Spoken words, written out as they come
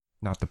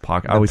Not the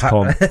pocket. I always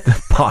call them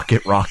the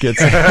pocket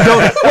rockets.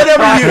 Whatever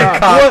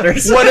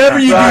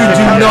you do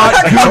not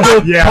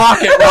Google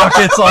pocket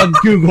rockets on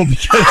Google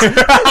because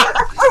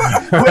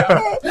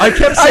I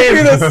kept saying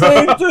I do the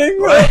same thing.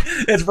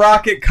 It's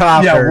rocket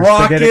copters. Yeah,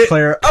 rocket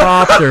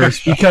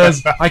copters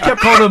because I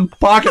kept calling them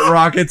pocket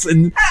rockets,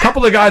 and a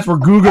couple of guys were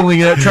Googling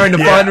it, trying to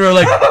find it. We're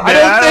like,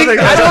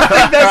 I don't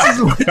think this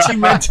is what you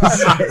meant to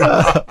say.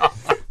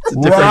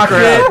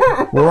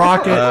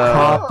 Rocket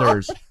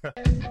copters.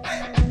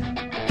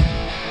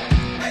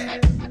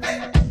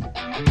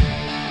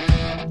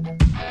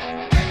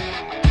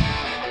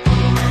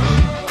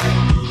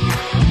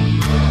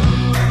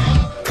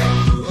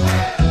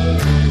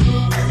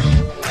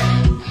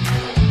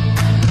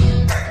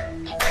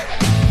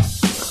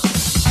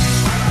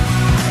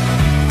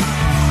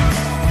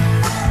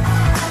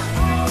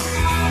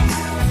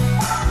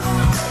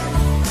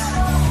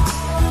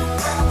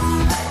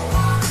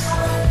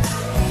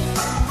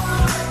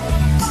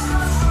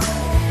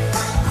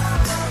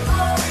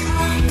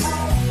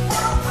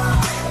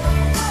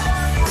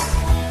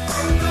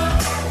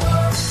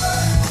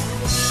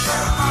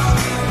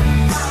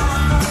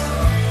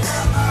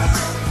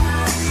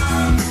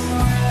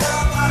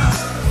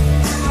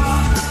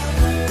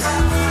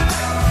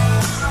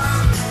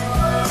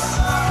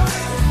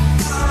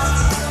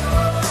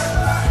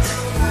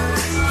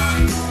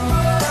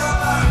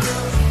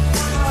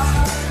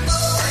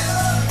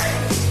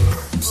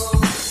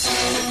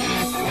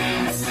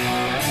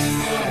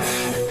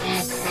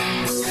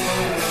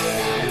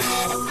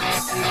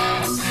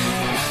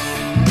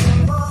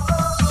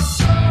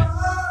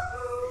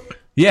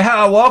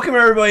 Yeah, welcome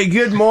everybody.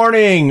 Good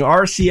morning.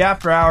 RC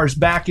After Hours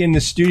back in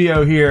the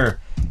studio here,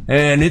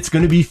 and it's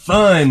going to be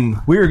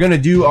fun. We are going to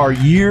do our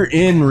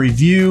year-end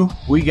review.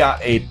 We got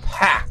a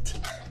packed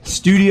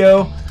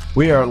studio.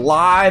 We are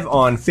live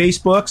on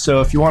Facebook,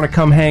 so if you want to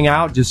come hang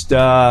out, just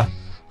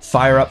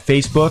fire up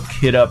Facebook,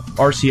 hit up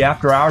RC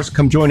After Hours,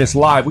 come join us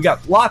live. We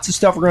got lots of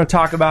stuff we're going to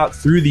talk about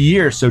through the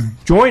year, so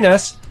join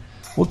us.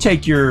 We'll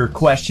take your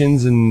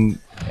questions and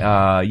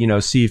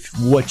see if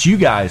what you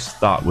guys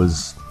thought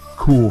was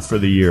cool for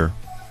the year.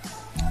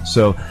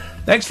 So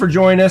thanks for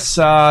joining us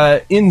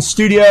in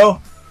studio.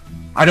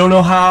 I don't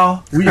know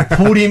how we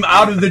pulled him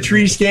out of the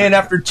tree stand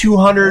after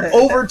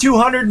over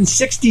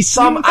 260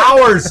 some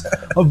hours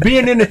of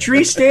being in a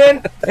tree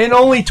stand and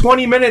only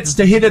 20 minutes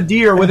to hit a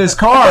deer with his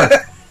car.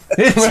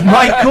 It's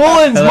Mike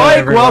Coolins. Hello, Mike,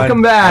 everyone.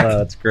 welcome back.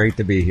 It's great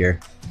to be here.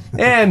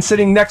 And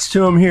sitting next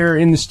to him here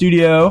in the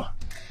studio,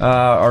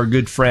 our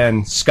good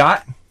friend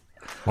Scott.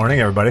 Morning,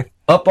 everybody.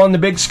 Up on the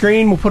big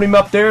screen, we'll put him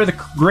up there, the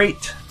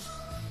great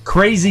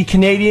crazy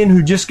Canadian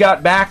who just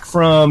got back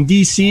from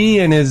DC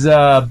in his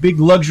big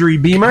luxury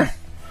Beamer.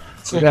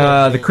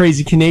 The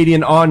crazy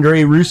Canadian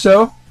Andre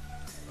Russo.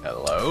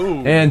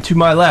 Hello. And to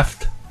my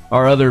left,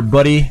 our other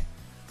buddy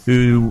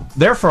who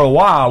there for a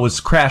while was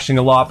crashing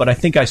a lot, but I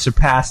think I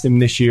surpassed him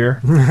this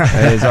year,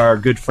 is our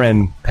good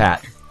friend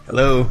Pat.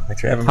 Hello. Thanks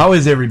for having me. How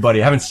is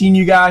everybody? I haven't seen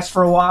you guys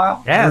for a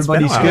while. Yeah,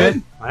 everybody's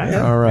good.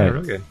 Yeah, all right. Yeah,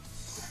 real good.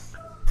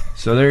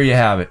 So there you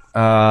have it.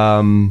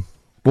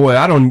 Boy,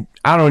 I don't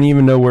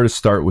even know where to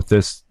start with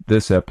this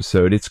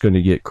episode. It's going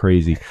to get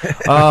crazy.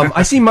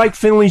 I see Mike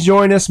Finley's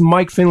joined us.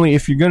 Mike Finley,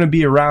 if you're going to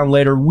be around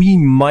later, we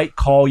might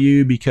call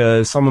you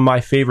because some of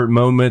my favorite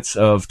moments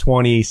of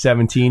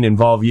 2017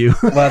 involve you.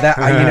 Well,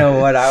 you know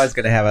what? I was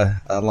going to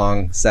have a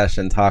long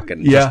session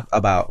talking just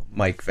about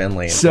Mike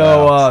Finley.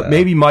 So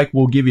maybe Mike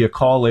will give you a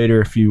call later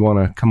if you want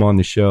to come on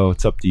the show.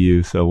 It's up to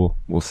you. So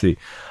we'll see.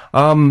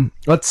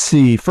 Let's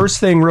see.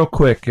 First thing real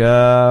quick.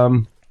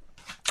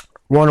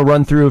 Want to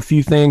run through a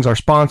few things. Our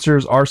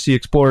sponsors,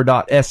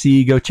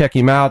 rcexplorer.se. Go check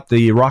him out.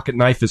 The Rocket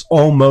Knife is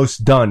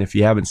almost done. If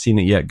you haven't seen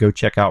it yet, go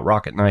check out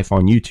Rocket Knife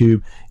on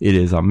YouTube. It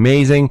is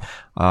amazing.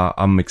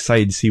 I'm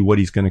excited to see what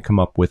he's going to come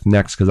up with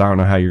next because I don't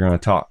know how you're going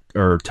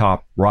to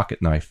top Rocket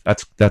Knife.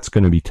 That's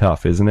going to be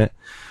tough, isn't it?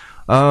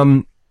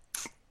 One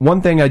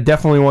thing I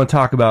definitely want to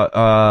talk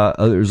about,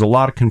 there's a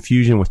lot of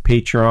confusion with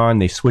Patreon.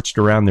 They switched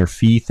around their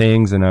fee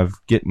things, and I've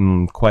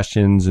getting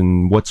questions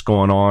and what's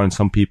going on.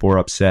 Some people are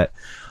upset.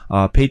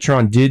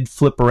 Patreon did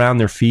flip around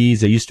their fees.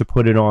 They used to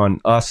put it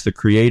on us, the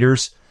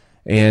creators,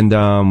 and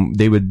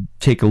they would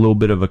take a little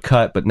bit of a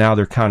cut, but now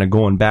they're kind of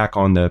going back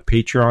on the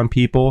Patreon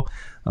people.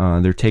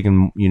 They're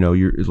taking,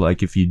 you're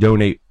like, if you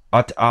donate,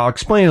 I'll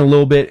explain a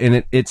little bit,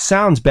 and it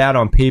sounds bad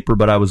on paper,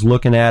 but I was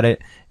looking at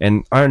it,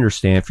 and I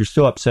understand. If you're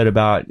still upset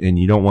about it and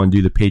you don't want to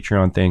do the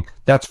Patreon thing,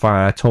 that's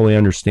fine. I totally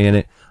understand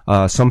it.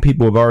 Some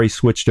people have already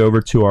switched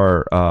over to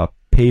our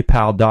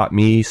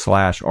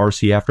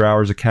paypal.me/RC After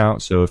Hours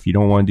account. So if you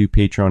don't want to do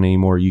Patreon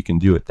anymore, you can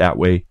do it that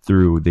way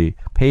through the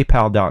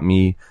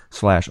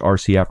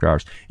paypal.me/RC After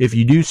Hours. If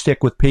you do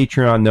stick with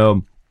Patreon,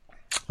 though,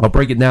 I'll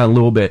break it down a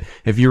little bit.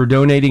 If you're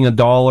donating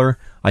 $1,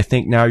 I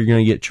think now you're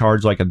going to get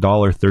charged like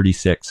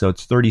 $1.36. So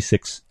it's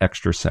 36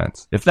 extra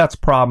cents. If that's a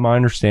problem, I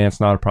understand it's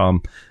not a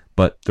problem.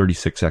 but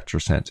 36 extra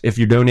cents. If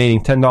you're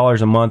donating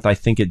 $10 a month, I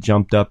think it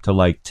jumped up to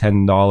like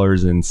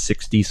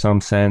 $10.60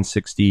 some cents,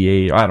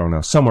 68, I don't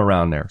know, somewhere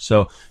around there.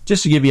 So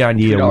just to give you an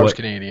idea $3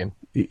 Canadian.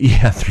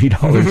 Yeah,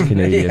 $3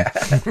 Canadian.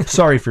 Yeah.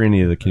 Sorry for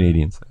any of the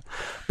Canadians.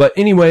 But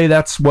anyway,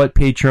 that's what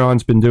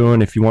Patreon's been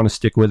doing. If you want to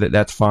stick with it,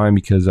 that's fine,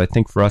 because I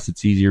think for us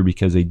it's easier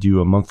because they do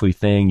a monthly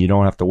thing. You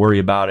don't have to worry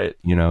about it.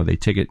 You know, they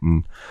tick it,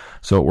 and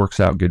so it works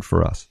out good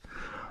for us.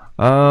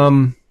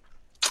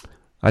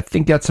 I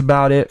think that's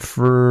about it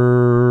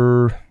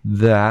for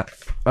that.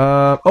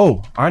 I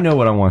know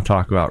what I want to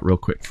talk about real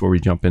quick before we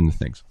jump into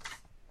things.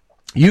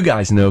 You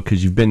guys know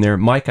because you've been there.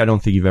 Mike, I don't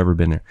think you've ever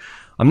been there.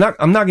 I'm not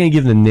going to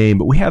give the name,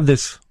 but we have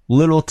this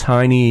little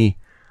tiny,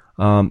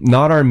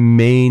 not our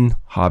main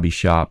hobby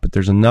shop, but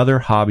there's another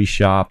hobby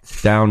shop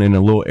down in a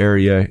little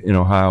area in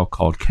Ohio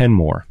called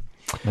Kenmore.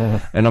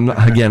 And I'm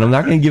not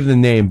going to give the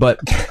name,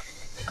 but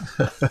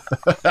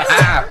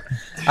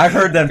I've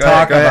heard them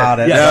talk about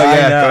it.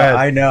 Yeah,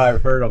 I know.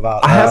 I've heard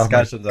about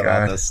discussions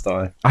about this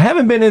store. I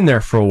haven't been in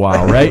there for a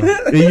while, right?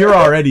 You're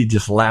already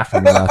just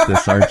laughing about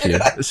this, aren't you?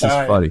 This is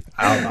funny.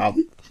 I'll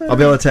be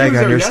able to tag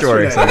on your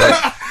story. So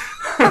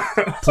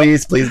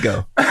please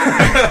go.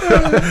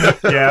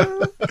 Yeah.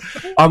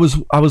 I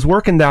was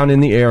working down in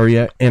the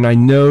area, and I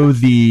know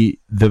the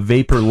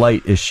Vapor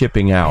Light is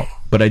shipping out,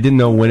 but I didn't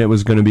know when it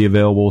was going to be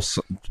available.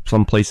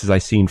 Some places I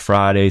seen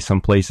Friday,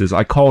 some places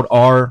I called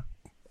our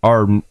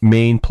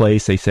main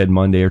place. They said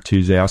Monday or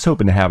Tuesday. I was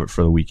hoping to have it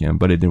for the weekend,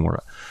 but it didn't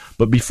work.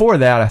 But before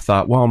that, I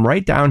thought, well, I'm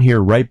right down here,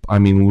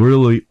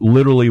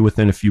 literally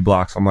within a few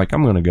blocks. I'm like,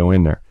 I'm going to go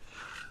in there.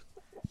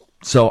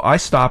 So I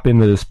stop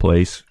into this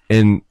place,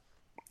 and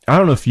I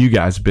don't know if you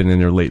guys have been in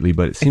there lately,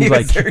 but it seems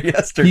like there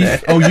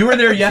yesterday. Oh, you were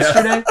there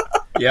yesterday?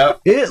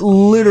 Yep. It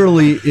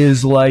literally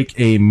is like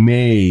a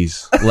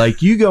maze.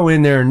 Like, you go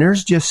in there and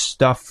there's just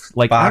stuff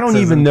like boxes, I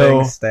don't even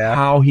know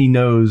how he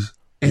knows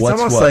it's what's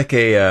almost what.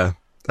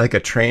 like a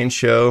train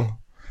show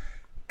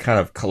kind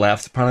of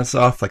collapsed upon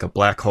itself, like a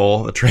black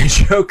hole, a train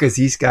show, because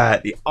he's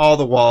got all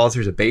the walls.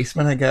 There's a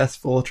basement, I guess,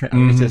 full of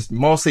trains. It's just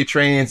mostly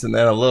trains and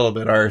then a little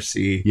bit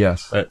RC.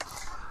 Yes. But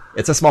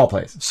it's a small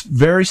place. It's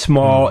very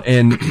small,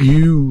 and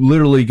you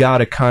literally got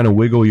to kind of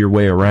wiggle your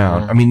way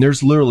around. I mean,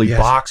 there's literally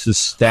boxes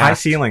stacked. High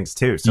ceilings,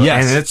 too. So,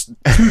 yes. And it's to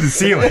the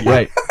ceiling.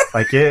 Right.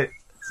 Like, it's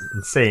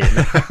insane.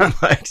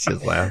 Mike's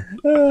just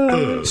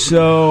laughing.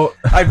 So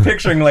I'm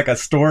picturing like a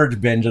storage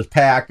bin just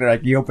packed, and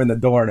like you open the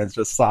door and it's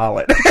just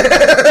solid.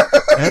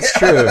 That's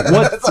true.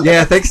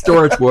 Yeah, I think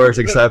storage works,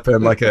 except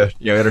in like a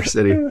inner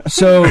city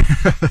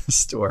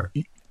store.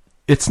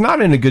 It's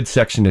not in a good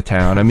section of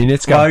town. I mean,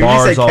 it's got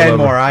bars all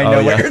Kenmore, over. I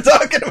know what you're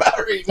talking about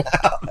right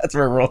now. That's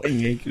where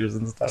Rolling Acres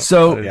and stuff.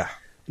 So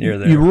near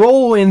there. You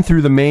roll in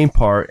through the main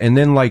part, and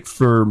then like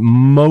for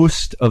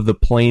most of the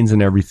planes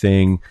and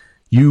everything,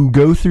 you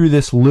go through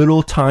this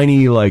little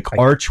tiny like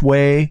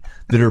archway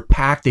that are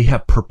packed. They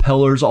have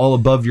propellers all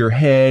above your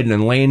head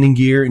and landing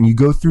gear, and you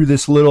go through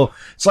this little,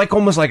 it's like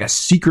almost like a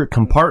secret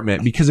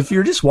compartment, because if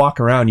you're just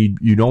walking around,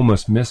 you'd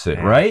almost miss it,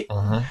 right?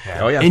 Oh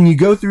yeah. And you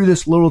go through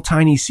this little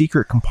tiny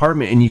secret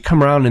compartment, and you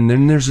come around, and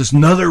then there's this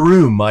another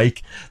room,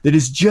 Mike, that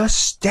is just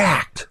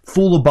stacked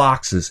full of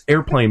boxes,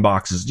 airplane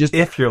boxes. Just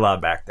if you're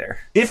allowed back there.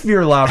 If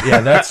you're allowed, yeah,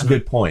 that's a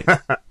good point.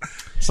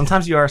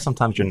 Sometimes you are,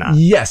 sometimes you're not.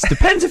 Yes,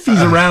 depends if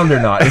he's around or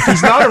not. If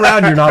he's not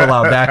around, you're not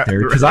allowed back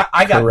there. Because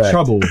I got in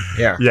trouble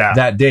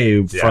that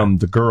day from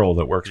the girl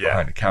that works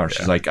behind the counter.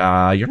 She's like,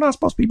 "You're not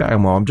supposed to be back,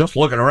 Mom. I'm just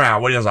looking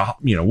around. What do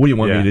you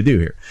want me to do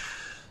here?"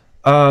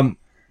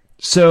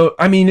 So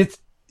I mean,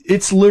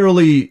 it's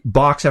literally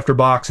box after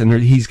box, and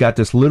he's got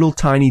this little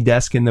tiny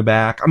desk in the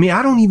back. I mean,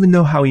 I don't even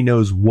know how he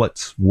knows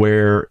what's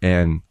where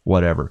and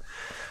whatever.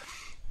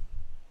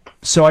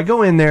 So I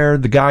go in there,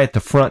 the guy at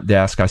the front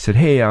desk, I said,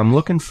 "Hey, I'm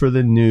looking for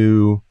the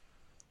new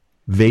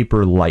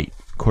Vapor Light."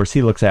 Of course,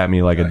 he looks at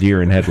me like a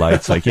deer in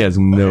headlights, like he has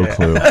no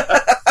clue.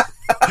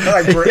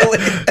 Like, really?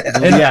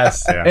 And,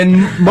 yes. Yeah. And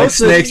most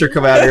like snakes are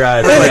coming out of your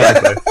eyes.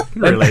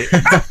 Really?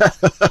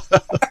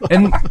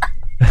 And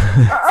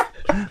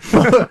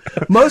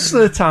most of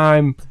the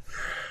time,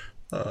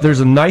 there's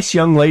a nice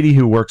young lady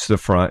who works the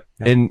front,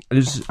 and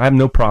I have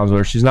no problems with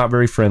her. She's not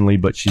very friendly,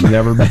 but she's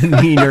never been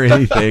mean or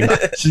anything.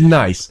 She's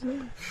nice.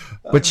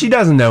 But she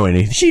doesn't know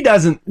anything. She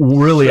doesn't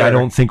really, I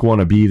don't think,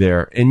 want to be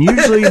there. And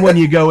usually when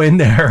you go in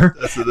there...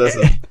 This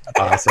is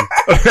awesome.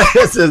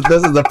 This is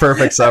the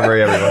perfect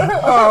summary, everyone.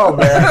 Oh,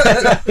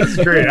 man. This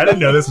is great. I didn't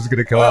know this was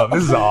going to come up.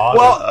 This is awesome.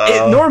 Well,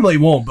 it normally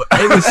won't, but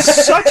it was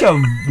such a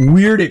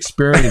weird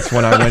experience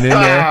when I went in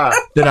there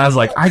that I was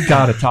like, I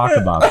got to talk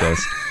about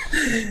this.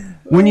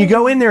 When you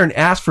go in there and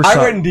ask for something...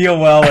 I wouldn't deal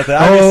well with it.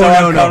 I'd be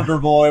so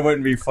uncomfortable. It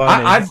wouldn't be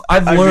funny.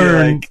 I've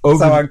learned...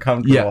 so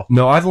uncomfortable. Yeah,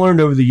 no, I've learned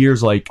over the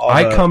years, like,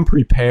 I come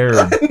prepared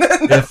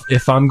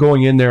if I'm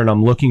going in there and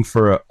I'm looking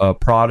for a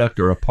product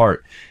or a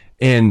part.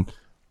 And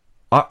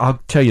I'll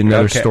tell you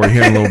another story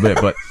here in a little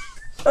bit, but...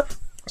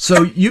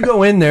 So you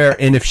go in there,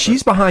 and if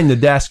she's behind the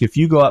desk, if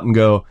you go up and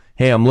go,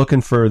 "Hey, I'm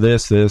looking for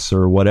this,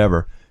 or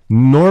whatever,"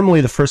 normally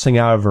the first thing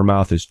out of her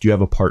mouth is, "Do you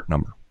have a part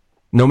number?"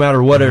 No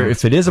matter what,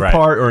 if it is a Right.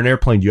 part or an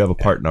airplane, do you have a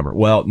part number?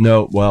 Well,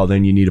 no. Well,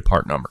 then you need a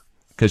part number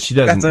because she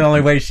doesn't. That's the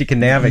only way she can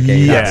navigate,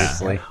 Yeah.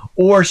 obviously.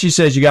 Or she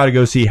says you got to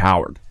go see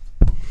Howard.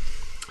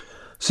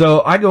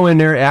 So I go in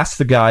there, ask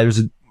the guy.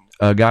 There's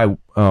a guy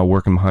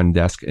working behind the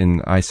desk,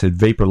 and I said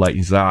Vapor Light.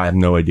 He said, I have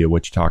no idea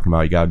what you're talking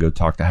about. You got to go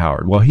talk to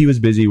Howard. Well, he was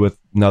busy with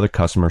another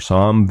customer, so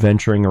I'm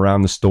venturing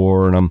around the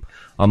store and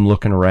I'm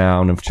looking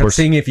around. And of course,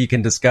 Seeing if you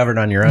can discover it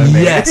on your own.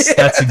 Maybe. yes,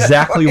 that's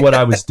exactly what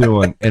I was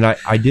doing, and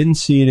I didn't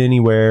see it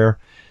anywhere.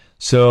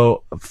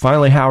 So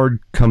finally, Howard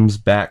comes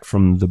back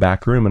from the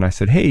back room, and I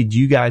said, "Hey, do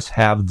you guys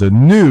have the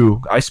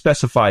new?" I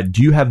specified,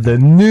 "Do you have the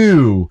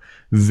new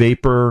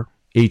Vapor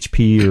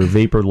HP or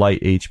Vapor Light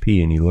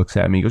HP?" And he looks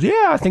at me, he goes,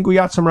 "Yeah, I think we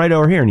got some right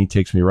over here." And he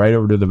takes me right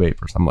over to the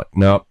Vapors. I'm like,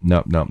 "Nope.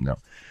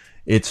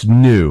 It's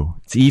new.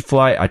 It's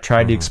E-Flight." I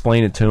tried to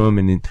explain it to him,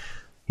 and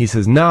he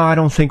says, "No, I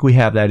don't think we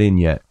have that in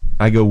yet."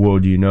 I go, "Well,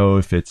 do you know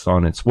if it's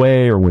on its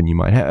way or when you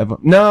might have it?"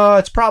 "No,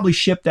 it's probably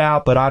shipped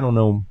out, but I don't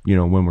know,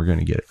 when we're going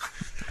to get it."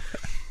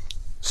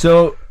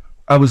 So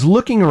I was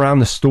looking around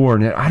the store,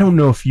 and I don't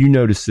know if you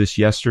noticed this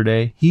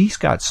yesterday. He's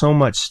got so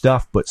much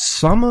stuff, but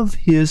some of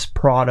his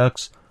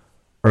products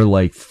are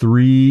like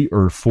 3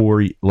 or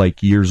 4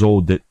 years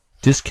old. That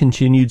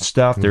discontinued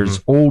stuff. There's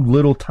old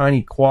little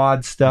tiny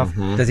quad stuff.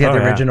 Does he have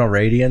the original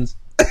Radians?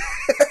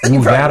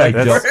 Ooh, that I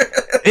don't.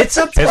 It's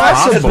a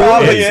possible.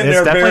 Probably It's in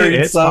there definitely- buried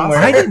it's somewhere.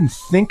 I didn't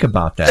think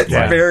about that. It's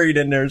Right? buried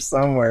in there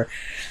somewhere.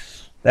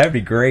 That'd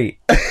be great.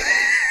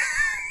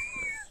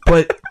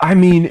 But I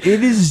mean, it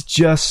is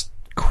just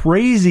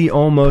crazy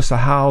almost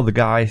how the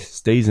guy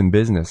stays in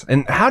business.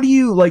 And how do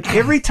you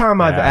every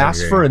time I've I asked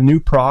agree. for a new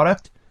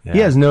product, he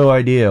Yeah. has no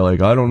idea. I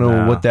don't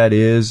know No. what that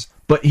is,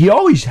 but he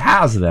always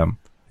has them.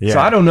 So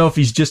Yeah. I don't know if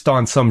he's just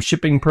on some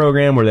shipping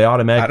program where they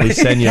automatically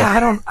send you. Yeah, I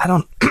don't I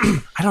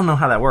don't know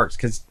how that works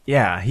because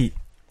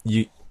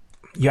you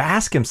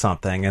ask him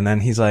something and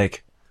then he's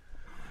like,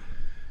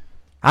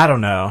 I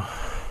don't know,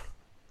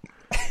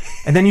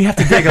 and then you have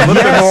to dig a little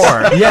bit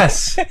more.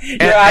 Yes.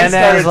 And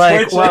then it's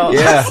like, well,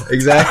 Yeah,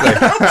 exactly.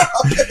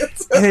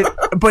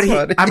 but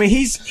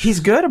he's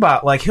good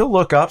about he'll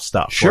look up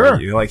stuff Sure.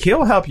 for you.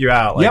 He'll help you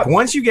out. Yep.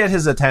 Once you get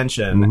his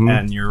attention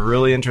and you're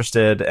really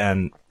interested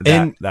and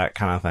that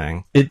kind of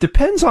thing. It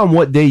depends on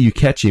what day you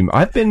catch him.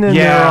 I've been in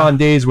there on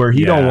days where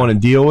he don't Yeah. want to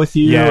deal with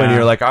you, Yeah. and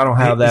you're like, I don't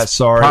have that. It's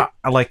Sorry.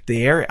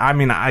 the area. I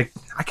mean, I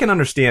can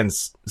understand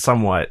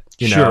somewhat.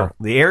 You know, Sure.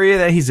 the area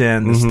that he's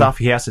in, the stuff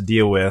he has to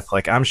deal with.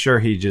 I'm sure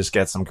he just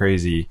gets some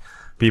crazy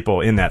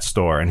people in that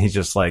store, and he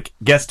just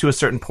gets to a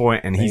certain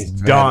point, and he's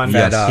done.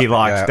 fed up. He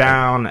locks Yeah.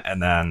 down,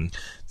 and then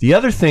The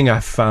other thing I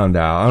found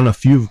out, I don't know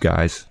if you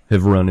guys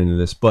have run into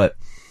this, but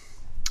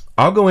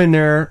I'll go in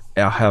there,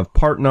 I'll have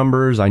part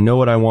numbers, I know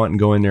what I want, and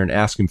go in there and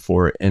ask him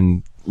for it.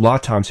 And a lot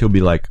of times he'll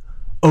be like,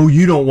 "Oh,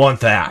 you don't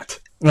want that."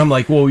 And I'm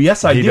like, "Well,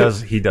 yes, I he do."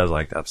 does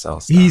like to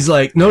upsell stuff. He's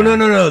like,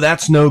 no,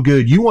 that's no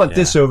good. You want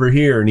this over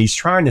here. And he's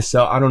trying to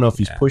sell. I don't know if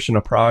he's pushing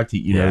a product,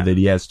 that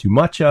he has too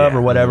much of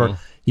or whatever.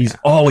 He's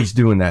always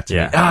doing that to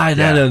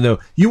me. No.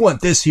 You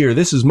want this here.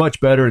 This is much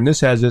better. And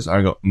this has this.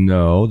 I go,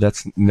 no.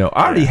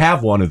 I already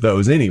have one of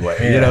those anyway.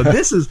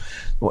 This is,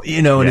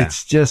 and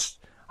it's just,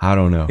 I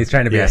don't know. He's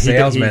trying to be a he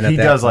salesman. he at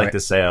that does point. like the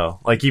sale.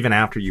 Even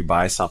after you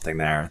buy something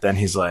there, then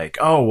he's like,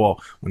 "Oh,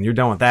 well, when you're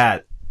done with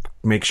that,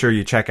 make sure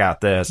you check out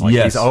this."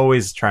 Yes. He's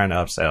always trying to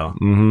upsell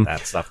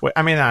that stuff.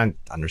 I mean, I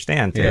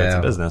understand too. It's a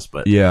Yeah. business,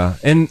 but Yeah.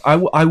 And I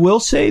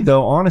will say,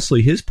 though,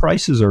 honestly, his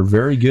prices are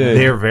very good.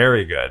 they're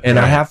very good. and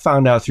I Right. have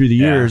found out through the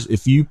Yeah. years,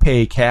 if you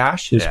pay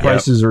cash, his Yeah.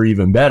 prices are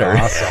even better.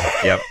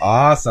 Awesome.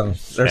 Awesome.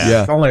 There's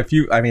Yeah. only a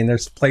few. I mean,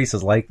 there's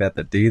places like that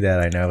do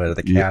that. I know at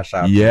the cash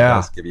option Yeah.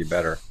 does give you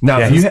better. Now,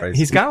 Yeah, if you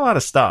he's got a lot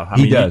of stuff. I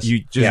He mean, does.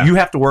 You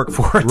have to work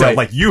for it.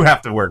 Right. You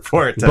have to work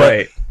for it. To,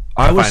 But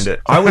I was find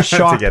it. I was to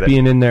shocked get it.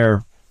 being in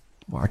there.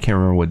 Well, I can't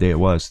remember what day it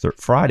was.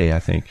 Friday, I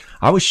think.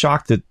 I was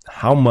shocked at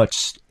how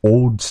much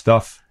old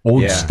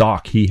Yeah.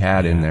 stock he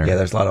had in there. Yeah,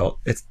 there's a lot of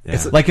it's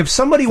Like if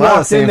somebody a lot of the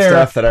walked in same there,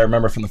 stuff that I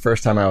remember from the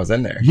first time I was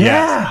in there.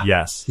 yeah.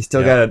 Yes. He's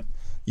still got a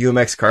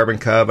UMX Carbon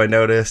Cub. I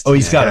noticed. Oh,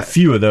 he's got a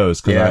few of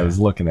those because Yeah. I was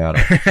looking at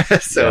them.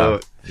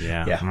 so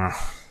Yeah. Yeah.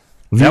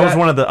 That was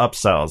one of the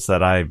upsells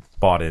that I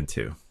bought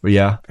into.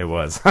 Yeah. It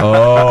was. Look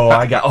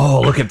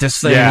at this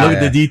thing. Yeah. Look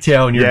at the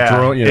detail, and you're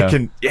throwing.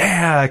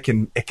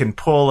 It can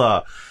pull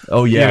a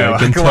Oh yeah, a it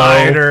can tow.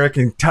 glider, it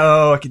can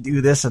tow, it can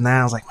do this and that.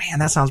 I was like, man,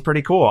 that sounds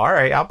pretty cool. All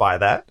right, I'll buy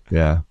that.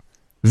 Yeah.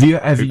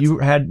 Have you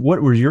had?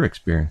 What were your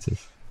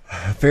experiences?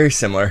 very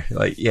similar.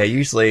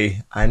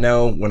 Usually I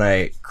know when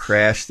I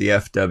crashed the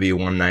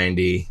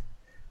FW190,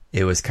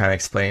 it was kind of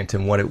explained to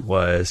him what it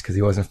was because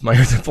he wasn't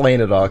familiar with the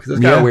plane at all because it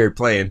was kind of a weird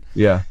plane.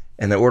 Yeah.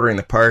 And they're ordering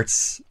the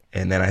parts,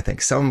 and then I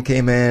think some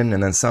came in,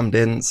 and then some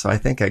didn't. So I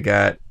think I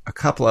got a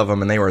couple of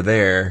them, and they were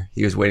there.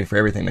 He was waiting for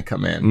everything to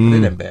come in. But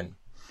it had been,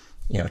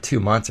 2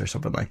 months or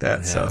something like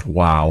that. So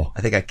Wow.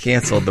 I think I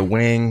canceled the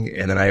wing,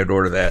 and then I would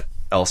order that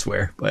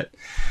elsewhere. But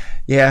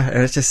yeah,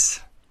 and it's just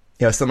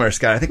similar to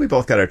Scott. I think we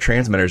both got our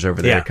transmitters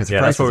over there because the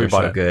that's prices what we are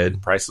bought so it.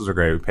 good, Prices are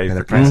great. We paid and for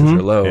the prices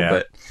are low. Yeah.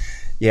 But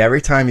yeah,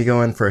 every time you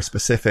go in for a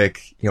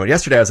specific,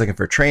 yesterday I was looking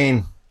for a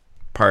train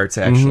parts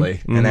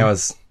actually, and that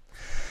was.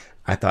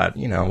 I thought,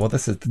 well,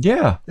 this is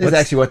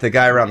actually what the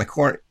guy around the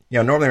corner.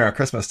 Normally around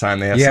Christmas time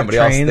they have somebody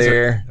else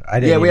there.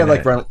 We have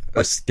like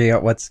what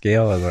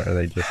scale are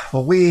they just?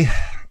 Well,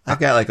 I've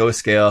got like O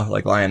scale,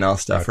 like Lionel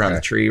stuff around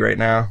the tree right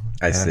now.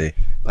 I see.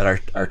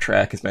 But our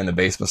track has been in the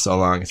basement so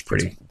long, it's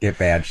pretty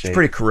bad shape. It's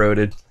pretty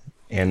corroded,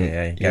 and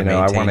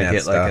I want to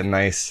get like a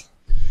nice,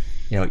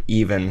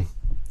 even.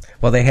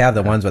 Well, they have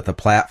the ones with the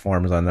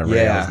platforms on the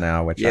rails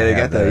now, which they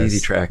got the Easy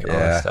Track and all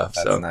that stuff.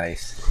 That's so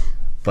nice.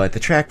 But the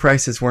track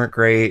prices weren't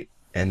great,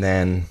 and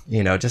then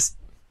just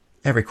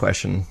every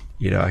question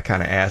I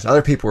kind of asked.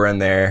 Other people were in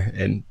there,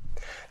 and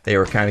they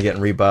were kind of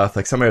getting rebuffed.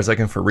 Like somebody was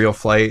looking for Real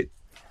Flight.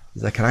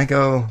 He's like, "Can I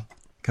go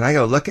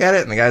look at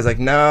it?" And the guy's like,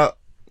 "No,"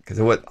 because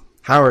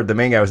Howard, the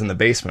main guy, was in the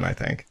basement, I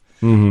think.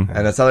 Mm-hmm.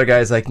 And this other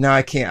guy's like, "No,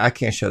 I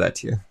can't show that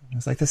to you." I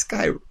was like, "This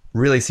guy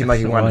really seemed like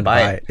he wanted to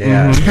buy it."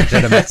 Yeah,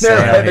 legitimate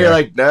sale. They're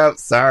like, "No,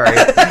 sorry."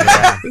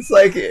 It's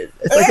like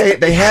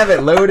they have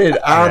it loaded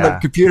on the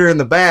computer in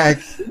the back,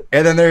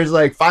 and then there's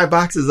like 5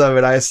 boxes of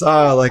it. I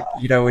saw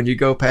when you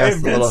go past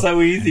It'd been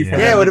so easy for them.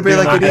 Yeah, it would have been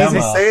like an easy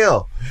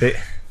sale.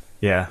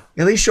 Yeah.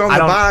 At least show them the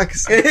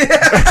box.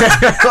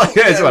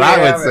 That's what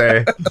I would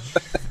say.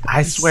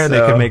 I swear they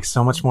could make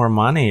so much more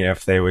money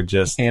if they would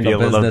just handle be a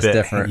little business bit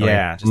differently.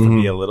 Yeah, just to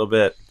be a little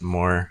bit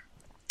more.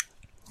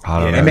 I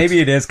don't know. And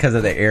maybe it is because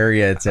of the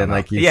area it's in.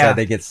 Like you said,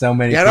 they get so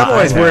many. Yeah, I'm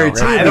always worried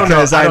too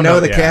because I know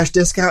the cash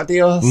discount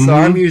deal. So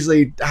I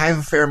have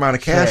a fair amount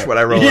of cash when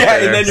I roll up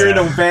there. And then you're in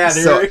a bad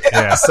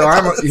area. So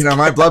I'm,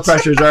 my blood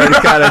pressure's already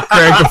kind of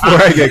cranked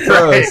before I get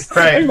close.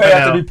 Right. You might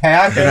have to be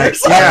packed.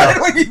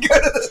 When you go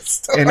to the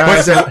store. And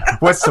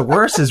what's the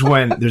worst is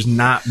when there's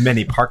not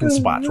many parking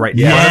spots right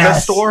in front of the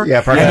store.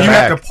 Yeah, and you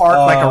have to park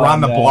like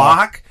around the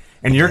block,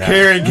 and you're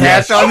carrying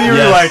cash on you.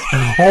 You're like,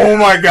 oh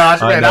my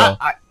gosh, man!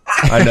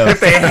 I know. If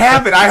they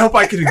have it, I hope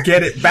I can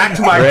get it back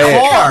to my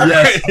car.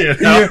 Yes.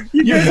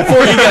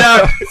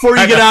 Before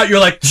you get out, you're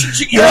like,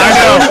 I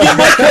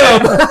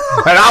know.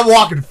 And I'm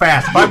walking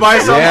fast. If I buy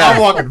something,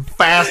 I'm walking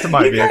fast to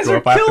my vehicle.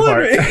 If I have to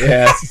park.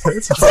 Yes.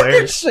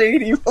 It's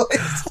shady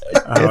place.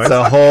 It's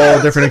a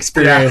whole different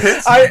experience.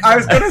 I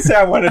was going to say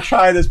I want to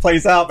try this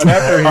place out, but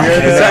after you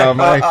hear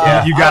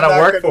this, you got to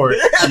work for it.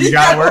 You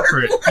got to work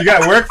for it. You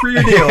got to work for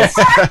your deals.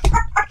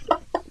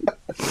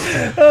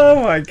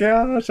 Oh my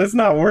gosh, it's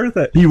not worth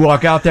it. You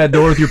walk out that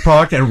door with your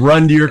product and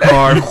run to your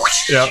car.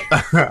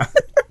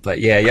 But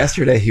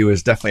yesterday he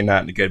was definitely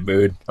not in a good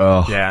mood.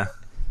 Oh yeah.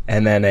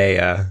 And then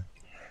I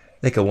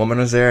think a woman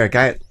was there. A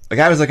guy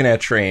was looking at a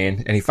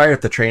train, and he fired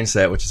up the train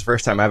set, which is the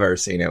first time I've ever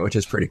seen it, which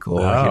is pretty cool.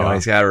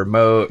 He's got a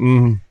remote.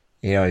 Mm-hmm.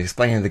 He's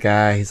explaining to the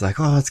guy. He's like,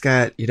 "Oh, it's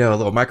got a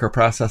little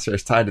microprocessor.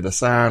 It's tied to the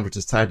sound, which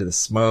is tied to the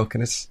smoke,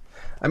 and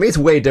it's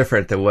way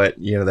different than what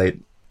they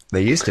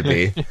used to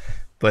be."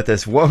 But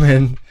this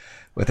woman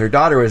with her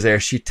daughter was there.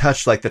 She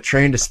touched like the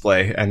train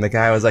display, and the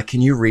guy was like,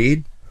 "Can you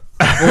read?"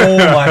 Oh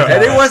my god!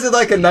 And it wasn't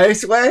like a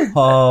nice way.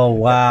 Oh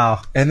wow!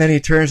 And then he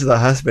turns to the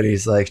husband.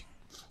 He's like,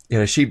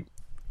 does she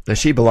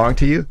belong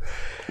to you?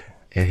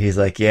 And he's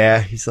like, yeah.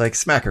 He's like,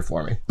 smack her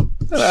for me.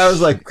 And I was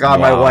like, God,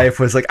 my wife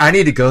was like, I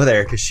need to go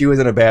there because she was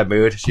in a bad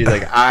mood. She's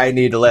like, I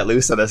need to let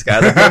loose on this guy.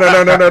 I was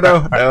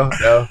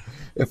like, no.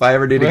 If I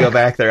ever need to go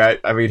back there,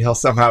 I mean, he'll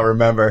somehow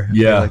remember.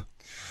 Yeah.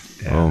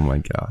 Oh my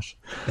gosh,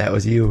 that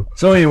was you.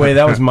 So anyway,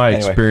 that was my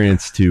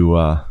experience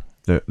to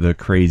the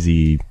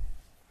crazy.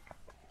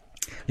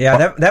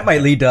 Yeah, that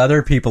might lead to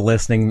other people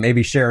listening.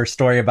 Maybe share a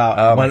story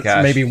about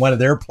maybe one of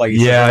their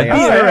places. Yeah, it'd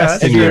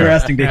be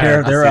interesting to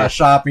hear their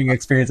shopping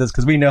experiences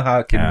because we know how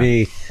it can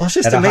be. Well, it's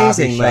just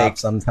amazing. Like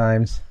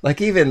sometimes,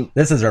 like even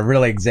this is a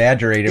really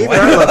exaggerated one.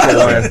 Our local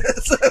one.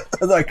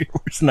 Like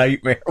worst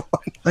nightmare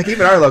one. Like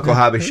even our local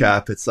hobby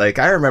shop, it's like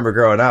I remember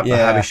growing up, the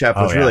hobby shop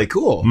was really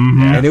cool,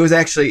 and it was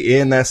actually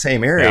in that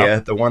same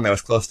area, the one that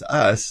was close to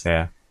us.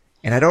 Yeah,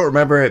 and I don't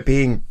remember it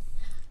being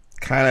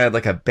kind of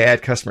like a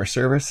bad customer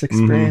service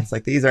experience.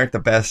 Like these aren't the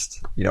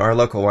best. Our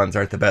local ones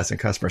aren't the best in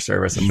customer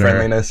service and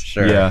friendliness.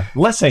 Sure. Yeah,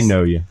 unless they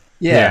know you.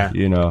 Yeah.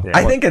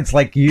 I think it's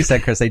like you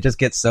said, Chris. They just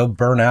get so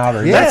burnt out.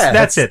 Or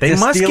that's it. They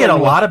must get a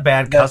lot of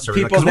bad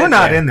customers because we're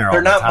not in there.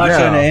 They're not all the much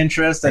time. in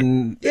interest,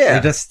 and they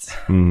just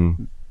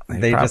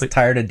they just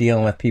tired of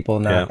dealing with people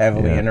not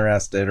heavily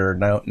interested or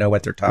know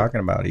what they're talking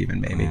about.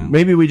 Even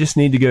maybe we just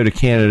need to go to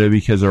Canada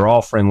because they're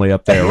all friendly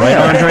up there, right,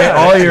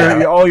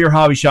 Andre? All your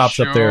hobby shops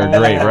up there are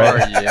great,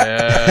 right?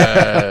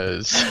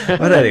 Yes.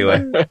 But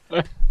anyway.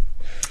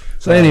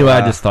 So anyway,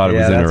 I just thought it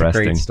was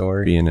interesting a great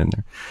story. being in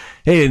there.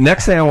 Hey,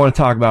 next thing I want to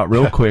talk about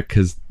real quick,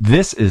 because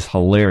this is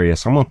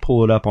hilarious. I'm going to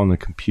pull it up on the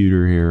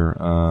computer here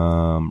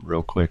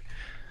real quick.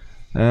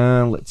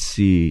 Let's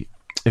see.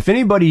 If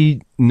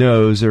anybody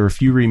knows or if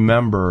you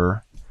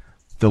remember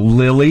the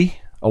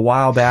Lily a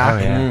while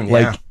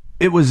back,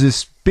 it was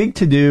this big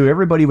to-do.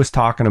 Everybody was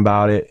talking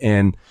about it.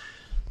 And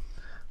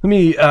let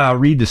me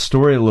read the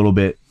story a little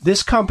bit.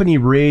 This company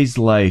raised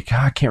I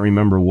can't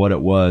remember what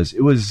it was.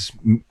 It was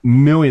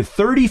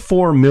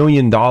 $34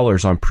 million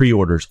on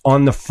pre-orders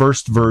on the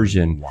first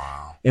version.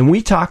 Wow. And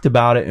we talked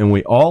about it and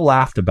we all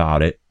laughed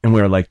about it. And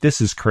we were like,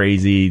 this is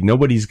crazy.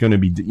 Nobody's going to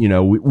be,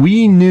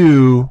 we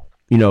knew,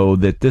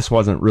 that this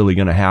wasn't really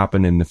going to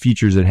happen and the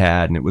features it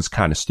had, and it was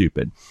kind of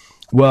stupid.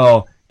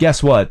 Well,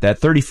 guess what? That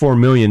 $34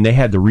 million, they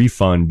had to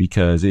refund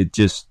because it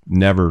just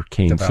never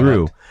came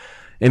through.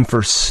 And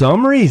for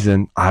some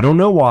reason, I don't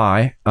know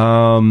why,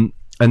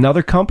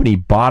 another company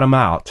bought them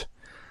out.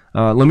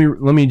 Let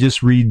me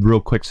just read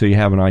real quick so you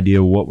have an idea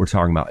of what we're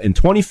talking about. In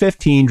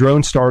 2015,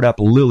 drone startup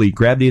Lily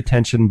grabbed the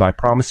attention by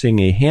promising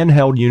a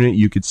handheld unit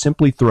you could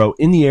simply throw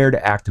in the air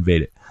to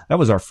activate it. That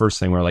was our first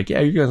thing. We're like,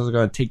 yeah, you guys are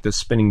going to take the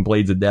spinning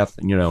blades of death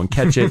and, and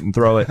catch it and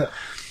throw it.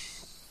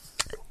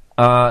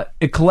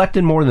 It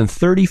collected more than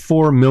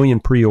 34 million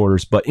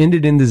pre-orders, but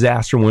ended in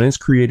disaster when its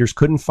creators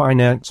couldn't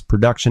finance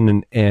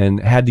production and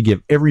had to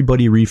give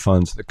everybody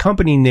refunds. The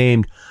company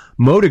named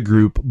Moda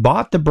Group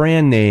bought the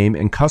brand name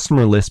and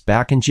customer list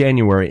back in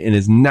January and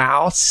is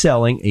now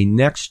selling a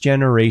next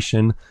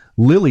generation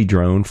Lily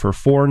drone for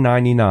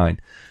 $499.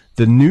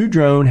 The new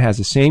drone has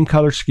the same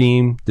color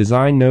scheme,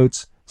 design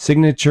notes,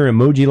 signature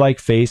emoji-like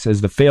face as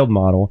the failed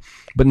model,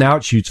 but now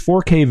it shoots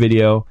 4K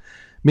video.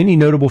 Many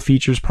notable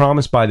features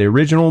promised by the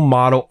original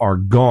model are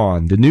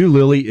gone. The new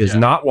Lily is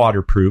not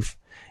waterproof.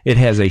 It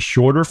has a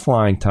shorter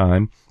flying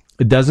time.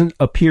 It doesn't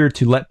appear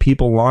to let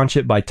people launch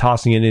it by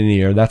tossing it in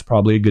the air. That's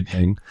probably a good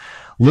thing.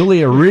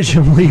 Lily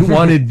originally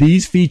wanted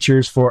these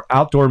features for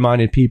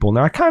outdoor-minded people.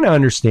 Now, I kind of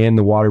understand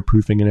the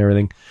waterproofing and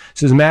everything. It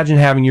says, imagine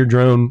having your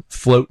drone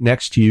float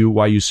next to you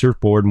while you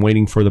surfboard and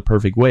waiting for the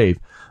perfect wave.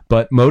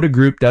 But Moda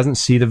Group doesn't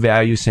see the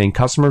value, saying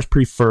customers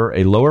prefer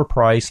a lower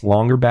price,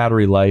 longer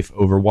battery life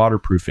over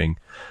waterproofing.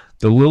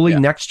 The Lily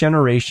Next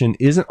Generation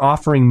isn't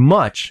offering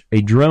much,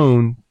 a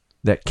drone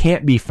that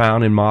can't be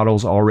found in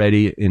models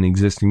already in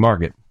existing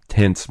market,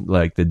 hence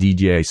like the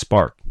DJI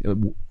Spark.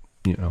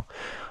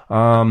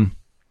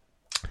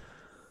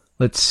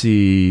 Let's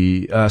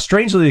see.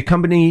 Strangely, the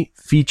company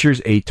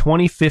features a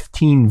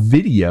 2015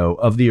 video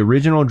of the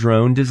original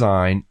drone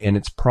design and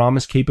its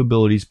promised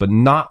capabilities, but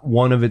not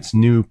one of its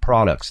new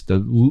products.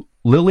 The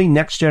Lily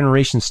Next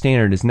Generation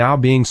Standard is now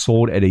being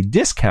sold at a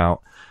discount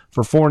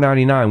for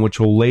 $499, which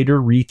will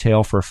later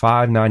retail for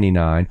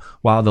 $599,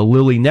 while the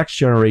Lily Next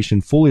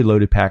Generation fully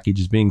loaded package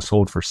is being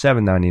sold for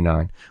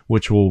 $799,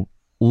 which will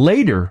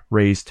later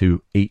raise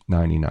to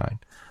 $899.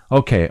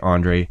 Okay,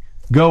 Andre,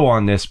 go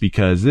on this,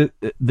 because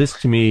this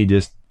to me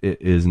just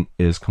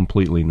is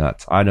completely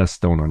nuts. I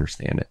just don't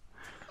understand it.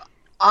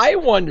 I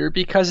wonder,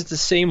 because it's the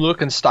same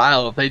look and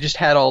style, if they just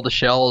had all the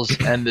shells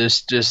and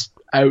this just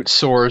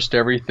outsourced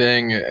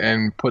everything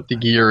and put the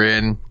gear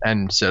in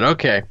and said,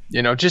 okay,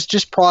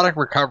 just product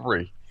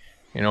recovery,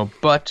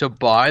 but to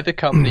buy the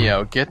company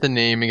out, get the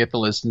name and get the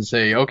list and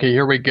say, okay,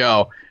 here we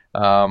go.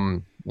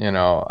 For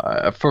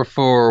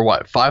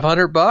what,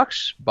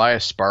 $500? Buy a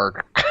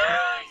Spark,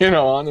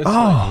 honestly.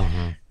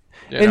 Oh.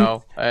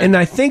 And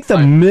I think the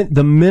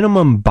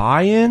minimum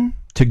buy-in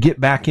to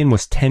get back in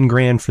was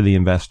 $10,000 for the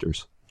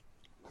investors.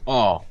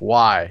 Oh,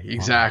 why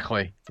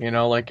exactly?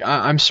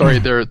 I'm sorry,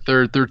 they're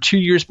 2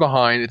 years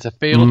behind. It's a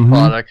failed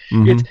product.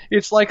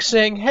 It's like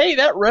saying, hey,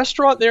 that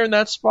restaurant there in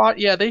that spot,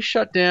 they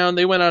shut down.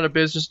 They went out of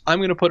business. I'm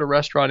going to put a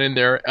restaurant in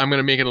there. I'm going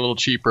to make it a little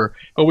cheaper.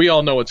 But we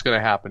all know what's going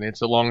to happen.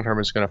 It's the long term.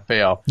 It's going to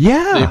fail.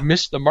 Yeah, they've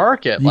missed the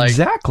market.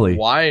 Exactly.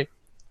 Why?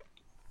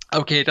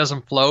 Okay, it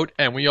doesn't float,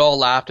 and we all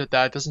laughed at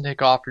that. It doesn't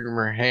take off from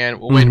your hand.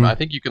 Well, wait a minute. I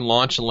think you can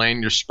launch and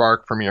land your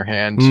Spark from your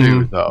hand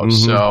too, though.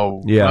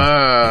 So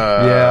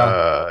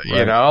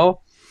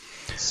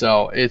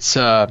So it's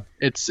a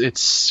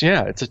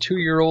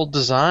 2-year-old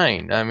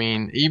design. I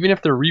mean, even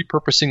if they're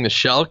repurposing the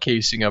shell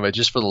casing of it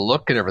just for the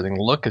look and everything,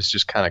 the look is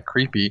just kind of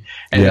creepy.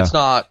 And it's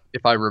not,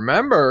 if I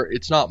remember,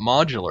 it's not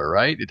modular,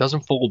 right? It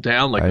doesn't fold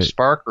down like a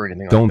Spark or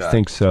anything like that. Don't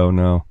think so,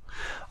 no.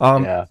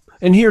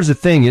 And here's the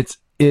thing,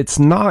 it's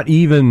not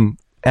even,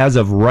 as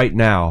of right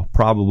now,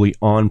 probably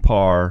on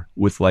par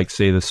with, like,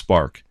 say, the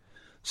Spark.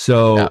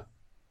 So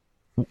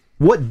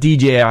what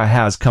DJI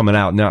has coming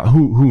out now,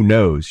 who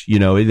knows?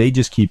 They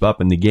just keep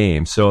up in the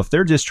game. So if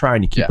they're just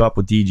trying to keep up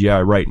with DJI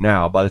right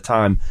now, by the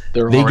time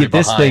they get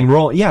this thing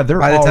rolling, by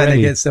the time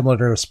they get similar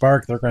to a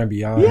Spark, they're going to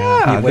be on.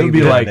 Yeah, they'll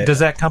be like, does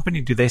that company,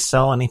 do they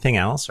sell anything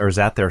else, or is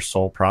that their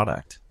sole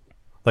product?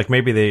 Like,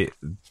 maybe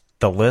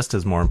the list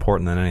is more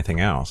important than anything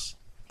else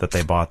that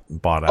they bought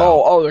out.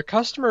 Oh, the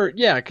customer,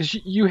 because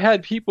you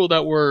had people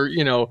that were,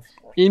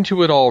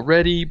 into it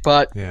already,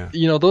 but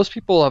those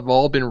people have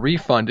all been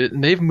refunded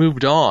and they've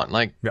moved on.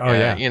 Like,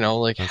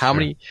 how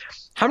many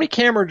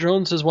camera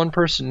drones does one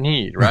person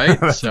need, right?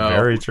 That's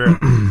very true.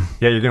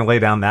 You're going to lay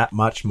down that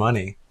much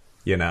money,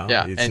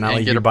 It's not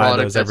like you buy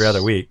those every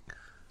other week.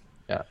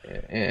 Yeah,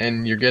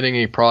 and you're getting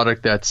a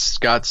product that's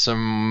got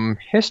some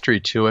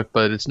history to it,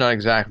 but it's not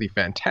exactly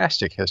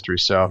fantastic history.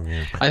 So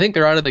I think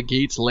they're out of the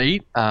gates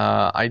late.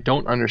 I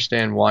don't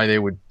understand why they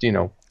would,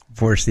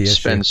 force the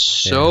spend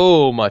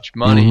so much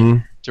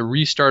money to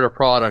restart a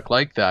product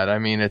like that. I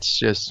mean, it's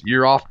just,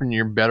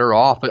 you're better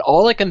off. But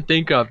all I can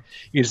think of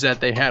is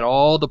that they had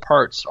all the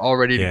parts all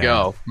ready to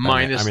go,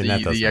 minus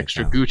the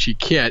extra Gucci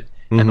kit.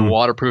 and the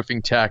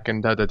waterproofing tech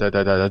and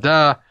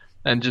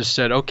and just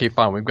said, okay,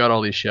 fine, we've got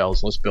all these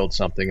shells. Let's build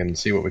something and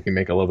see what we can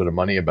make a little bit of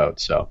money about.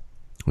 So.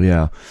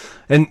 Yeah.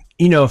 And,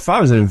 if I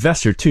was an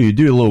investor too, you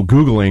do a little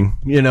Googling,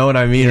 you know what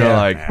I mean? Yeah. Or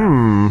like,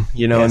 and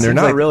they're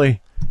not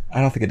really. I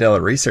don't think Adela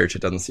research,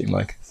 it doesn't seem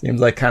like. Seems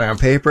like kind of on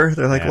paper.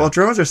 They're like, well,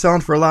 drones are selling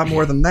for a lot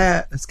more than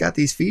that. It's got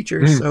these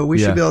features, so we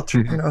should be able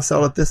to,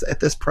 sell it at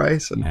this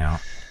price. And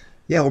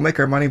we'll make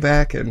our money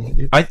back.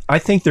 And I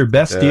think their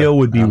best deal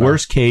would be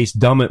worst case,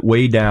 dumb it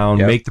way down,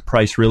 make the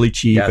price really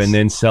cheap, and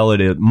then sell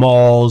it at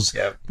malls,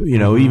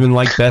 even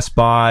like Best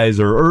Buys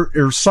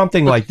or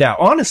something like that.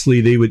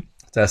 Honestly, they would.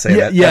 Did I say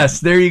that? Yes,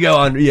 there you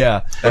go.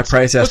 That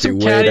price has to be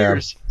way down.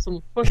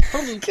 Some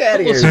cat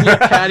ears.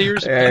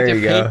 There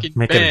you go.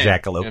 Make it a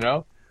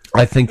jackalope.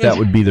 I think that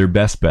would be their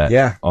best bet.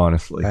 Yeah.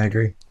 Honestly. I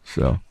agree.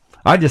 So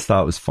I just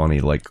thought it was funny.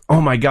 Like,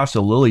 oh my gosh,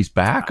 the Lily's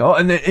back. Oh,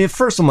 and then at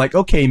first I'm like,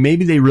 okay,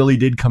 maybe they really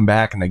did come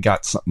back and they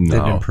got something.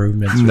 No.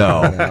 Improvements.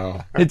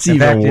 No. It's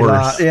even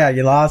worse.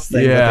 You lost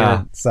things that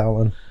they're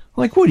selling.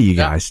 Like, what are you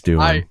guys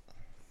doing?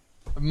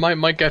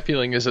 My gut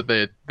feeling is that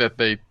they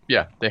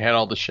had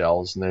all the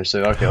shells and they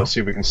said, okay, let's see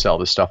if we can sell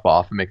this stuff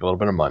off and make a little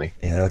bit of money.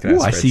 Yeah,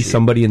 I see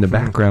somebody in the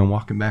background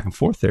walking back and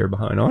forth there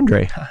behind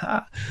Andre.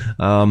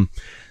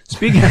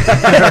 Speaking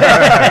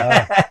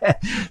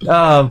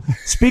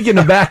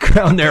of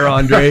background there,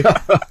 Andre,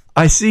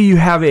 I see you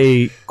have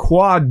a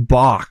quad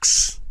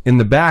box in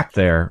the back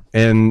there,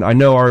 and I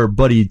know our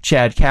buddy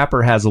Chad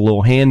Capper has a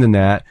little hand in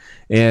that,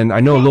 and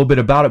I know a little bit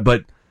about it,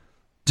 but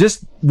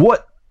just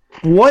what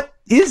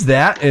is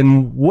that,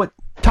 and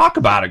talk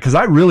about it, because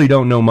I really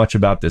don't know much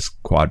about this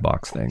quad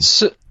box thing.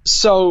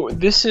 So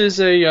this is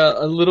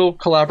a little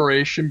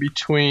collaboration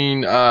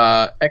between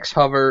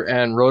X-Hover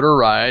and Rotor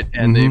Riot,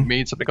 and they've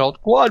made something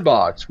called Quad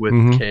Box with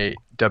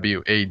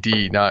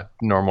KWAD, not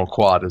normal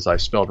quad, as I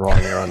spelled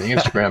wrong there on the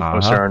Instagram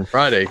post there on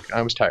Friday.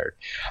 I was tired.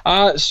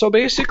 So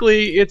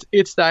basically,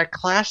 it's that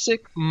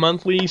classic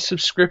monthly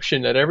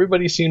subscription that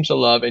everybody seems to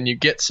love, and you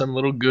get some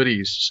little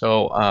goodies.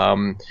 So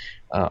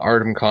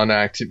Artem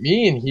contacted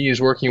me, and he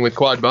is working with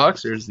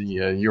Quadbox. There's the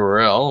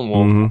URL, and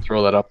we'll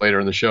throw that up later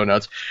in the show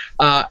notes.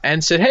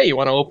 And said, "Hey, you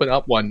want to open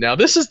up one?" Now,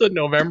 this is the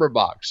November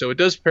box, so it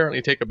does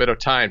apparently take a bit of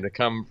time to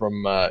come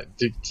from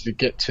to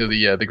get to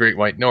the Great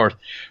White North.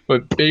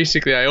 But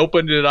basically, I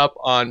opened it up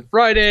on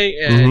Friday,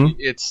 and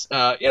it's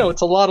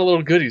it's a lot of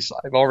little goodies.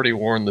 I've already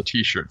worn the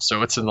T-shirt,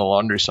 so it's in the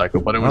laundry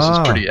cycle. But it was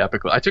just pretty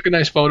epic. I took a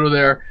nice photo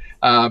there.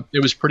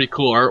 It was pretty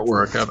cool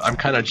artwork. I'm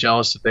kind of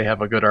jealous that they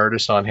have a good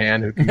artist on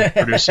hand who can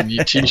produce some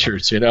neat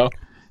T-shirts, Yeah,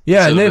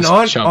 so and then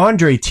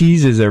Andre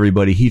teases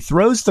everybody. He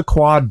throws the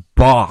quad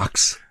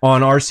box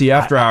on RC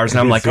After Hours, and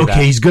I'm like,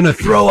 okay, he's going to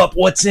throw up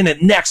what's in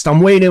it next. I'm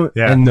waiting.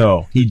 Yeah. And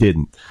no, he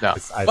didn't. No.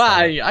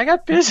 I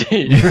got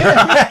busy.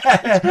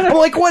 I'm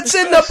like, what's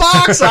in the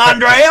box,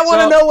 Andre? I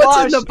want to know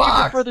what's in the box.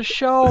 Save it for the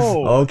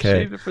show. Okay.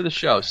 Save it for the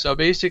show. So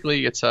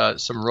basically, it's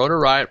some Rotor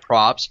Riot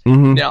props.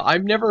 Now,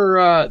 I've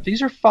never,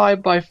 these are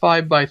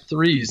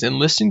 5x5x3s, and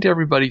listening to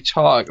everybody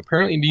talk,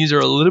 apparently these are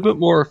a little bit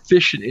more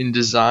efficient in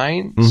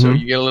design, so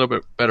you get a little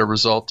bit better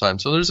result time.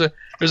 So there's a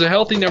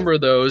healthy number of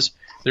those.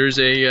 There's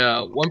a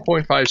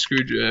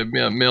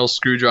 1.5 mil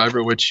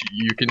screwdriver, which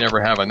you can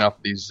never have enough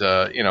of these,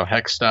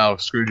 hex style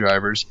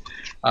screwdrivers.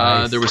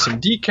 Nice. There were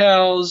some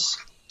decals,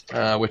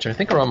 which I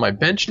think are on my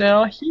bench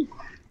now,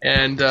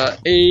 and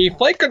a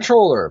flight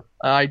controller.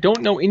 I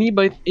don't know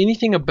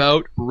anything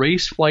about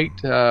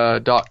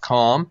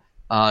raceflight.com.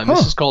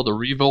 This is called the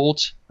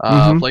Revolt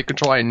flight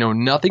controller. I know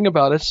nothing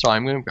about it, so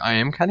I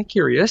am kind of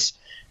curious.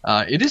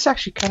 It is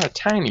actually kind of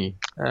tiny,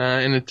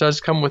 and it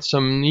does come with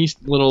some neat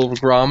little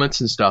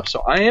grommets and stuff.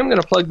 So I am going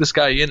to plug this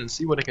guy in and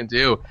see what it can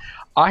do.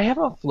 I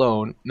haven't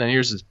flown, now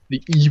here's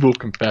the evil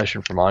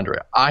confession from Andre.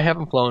 I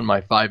haven't flown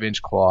my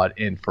 5-inch quad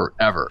in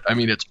forever. I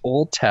mean, it's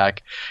old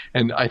tech,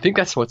 and I think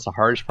that's what's the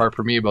hardest part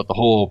for me about the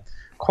whole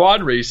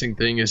quad racing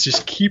thing is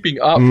just keeping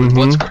up with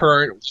what's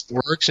current,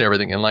 what works and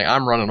everything. And like,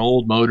 I'm running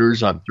old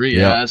motors on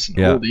 3S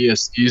and old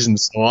ESCs and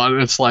so on.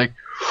 And it's like,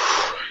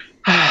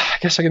 I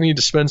guess I need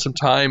to spend some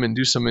time and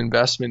do some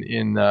investment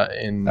in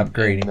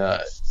upgrading,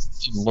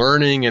 in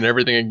learning and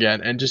everything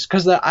again. And just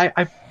because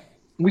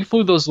we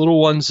flew those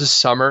little ones this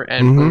summer,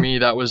 and for me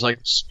that was like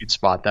the sweet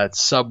spot. That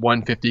sub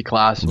 150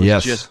 class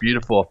was just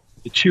beautiful.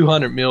 The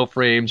 200 mil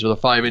frames or the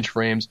 5-inch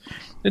frames,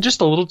 they're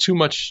just a little too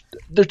much.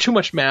 They're too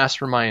much mass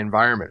for my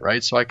environment,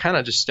 right? So I kind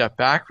of just step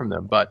back from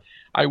them, but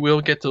I will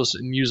get those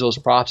and use those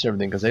props and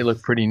everything because they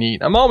look pretty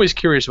neat. I'm always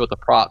curious about the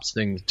props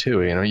thing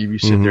too. You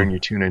sit there and you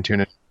tune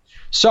it.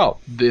 So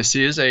this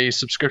is a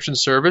subscription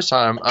service,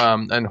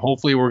 and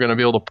hopefully we're going to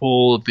be able to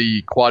pull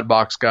the Quad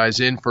Box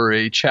guys in for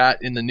a chat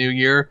in the new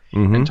year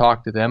and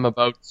talk to them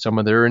about some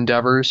of their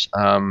endeavors.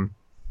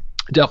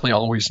 Definitely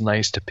always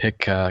nice to pick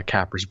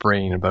Capper's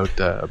brain about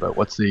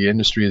what the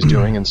industry is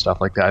doing and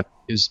stuff like that.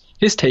 His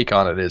take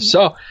on it is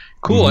so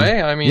cool,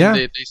 eh? I mean,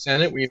 they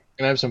sent it. We're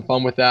gonna have some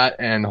fun with that,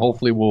 and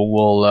hopefully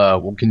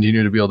we'll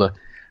continue to be able to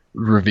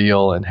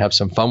reveal and have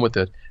some fun with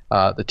it.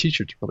 the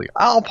t-shirts really.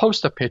 I'll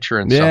post a picture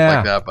and stuff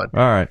like that. But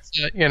all right,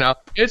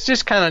 it's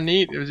just kind of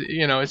neat. It was,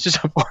 it's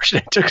just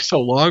unfortunate it took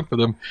so long for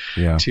them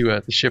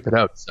to ship it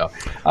out. So,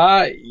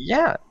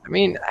 yeah, I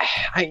mean,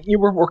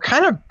 we're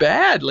kind of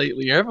bad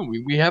lately, haven't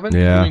we? We haven't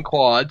been doing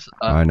quads.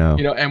 I know.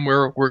 And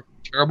we're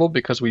terrible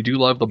because we do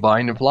love the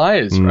bind and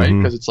flies, right?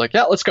 Because it's like,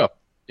 let's go.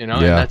 And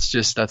that's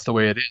the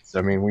way it is.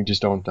 I mean, we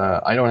just don't.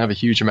 I don't have a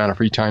huge amount of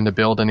free time to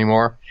build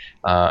anymore,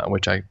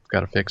 which I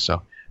got to fix.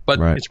 So. But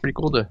it's pretty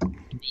cool to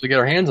get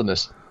our hands on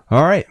this.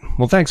 All right.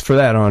 Well, thanks for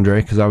that,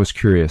 Andre, because I was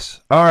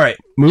curious. All right.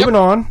 Moving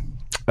on.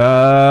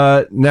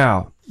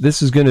 Now,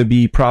 this is going to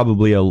be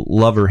probably a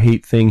love or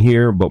hate thing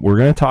here, but we're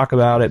going to talk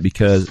about it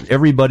because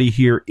everybody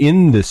here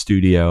in the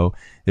studio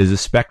is a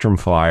Spektrum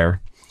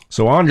flyer.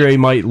 So Andre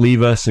might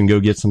leave us and go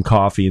get some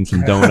coffee and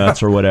some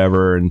donuts or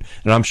whatever, and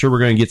I'm sure we're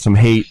going to get some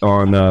hate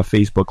on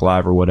Facebook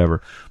Live or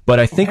whatever. But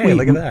I think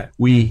look at that.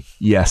 we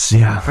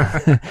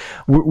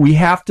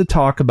have to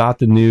talk about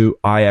the new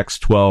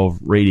iX12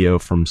 radio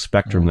from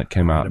Spektrum that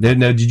came out.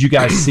 Now, did you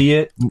guys see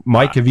it?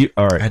 Mike, have you?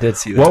 All right, I did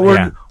see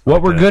that.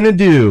 What we're going to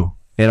do,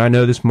 and I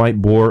know this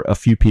might bore a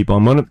few people.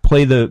 I'm going to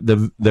play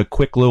the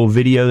quick little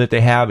video that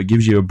they have. It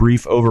gives you a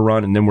brief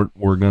overrun, and then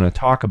we're going to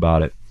talk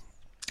about it.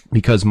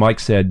 Because Mike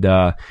said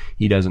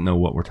he doesn't know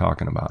what we're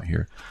talking about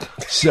here.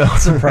 So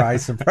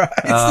surprise.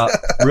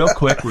 Real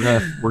quick,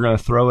 we're gonna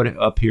throw it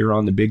up here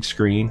on the big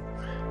screen,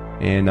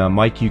 and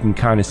Mike, you can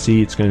kind of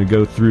see it's going to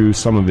go through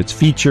some of its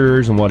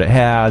features and what it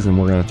has, and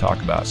we're going to talk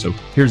about it. So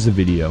here's the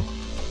video.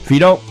 If you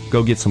don't,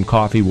 go get some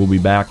coffee. We'll be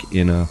back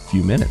in a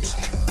few minutes.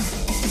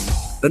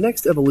 The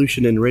next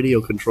evolution in radio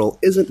control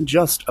isn't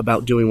just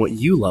about doing what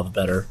you love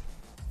better.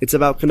 It's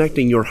about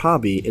connecting your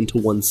hobby into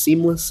one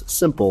seamless,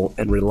 simple,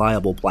 and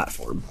reliable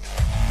platform.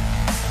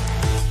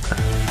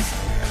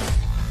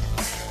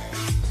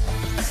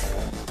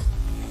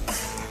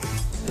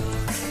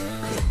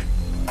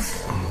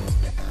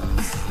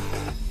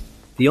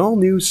 The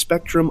all-new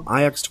Spektrum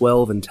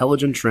iX12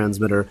 intelligent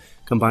transmitter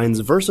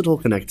combines versatile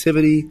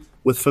connectivity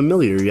with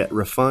familiar yet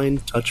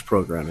refined touch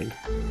programming.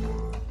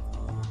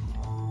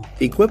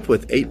 Equipped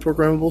with 8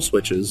 programmable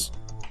switches,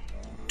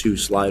 2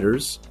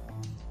 sliders,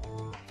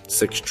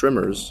 6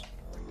 trimmers,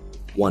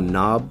 1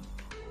 knob,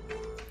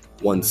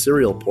 1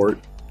 serial port,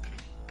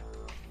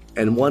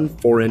 and 1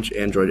 4-inch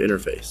Android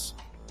interface.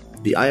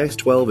 The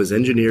iX12 is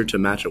engineered to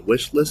match a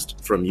wish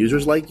list from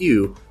users like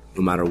you,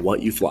 no matter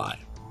what you fly.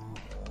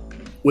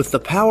 With the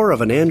power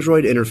of an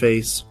Android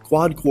interface,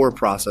 quad-core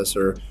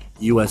processor,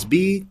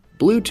 USB,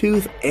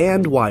 Bluetooth,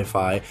 and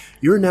Wi-Fi,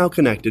 you're now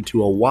connected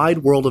to a wide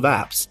world of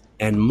apps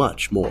and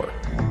much more.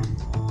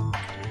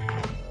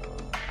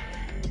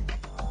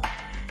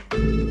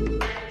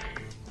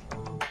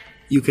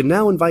 You can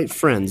now invite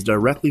friends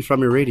directly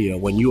from your radio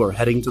when you are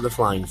heading to the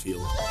flying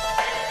field.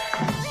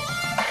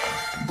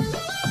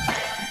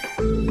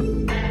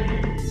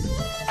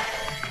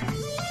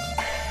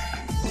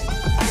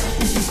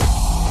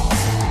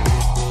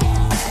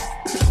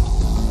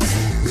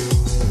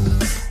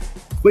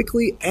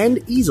 Quickly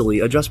and easily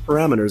adjust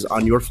parameters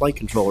on your flight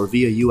controller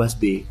via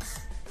USB.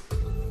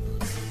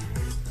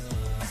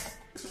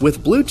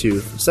 With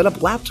Bluetooth, set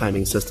up lap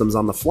timing systems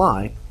on the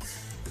fly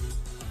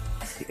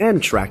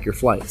and track your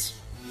flights.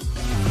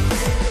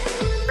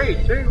 3,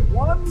 2,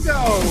 1,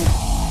 go!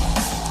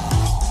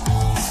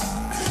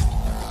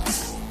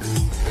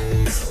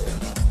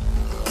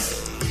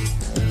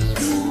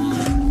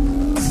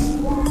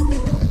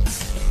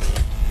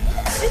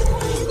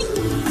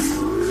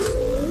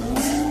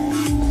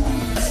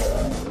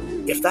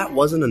 If that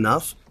wasn't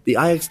enough, the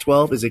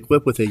iX12 is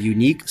equipped with a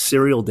unique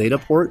serial data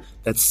port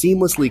that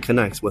seamlessly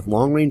connects with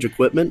long-range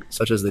equipment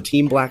such as the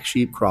Team Black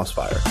Sheep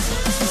Crossfire.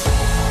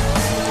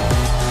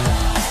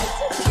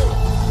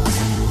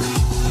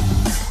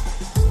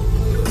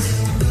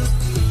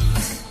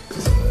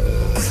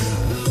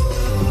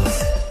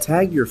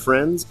 Tag your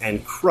friends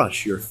and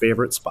crush your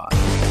favorite spot.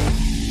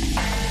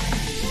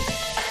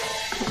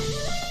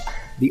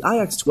 The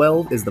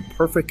iX12 is the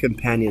perfect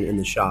companion in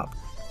the shop.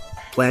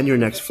 Plan your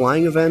next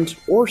flying event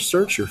or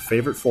search your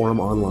favorite forum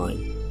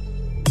online.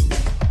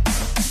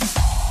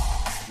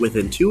 With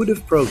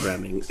intuitive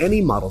programming,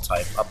 any model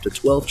type up to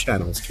 12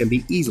 channels can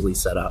be easily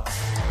set up.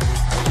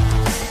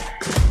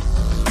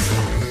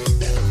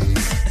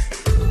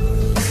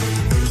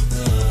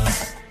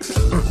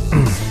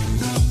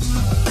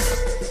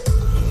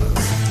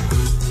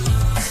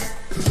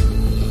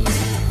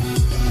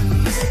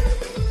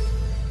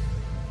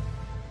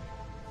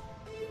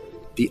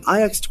 The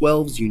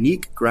iX12's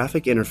unique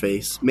graphic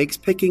interface makes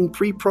picking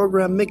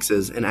pre-programmed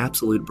mixes an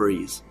absolute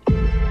breeze.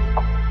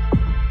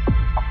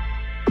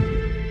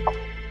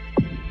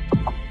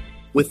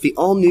 With the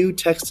all-new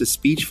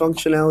text-to-speech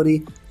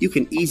functionality, you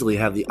can easily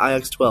have the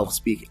iX12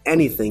 speak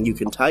anything you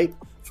can type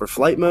for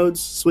flight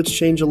modes, switch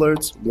change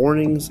alerts,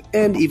 warnings,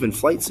 and even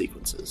flight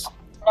sequences.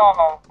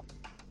 Normal.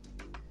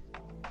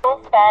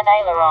 Full span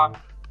aileron.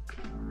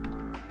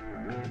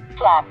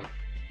 Flap.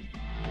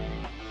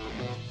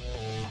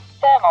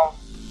 Thermal.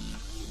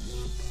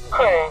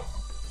 Cruise.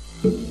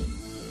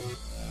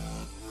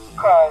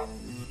 Crow.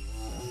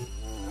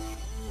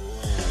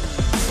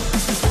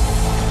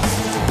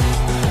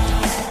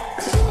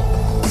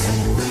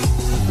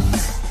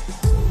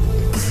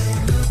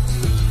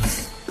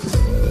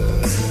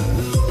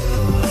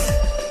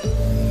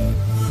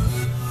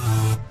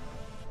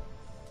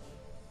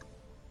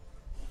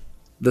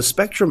 The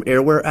Spectrum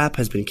Airwear app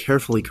has been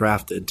carefully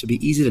crafted to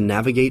be easy to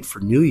navigate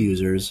for new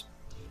users,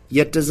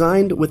 yet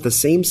designed with the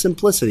same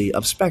simplicity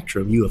of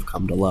Spectrum you have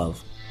come to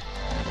love.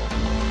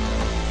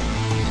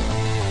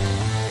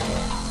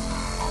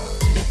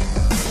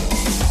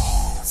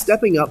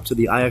 Stepping up to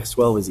the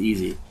iX12 is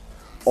easy.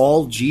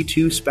 All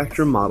G2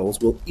 Spectrum models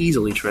will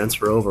easily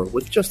transfer over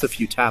with just a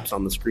few taps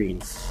on the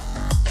screen.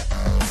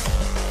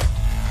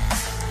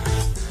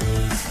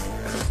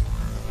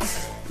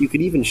 You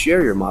can even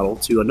share your model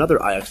to another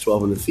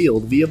iX12 in the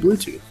field via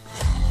Bluetooth.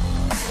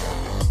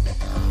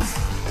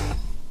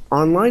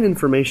 Online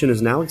information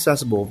is now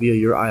accessible via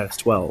your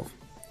iX12.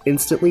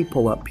 Instantly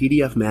pull up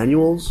PDF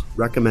manuals,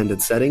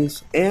 recommended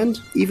settings, and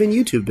even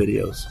YouTube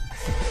videos.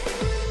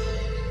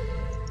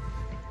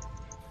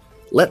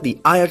 Let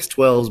the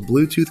iX12's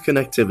Bluetooth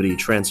connectivity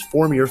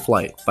transform your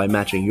flight by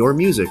matching your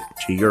music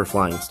to your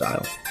flying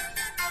style.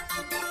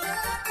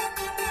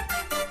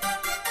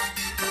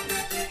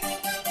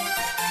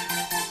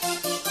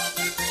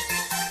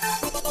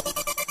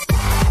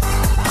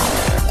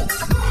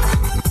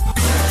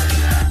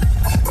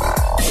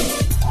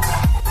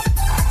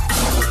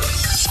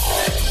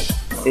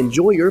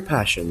 Enjoy your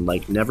passion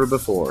like never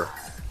before.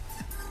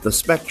 The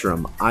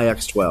Spectrum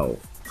iX12.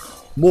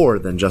 More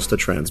than just a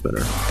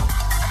transmitter.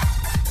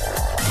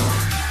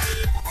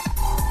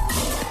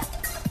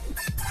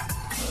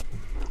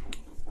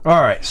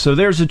 All right, so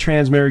there's the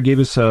transmitter. Gave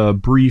us a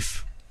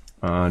brief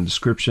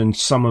description,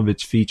 some of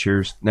its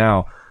features.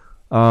 Now,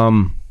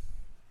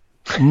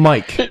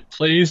 Mike. It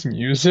plays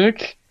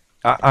music.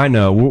 I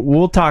know.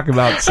 We'll talk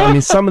about. I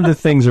mean, some of the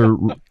things are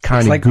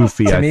kind of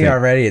goofy. To I me, think.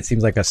 already, it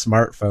seems like a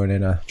smartphone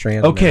in a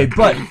transmitter. Okay,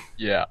 but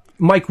yeah,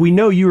 Mike, we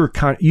know you've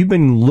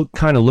been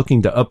kind of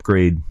looking to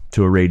upgrade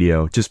to a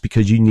radio just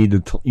because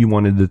you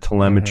wanted the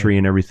telemetry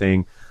and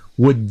everything.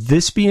 Would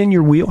this be in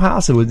your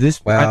wheelhouse, or would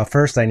this? Well,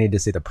 first I need to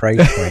see the price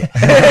point.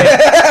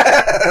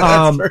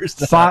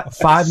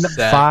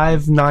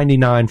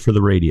 $5.99 for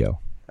the radio.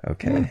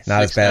 Okay,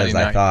 not as bad as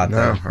I thought.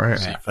 No, right.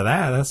 See, for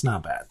that's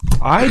not bad.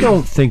 I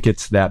don't think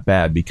it's that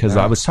bad because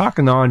I was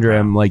talking to Andre.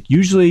 I'm like,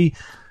 usually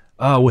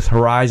with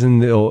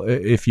Horizon,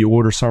 if you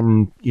order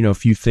something, a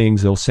few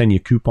things, they'll send you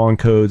coupon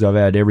codes. I've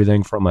had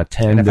everything from a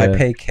 10 and if to... I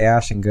pay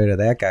cash and go to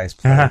that guy's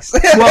place.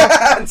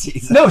 Well,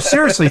 no,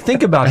 seriously,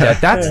 think about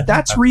that.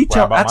 That's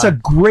retail. That's a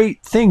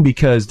great thing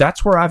because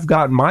that's where I've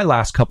gotten my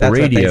last couple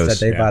radios. What they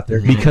said they bought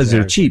their because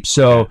they're cheap.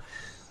 So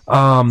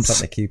something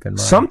to keep in mind.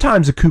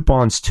 Sometimes the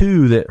coupons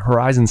too that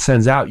Horizon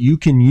sends out, you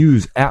can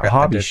use at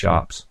hobby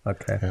shops.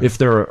 Okay. If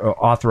they're an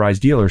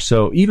authorized dealer.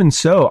 So even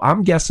so,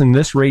 I'm guessing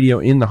this radio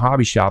in the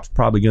hobby shop's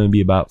probably going to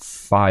be about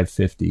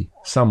 $550,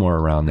 somewhere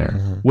around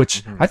there,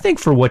 which I think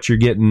for what you're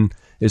getting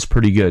is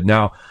pretty good.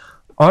 Now,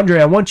 Andre,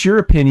 I want your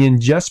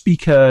opinion just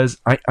because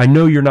I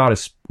know you're not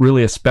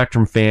really a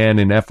Spectrum fan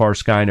and FR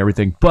Sky and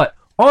everything, but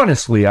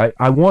honestly,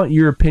 I want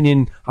your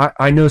opinion.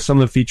 I know some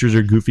of the features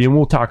are goofy, and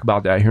we'll talk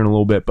about that here in a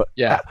little bit. But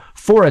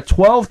for a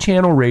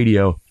 12-channel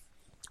radio,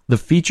 the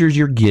features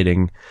you're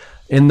getting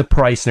and the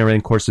price and everything,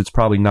 of course, it's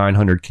probably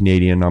 900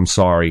 Canadian. I'm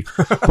sorry.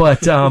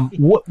 But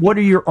what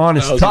are your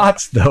honest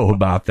thoughts, though,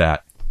 about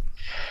that?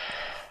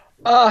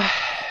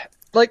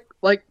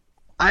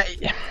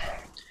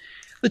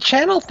 The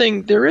channel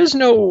thing, there is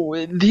no,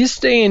 this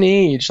day and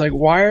age, like,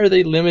 why are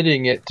they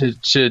limiting it to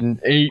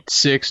 8,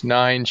 6,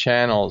 9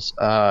 channels?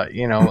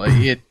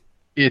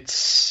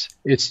 It's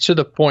to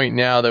the point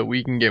now that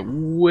we can get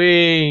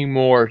way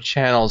more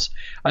channels.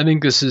 I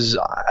think this is,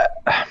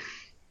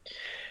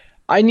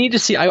 I need to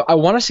see, I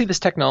want to see this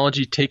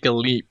technology take a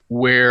leap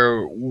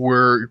where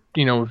we're,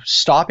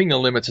 stopping the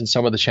limits in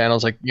some of the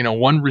channels. Like,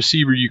 one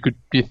receiver, you could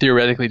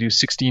theoretically do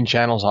 16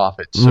 channels off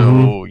it.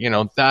 So,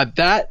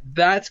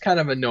 that's kind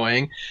of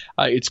annoying.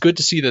 It's good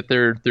to see that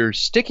they're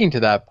sticking to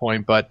that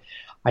point, but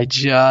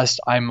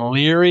I'm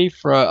leery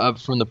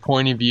from the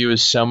point of view of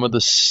some of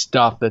the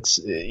stuff that's,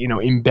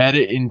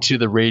 embedded into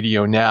the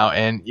radio now.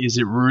 And is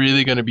it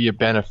really going to be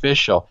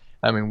beneficial?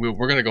 I mean,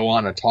 we're going to go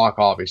on and talk,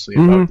 obviously,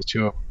 about the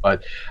two of them.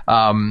 But,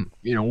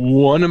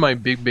 one of my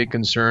big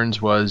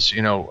concerns was,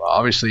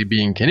 obviously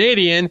being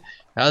Canadian,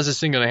 how's this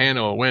thing going to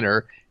handle a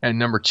winter? And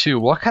number two,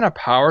 what kind of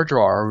power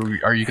draw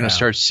are you going to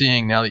start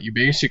seeing now that you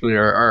basically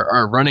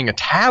are running a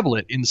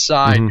tablet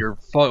inside your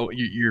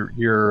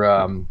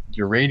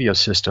radio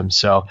system?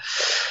 So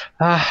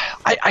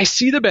I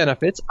see the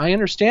benefits. I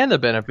understand the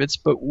benefits,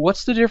 but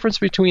what's the difference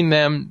between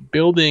them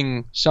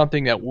building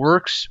something that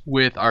works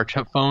with our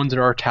phones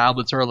and our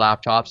tablets or our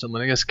laptops and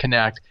letting us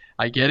connect?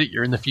 I get it.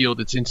 You're in the field.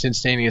 It's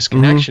instantaneous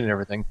connection and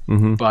everything.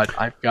 But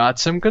I've got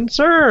some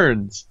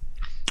concerns.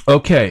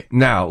 Okay,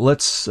 now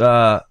let's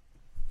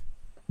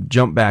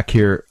jump back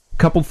here. A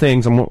couple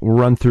things we'll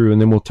run through,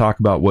 and then we'll talk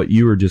about what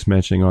you were just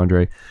mentioning,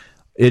 Andre.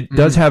 It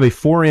does have a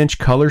 4-inch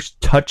color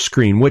touch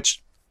screen,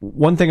 which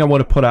one thing I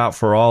want to put out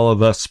for all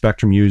of us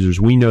Spectrum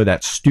users, we know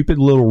that stupid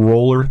little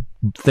roller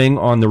thing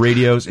on the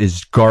radios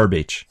is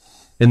garbage.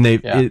 And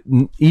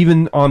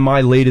even on my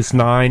latest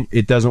 9,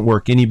 it doesn't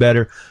work any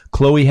better.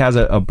 Chloe has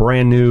a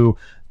brand new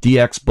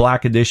DX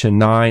Black Edition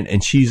 9,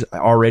 and she's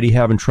already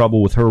having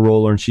trouble with her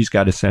roller, and she's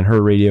got to send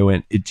her radio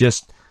in. It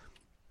just,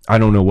 I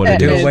don't know what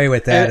it is. Do away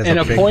with that. And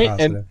a point,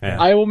 and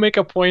I will make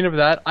a point of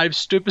that. I've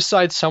stood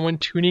beside someone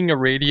tuning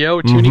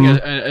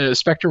a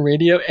Spectrum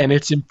radio, and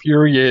it's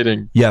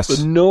infuriating. Yes,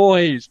 the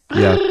noise.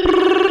 Yeah.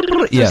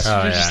 Yes.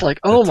 You're just like,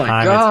 oh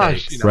my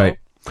gosh. Right.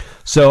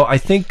 So I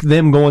think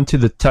them going to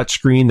the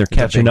touchscreen, they're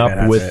catching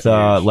up with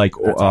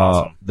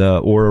awesome. the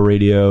Aura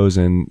radios,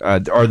 and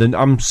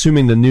I'm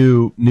assuming the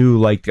new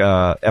like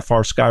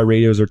FR Sky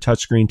radios are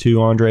touchscreen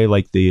too, Andre.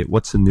 Like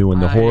what's the new one,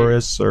 the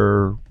Horus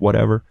or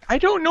whatever? I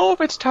don't know if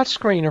it's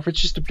touchscreen or if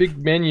it's just a big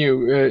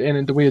menu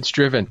and the way it's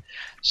driven.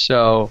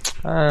 So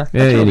that's a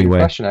really good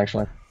question,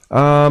 actually.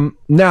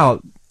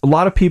 Now, a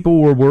lot of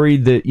people were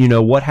worried that,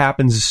 what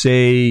happens,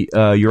 say,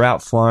 you're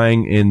out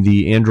flying and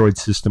the Android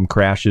system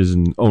crashes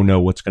and, oh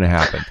no, what's going to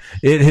happen?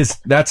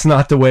 That's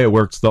not the way it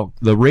works.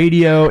 The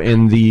radio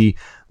and the,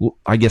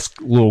 I guess,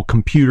 little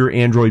computer,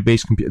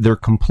 Android-based computer, they're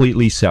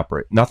completely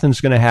separate. Nothing's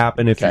going to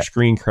happen if your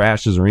screen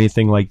crashes or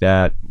anything like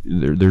that.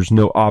 There's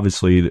no,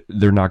 obviously,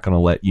 they're not going to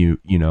let you,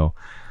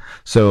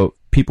 So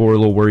people were a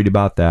little worried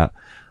about that.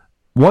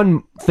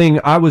 One thing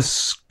I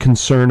was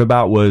concerned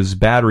about was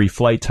battery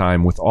flight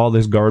time. With all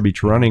this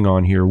garbage running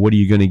on here, what are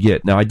you going to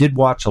get? Now, I did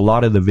watch a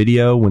lot of the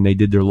video when they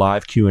did their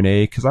live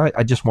Q&A because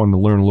I just wanted to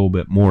learn a little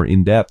bit more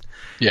in depth.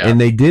 Yeah.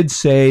 And they did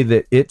say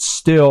that it's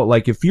still,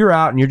 like, if you're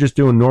out and you're just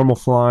doing normal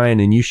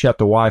flying and you shut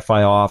the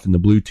Wi-Fi off and the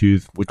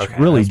Bluetooth, which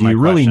really, do you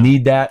really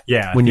need that?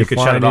 Yeah, when you you're could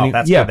flying shut it off.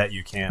 That's good that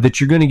you can.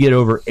 That you're going to get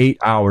over 8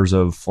 hours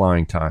of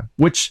flying time,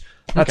 which...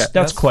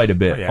 That's quite a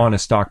bit on a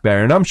stock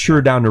battery, and I'm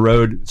sure down the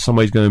road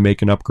somebody's going to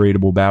make an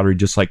upgradable battery,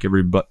 just like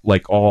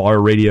all our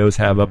radios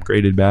have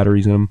upgraded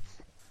batteries in them.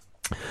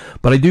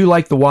 But I do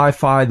like the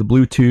Wi-Fi, the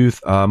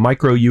Bluetooth,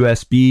 micro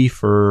USB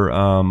for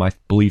I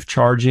believe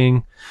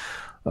charging,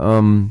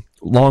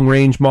 long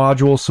range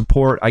module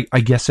support. I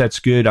guess that's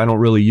good. I don't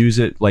really use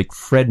it. Like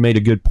Fred made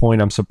a good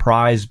point. I'm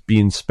surprised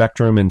being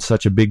Spectrum and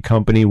such a big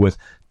company with.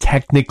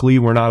 Technically,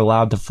 we're not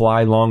allowed to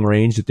fly long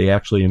range, that they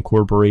actually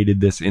incorporated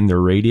this in their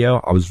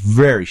radio. I was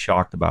very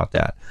shocked about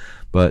that,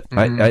 but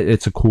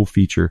it's a cool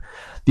feature.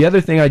 The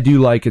other thing I do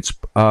like, it's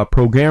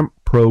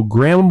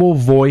programmable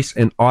voice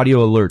and audio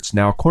alerts.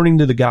 Now, according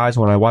to the guys,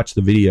 when I watched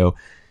the video,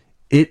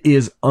 it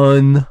is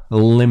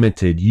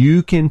unlimited.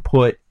 You can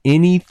put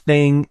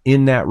anything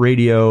in that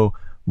radio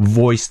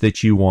voice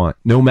that you want,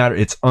 no matter,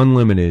 it's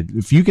unlimited.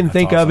 If you can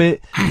think of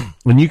it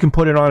and you can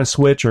put it on a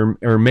switch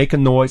or make a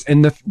noise.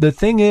 And the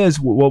thing is,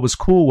 what was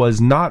cool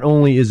was not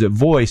only is it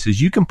voice,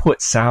 is you can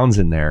put sounds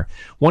in there.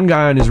 One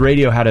guy on his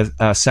radio had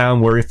a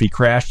sound where if he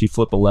crashed, he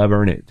flipped a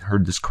lever and it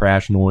heard this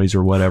crash noise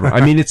or whatever. I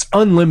mean, it's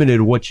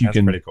unlimited what you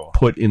can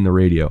put in the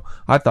radio.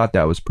 I thought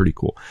that was pretty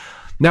cool.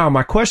 Now,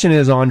 my question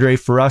is, Andre,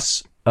 for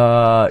us,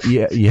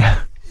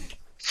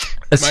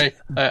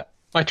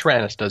 My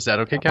Tyrannus does that,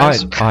 okay,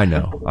 guys? I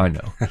know.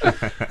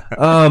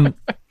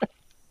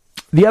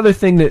 The other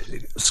thing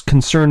that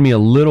concerned me a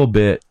little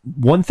bit,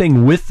 one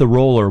thing with the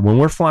roller, when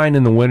we're flying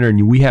in the winter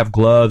and we have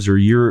gloves or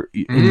you're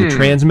in the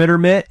transmitter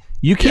mitt,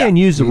 you can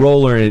use the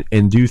roller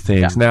and do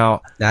things.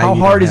 Now how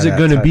hard is it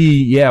going to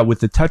be,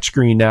 with the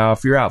touchscreen now,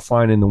 if you're out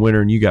flying in the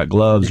winter and you got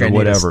gloves or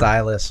whatever? Need a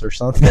stylus or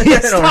something. To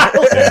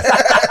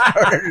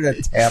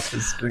tap the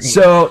screen.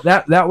 So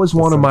that was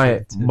one of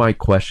my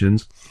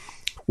questions.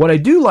 What I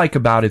do like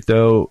about it,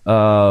 though,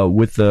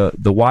 with the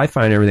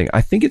Wi-Fi and everything,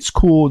 I think it's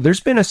cool.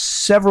 There's been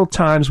several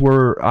times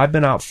where I've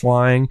been out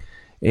flying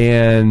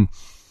and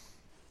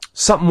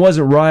something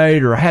wasn't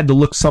right, or I had to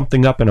look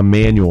something up in a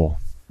manual.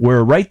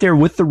 Where right there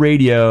with the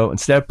radio,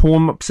 instead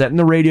of setting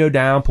the radio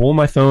down, pulling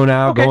my phone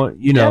out,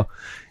 you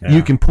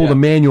can pull the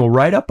manual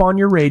right up on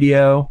your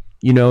radio.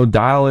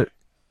 Dial it.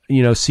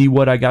 See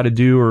what I got to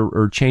do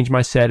or change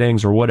my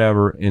settings or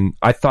whatever. And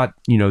I thought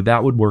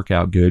that would work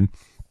out good.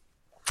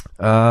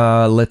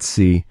 Let's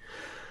see.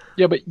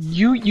 Yeah, but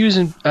you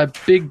using a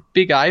big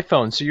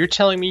iPhone, so you're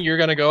telling me you're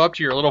going to go up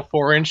to your little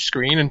 4-inch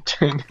screen and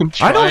try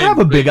I don't have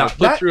a big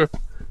iPhone.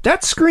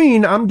 That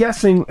screen, I'm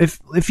guessing,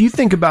 if you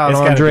think about it,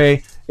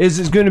 Andre,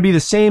 is going to be the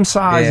same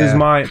size as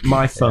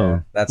my phone. Yeah,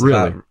 that's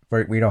really.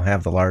 We don't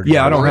have the large.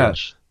 Yeah, I don't have.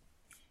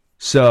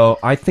 So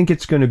I think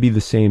it's going to be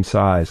the same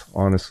size,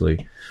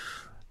 honestly.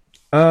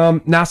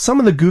 Now, some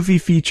of the goofy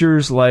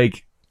features,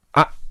 like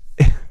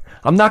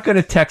I'm not going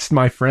to text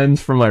my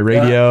friends from my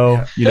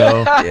radio,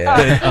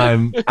 that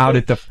I'm out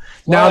at the...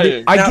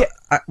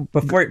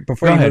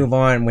 Before you move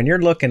on, when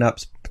you're looking up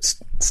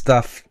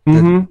stuff,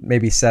 that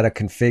maybe set a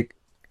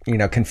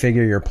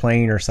configure your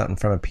plane or something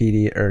from a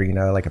PD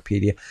or, like a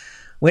PD,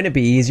 wouldn't it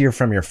be easier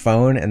from your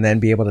phone and then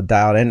be able to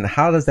dial it in?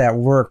 How does that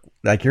work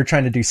like you're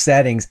trying to do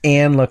settings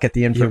and look at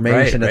the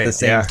information at the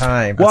same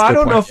time. Well, I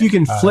don't know if you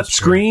can flip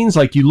screens.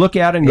 Like you look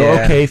at it and go,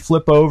 okay,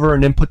 flip over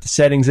and then put the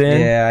settings in.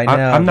 Yeah, I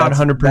know. I'm not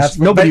 100%.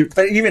 Nobody,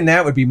 but even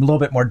that would be a little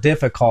bit more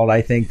difficult,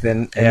 I think,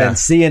 than then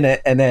seeing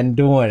it and then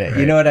doing it. Right.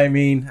 You know what I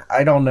mean?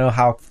 I don't know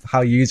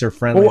how user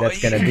friendly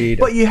that's going to be.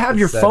 But you have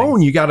your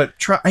phone. You got to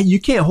try. You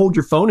can't hold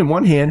your phone in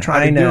one hand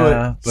trying to do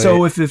it.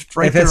 So if it's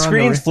if its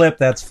screen's flipped,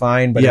 that's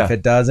fine. But if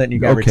it doesn't, you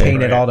got to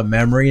retain it all to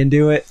memory and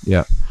do it.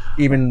 Yeah.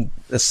 Even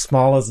as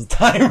small as the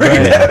timer,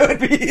 that would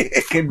be,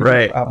 it could be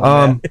right.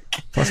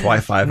 Plus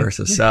Wi-Fi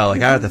versus cell.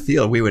 Like out of the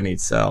field, we would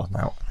need cell.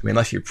 Now, I mean,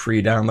 unless you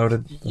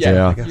pre-downloaded.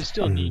 Yeah. You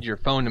still need your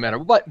phone no matter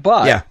what.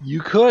 But you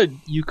could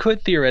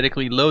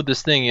theoretically load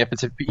this thing if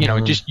it's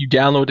just you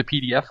download the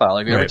PDF file.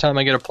 Like every time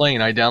I get a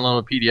plane, I download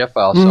a PDF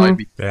file, so I'd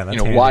be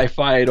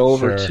Wi-Fi it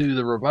over to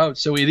the remote.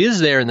 So it is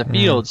there in the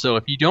field. So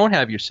if you don't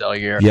have your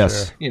cellular,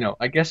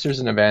 I guess there's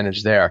an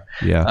advantage there.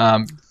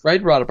 Yeah.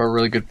 Fred brought up a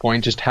really good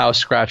point, just how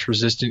scratch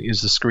resistant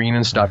is the screen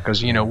and stuff,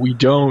 because we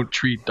don't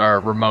treat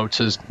our remotes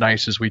as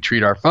nice as we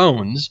treat our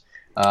phones.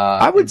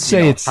 I would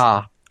say it's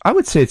got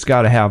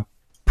to have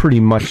pretty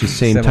much the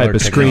same type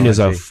of screen as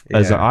an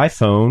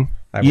iPhone.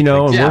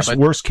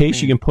 Worst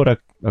case, you can put a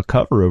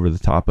cover over the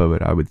top of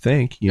it, I would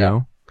think. You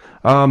know.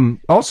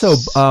 Also,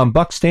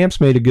 Buck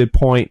Stamps made a good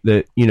point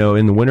that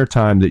in the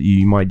wintertime that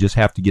you might just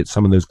have to get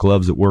some of those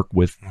gloves that work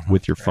with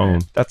your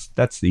phone.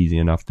 That's easy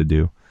enough to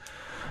do.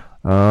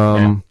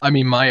 I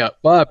mean,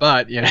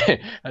 but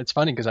it's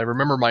funny because I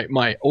remember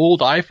my old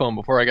iPhone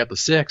before I got the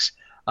 6.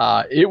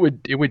 It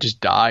would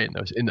just die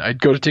and I'd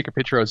go to take a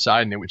picture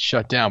outside and it would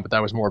shut down. But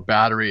that was more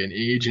battery and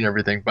age and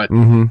everything. But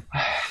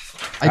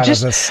how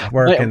does this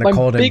work in the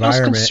cold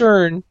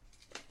environment?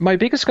 My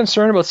biggest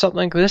concern about something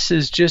like this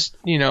is just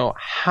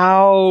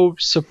how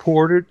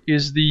supported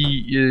is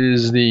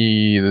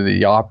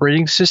the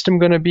operating system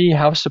going to be?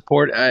 How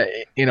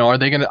are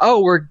they going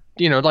to?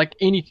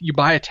 You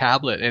buy a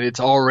tablet and it's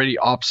already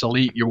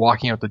obsolete. You're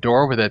walking out the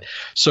door with it.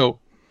 So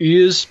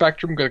is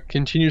Spectrum going to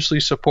continuously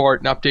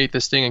support and update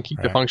this thing and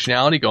keep the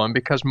functionality going?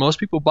 Because most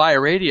people buy a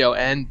radio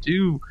and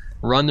do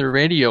run their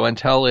radio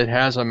until it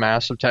has a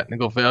massive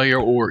technical failure,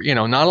 or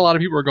not a lot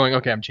of people are going,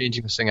 okay, I'm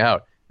changing this thing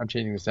out.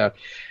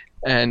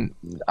 And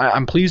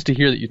I'm pleased to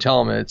hear that you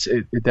tell them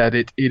that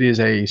it is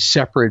a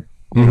separate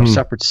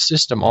separate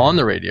system on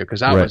the radio,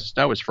 because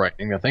that was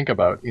frightening to think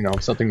about.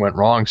 Something went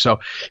wrong. So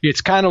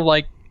it's kind of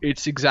like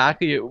it's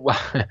exactly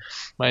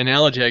my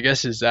analogy, I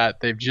guess, is that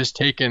they've just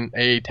taken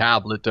a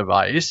tablet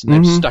device and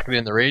they've stuck it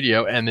in the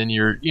radio, and then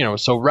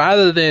so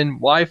rather than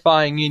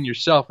Wi-Fiing in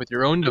yourself with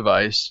your own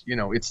device,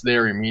 it's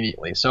there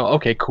immediately. So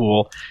okay,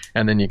 cool,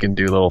 and then you can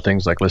do little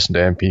things like listen to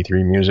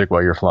MP3 music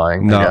while you're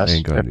flying. No, I guess,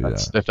 ain't gonna do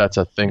that. If that's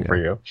a thing for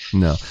you.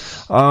 No.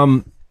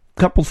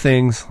 Couple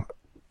things.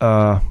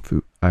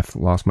 I've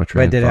lost my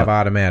train of thought. But it did have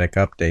automatic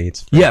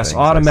updates. Yes,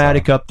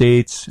 automatic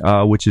updates,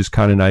 which is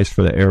kind of nice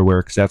for the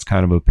Airware, because that's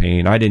kind of a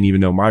pain. I didn't even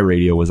know my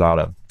radio was out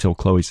of till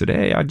Chloe said,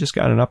 "Hey, I just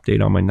got an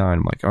update on my 9."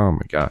 I'm like, oh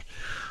my god.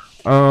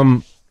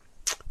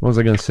 What was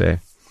I going to say?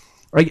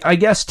 I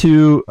guess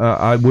too.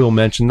 I will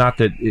mention, not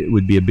that it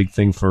would be a big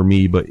thing for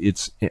me, but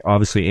it's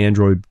obviously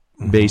Android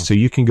based, so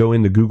you can go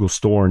in the Google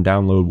Store and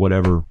download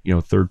whatever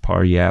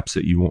third-party apps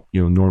that you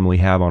normally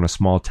have on a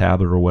small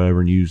tablet or whatever,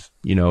 and use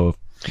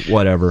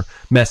whatever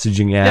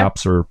messaging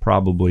apps or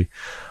probably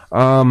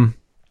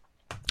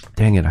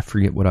dang it, I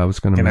forget what I was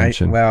going to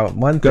mention.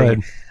 One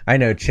thing I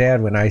know,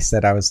 Chad, when I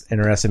said I was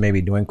interested maybe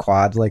doing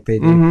quads like they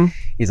do,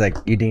 he's like,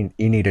 you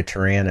need a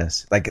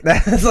Tyrannus. Like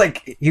that's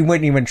like he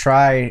wouldn't even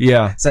try.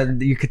 Yeah. So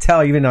you could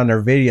tell even on their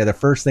video, the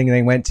first thing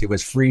they went to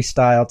was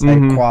freestyle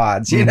type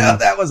quads.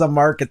 That was a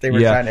market they were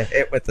trying to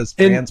hit with this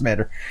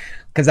transmitter.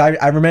 Because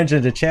I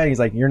mentioned to Chad, he's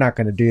like, you're not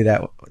going to do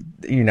that,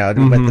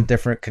 with the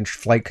different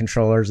flight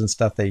controllers and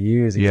stuff they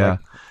use. He's like,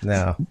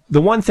 no.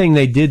 The one thing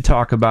they did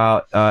talk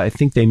about, I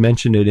think they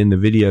mentioned it in the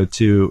video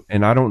too,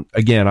 and I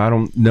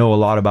don't know a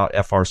lot about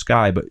FR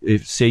Sky, but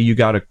if say you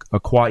got a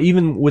quad,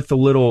 even with the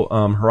little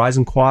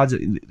Horizon quads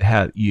that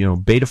had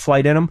beta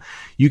flight in them,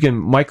 you can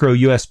micro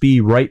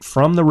USB right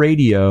from the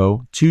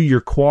radio to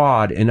your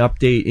quad and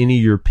update any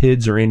of your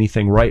PIDs or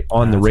anything right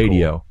on the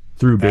radio.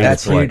 Cool.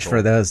 That's huge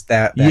for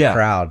that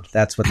crowd.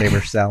 That's what they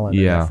were selling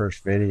in the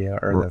first video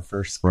or the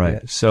first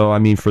right. So I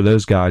mean, for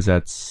those guys,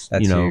 that's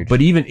huge.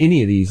 But even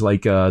any of these,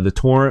 like the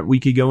Torrent, we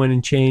could go in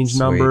and change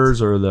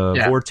numbers, or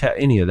the Vortex,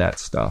 any of that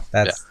stuff.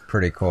 That's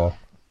pretty cool.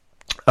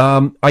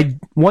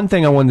 One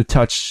thing I wanted to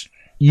touch.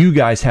 You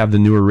guys have the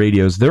newer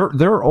radios.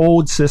 Their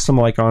old system,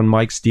 like on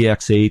Mike's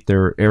DX8,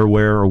 their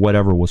Airware or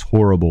whatever, was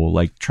horrible.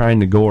 Like trying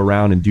to go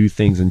around and do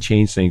things and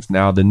change things.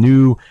 Now the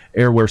new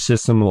Airware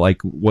system,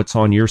 like what's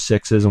on your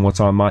 6s and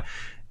what's on mine,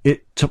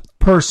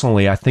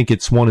 personally, I think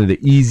it's one of the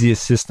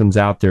easiest systems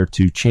out there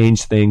to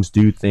change things,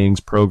 do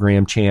things,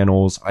 program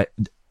channels.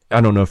 I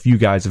don't know if you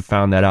guys have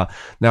found that out.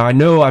 Now, I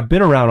know I've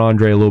been around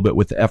Andre a little bit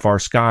with the FR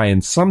Sky,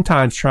 and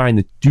sometimes trying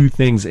to do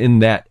things in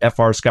that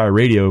FR Sky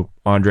radio,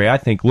 Andre, I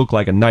think look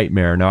like a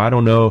nightmare. Now, I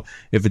don't know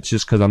if it's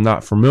just because I'm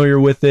not familiar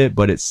with it,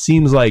 but it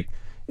seems like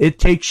it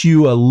takes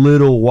you a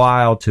little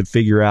while to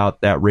figure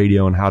out that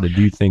radio and how to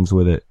do things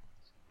with it.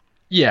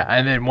 Yeah,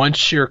 and then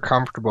once you're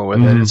comfortable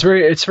with it,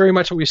 it's very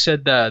much what we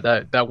said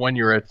that when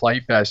you were at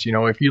Flight Fest. You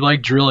know, if you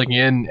like drilling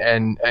in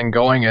and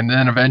going, and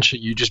then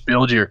eventually you just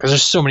build because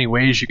there's so many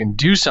ways you can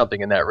do something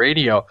in that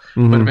radio,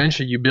 but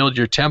eventually you build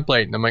your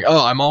template, and I'm like,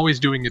 oh, I'm always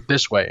doing it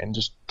this way, and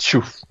just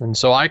shoof. And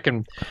so I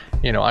can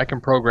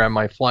program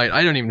my flight.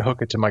 I don't even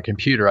hook it to my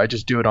computer. I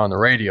just do it on the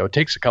radio. It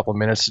takes a couple of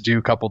minutes to do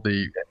a couple of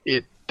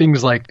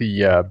things like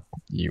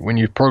when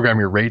you program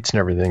your rates and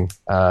everything,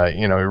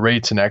 your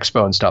rates and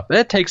expo and stuff,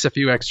 that takes a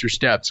few extra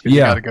steps because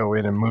you got to go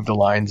in and move the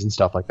lines and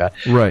stuff like that.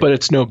 Right. But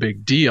it's no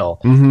big deal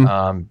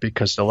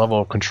because the level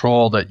of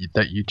control that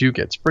you do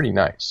get is pretty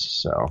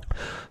nice.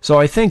 So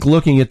I think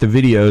looking at the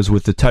videos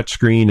with the touch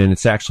screen and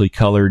it's actually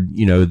colored,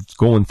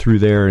 going through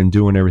there and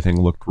doing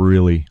everything looked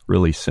really,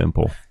 really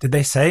simple. Did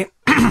they say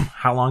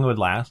how long it would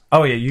last?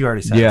 Oh yeah, you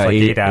already said yeah, it's like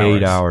 8 hours.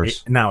 8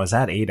 hours. Now is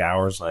that 8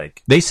 hours?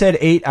 Like they said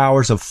 8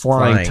 hours of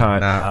flying time.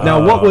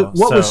 Now what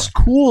was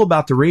cool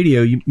about the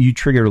radio? You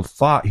triggered a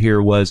thought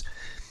here was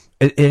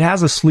it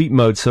has a sleep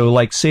mode. So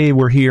like say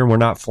we're here and we're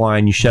not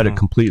flying, you shut it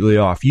completely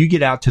off. You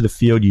get out to the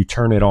field, you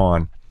turn it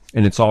on,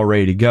 and it's all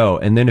ready to go.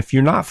 And then if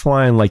you're not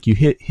flying, like you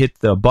hit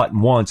the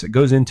button once, it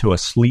goes into a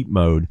sleep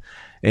mode,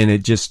 and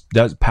it just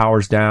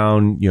powers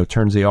down,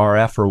 turns the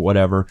RF or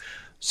whatever.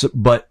 So,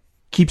 but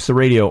keeps the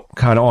radio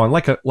kind of on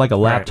like a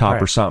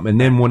laptop or something, and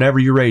then whenever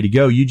you're ready to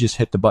go, you just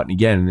hit the button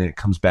again and then it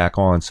comes back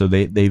on. So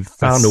they've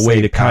found a way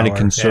to kind of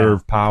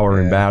conserve power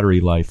and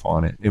battery life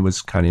on it. It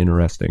was kind of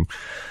interesting.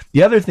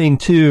 The other thing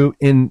too,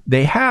 and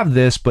they have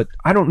this, but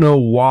I don't know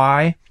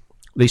why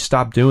they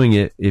stopped doing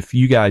it. If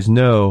you guys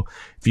know,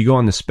 if you go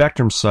on the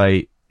Spectrum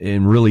site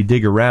and really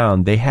dig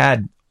around, they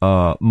had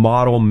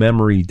model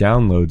memory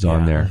downloads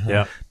on there.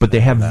 Yeah. But they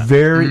have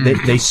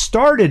they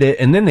started it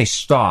and then they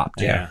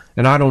stopped. Yeah.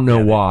 And I don't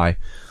know why.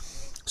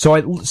 So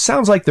it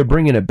sounds like they're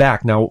bringing it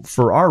back. Now,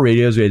 for our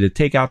radios, we had to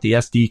take out the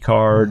SD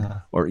card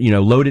or,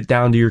 load it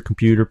down to your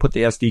computer, put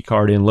the SD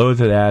card in, load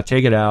to that,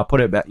 take it out,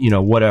 put it back,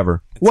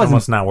 whatever. It's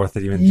almost not worth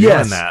it even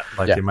doing that.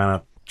 Like the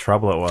amount of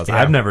trouble it was.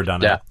 I've never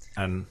done it.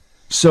 And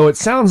so it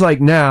sounds like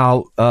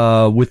now,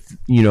 with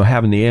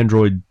having the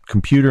Android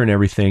computer and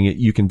everything,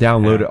 you can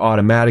download it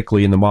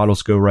automatically, and the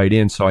models go right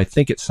in. So I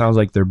think it sounds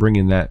like they're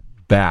bringing that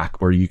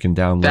back, where you can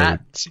download.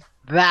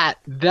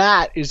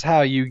 That is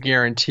how you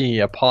guarantee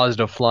a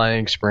positive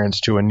flying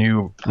experience to a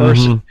new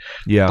person.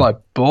 Yeah.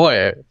 But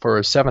boy, for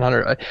a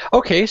 700,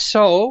 okay.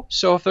 So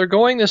if they're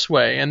going this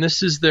way, and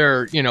this is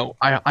their,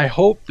 I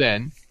hope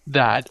then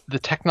that the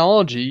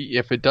technology,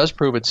 if it does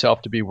prove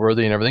itself to be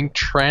worthy and everything,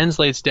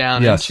 translates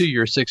down into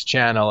your 6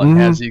 channel and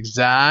has the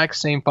exact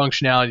same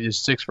functionality as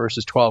 6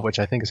 versus 12, which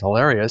I think is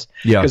hilarious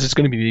because it's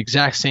going to be the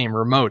exact same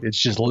remote. It's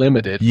just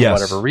limited for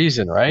whatever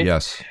reason, right?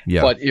 Yes.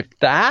 Yeah. But if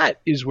that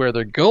is where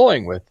they're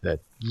going with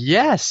it,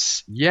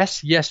 yes,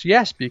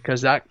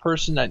 because that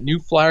person, that new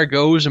flyer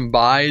goes and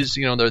buys,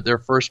 their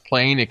first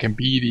plane. It can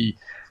be the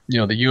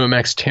the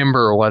UMX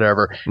Timber or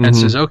whatever, and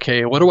says,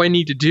 okay, what do I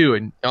need to do?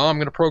 And I'm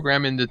going to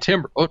program in the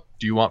Timber. Oh,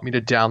 do you want me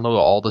to download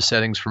all the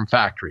settings from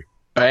factory?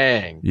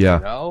 Bang.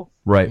 Yeah.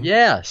 Right.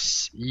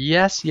 Yes.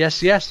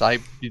 That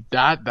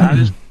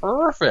is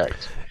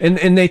perfect.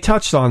 And they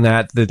touched on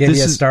that. Give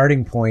you a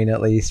starting point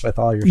at least with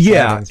all your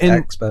settings,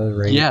 expo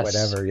rate,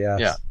 whatever. Yes.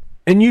 Yeah.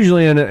 And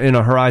usually in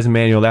a Horizon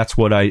manual, that's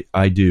what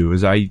I do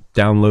is I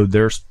download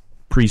their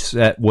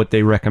preset, what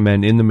they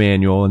recommend in the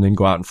manual, and then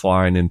go out and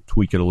fly and then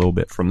tweak it a little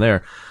bit from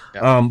there.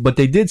 Yeah. But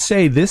they did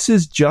say this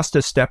is just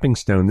a stepping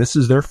stone. This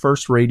is their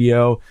first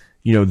radio.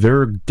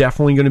 They're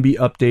definitely going to be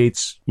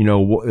updates.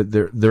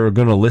 They're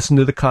going to listen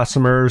to the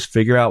customers,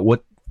 figure out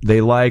what they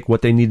like,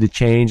 what they need to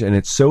change, and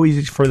it's so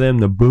easy for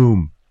them to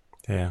boom.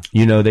 Yeah.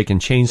 They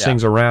can change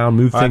things around,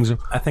 move things.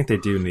 I think they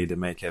do need to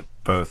make it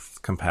both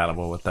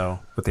compatible with the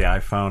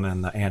iPhone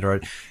and the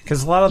Android,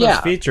 because a lot of those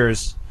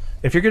features,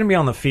 if you're going to be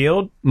on the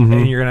field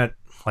and you're going to,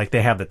 like,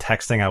 they have the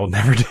texting I will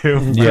never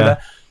do.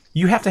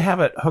 You have to have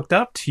it hooked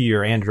up to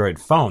your Android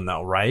phone,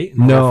 though, right?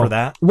 No, for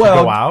that.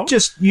 Well, go out?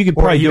 just you could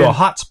probably do a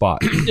hotspot.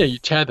 Yeah, you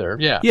tether.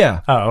 Yeah.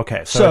 Yeah. Oh,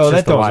 okay. So it's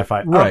just the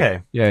Wi-Fi. Right.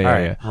 Okay.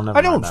 Yeah. Well,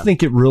 I don't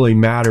think it really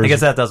matters. I guess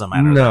that doesn't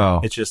matter.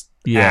 No, it's just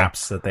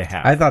apps that they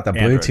have. I thought the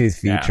Bluetooth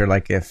feature,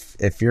 like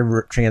if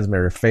your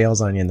transmitter fails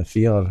on you in the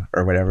field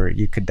or whatever,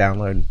 you could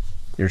download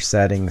your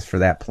settings for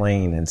that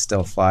plane and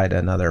still fly to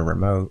another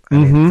remote. I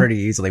mean, pretty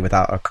easily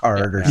without a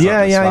card or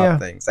something. Swap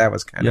things. That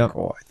was kind of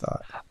cool, I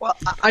thought. Well,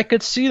 I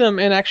could see them,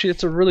 and actually,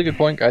 it's a really good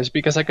point, guys,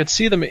 because I could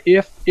see them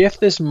if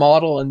this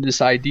model and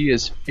this idea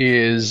is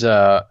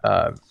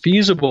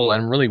feasible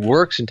and really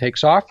works and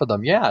takes off for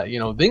them. Yeah,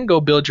 then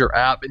go build your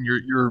app and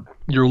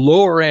your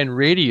lower end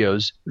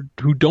radios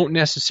who don't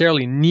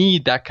necessarily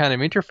need that kind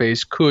of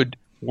interface could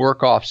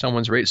work off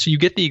someone's rate, so you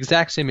get the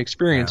exact same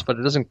experience, but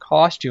it doesn't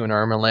cost you an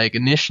arm and leg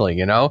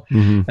initially, and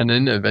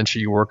then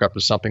eventually you work up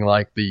to something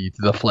like the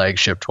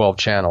flagship 12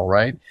 channel,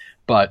 right?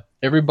 But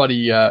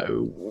everybody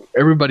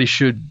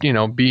should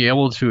be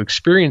able to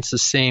experience the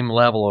same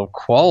level of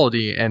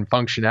quality and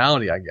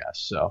functionality, I guess.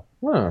 So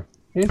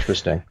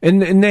Interesting.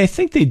 And I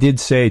think they did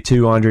say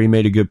too, Andre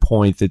made a good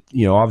point that,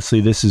 you know,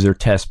 obviously this is their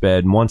test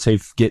bed, and once they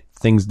get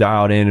things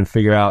dialed in and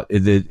figure out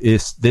that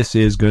this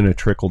is going to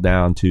trickle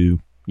down to,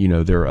 you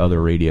know, their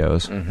other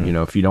radios. You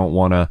know, if you don't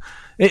want to,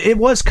 it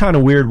was kind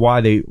of weird why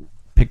they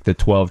picked the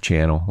 12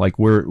 channel. Like,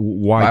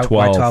 why 12?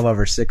 Why 12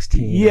 over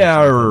 16?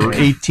 Yeah, or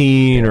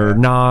 18 or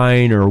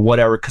 9 or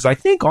whatever. Because I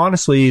think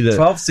honestly, the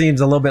 12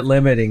 seems a little bit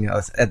limiting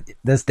at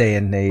this day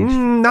and age.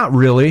 Not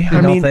really.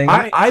 I don't mean, think?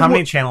 How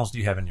many channels do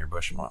you have in your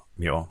Bushmule?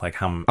 Like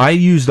how? I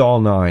used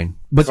all 9,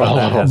 but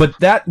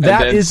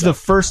that is the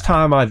first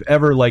time I've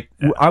ever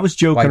I was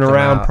joking Wiped them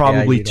around out.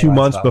 probably Yeah, 2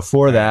 months utilized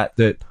before that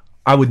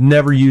I would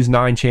never use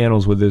 9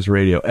 channels with this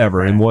radio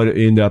ever. And what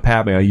ended up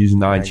happening, I used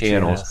 9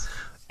 channels.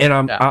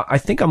 And I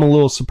think I'm a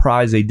little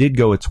surprised they did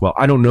go at 12.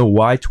 I don't know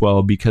why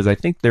 12, because I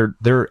think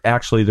they're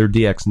actually their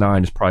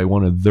DX9 is probably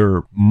one of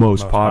their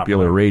most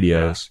popular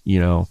radios. You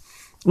know,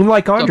 and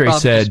like Andre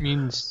said,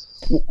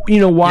 you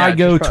know, why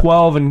go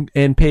 12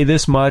 and pay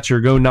this much,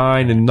 or go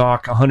 9 and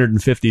knock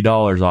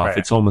 $150 off?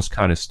 It's almost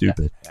kind of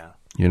stupid. Yeah.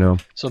 You know,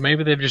 so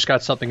maybe they've just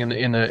got something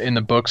in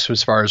the books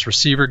as far as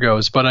receiver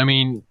goes. But I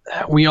mean,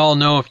 we all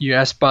know if you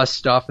S-Bus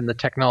stuff and the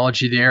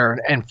technology there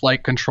and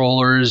flight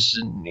controllers,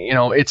 and, you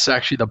know, it's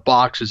actually the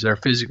boxes that are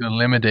physically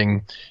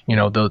limiting, you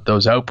know,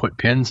 those output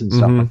pins and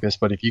stuff like this.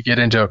 But if you get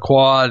into a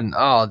quad and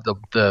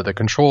the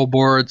control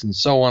boards and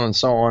so on and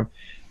so on.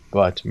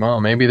 But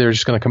well, maybe they're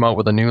just going to come out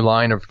with a new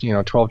line of, you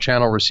know, 12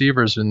 channel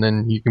receivers, and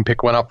then you can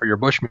pick one up for your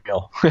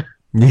Bushmule.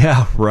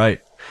 Yeah,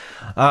 right.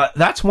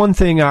 That's one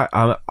thing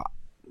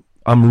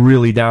I'm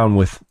really down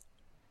with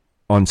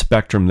on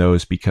Spectrum, though,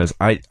 is because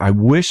I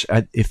wish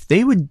if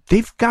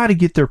they've got to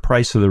get their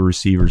price of the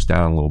receivers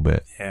down a little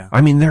bit. Yeah. I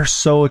mean, they're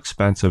so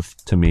expensive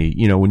to me.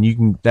 You know, when you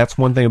can, that's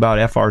one thing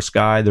about FR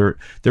Sky. Their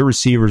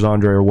receivers,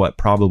 Andre, are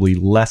probably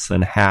less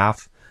than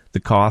half the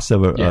cost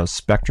of a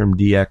Spectrum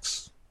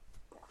DX.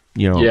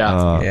 You know,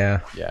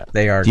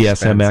 they are DSMX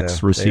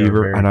expensive.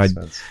 receiver, and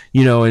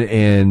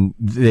and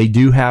they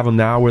do have them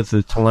now with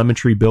the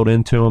telemetry built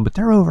into them, but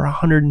they're over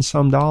 $100 and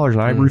some,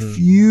 and I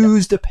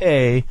refuse to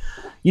pay.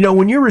 You know,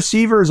 when your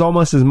receiver is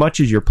almost as much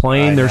as your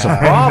plane, there's a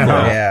problem.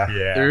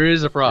 There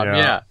is a problem.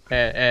 Yeah.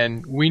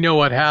 And we know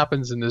what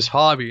happens in this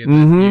hobby, and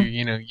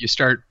then you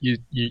start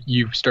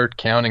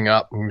counting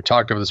up. And we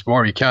talked about this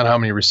before. You count how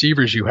many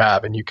receivers you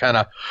have, and you kind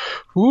of,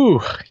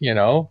 you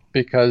know,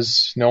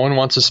 because no one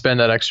wants to spend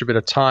that extra bit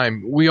of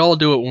time. We all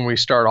do it when we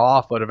start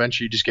off, but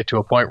eventually you just get to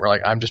a point where,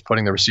 like, I'm just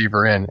putting the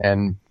receiver in,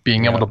 and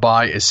being able to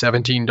buy a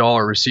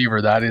 $17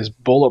 receiver that is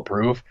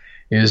bulletproof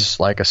is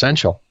like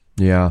essential.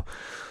 Yeah.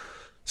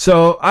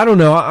 So I don't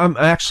know. I'm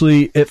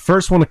actually, at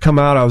first when it come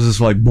out, I was just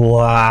like,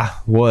 blah,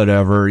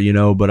 whatever, you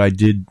know. But I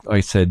did, like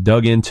I said,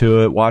 dug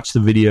into it, watched the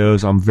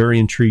videos. I'm very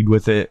intrigued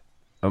with it.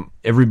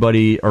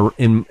 Everybody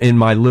in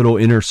my little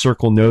inner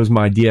circle knows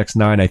my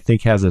DX9, I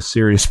think, has a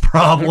serious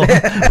problem, and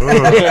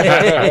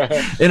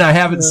I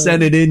haven't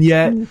sent it in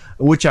yet,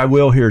 which I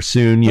will here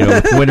soon. You know,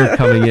 with winter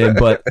coming in.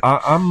 But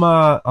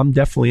I'm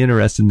definitely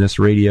interested in this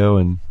radio,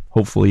 and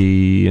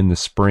hopefully in the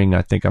spring,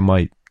 I think I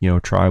might, you know,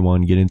 try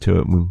one, get into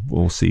it, and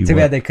we'll see. Too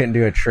bad they couldn't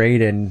do a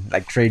trade in,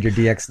 like trade your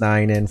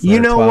DX9 in for you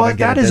know 12 what? and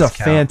get That a is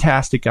discount. a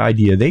fantastic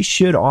idea. They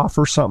should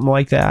offer something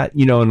like that,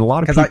 you know, and a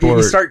lot of people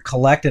you start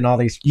collecting all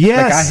these.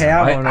 Yes, like I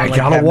have. I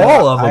got a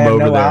wall of them I have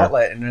over no there.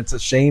 outlet, and it's a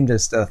shame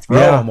just to throw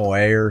them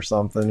away or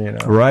something, you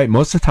know. Right.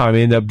 Most of the time,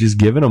 I end up just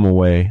giving them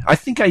away. I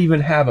think I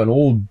even have an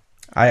old.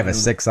 I have a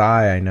 6i,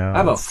 I know. I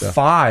have a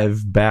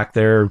 5 back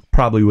there,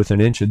 probably with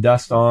an inch of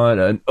dust on,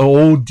 an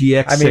old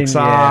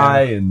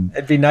DX6i, and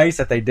it'd be nice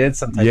if they did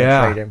some type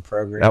of trade-in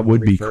program. That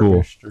would be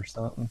cool. Or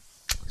something.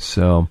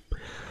 So,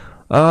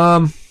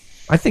 I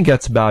think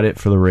that's about it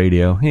for the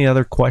radio. Any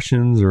other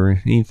questions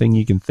or anything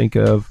you can think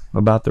of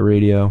about the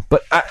radio?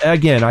 But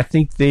again, I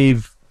think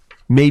they've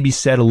maybe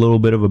set a little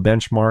bit of a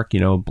benchmark.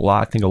 You know,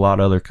 I think a lot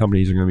of other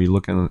companies are going to be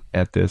looking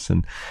at this,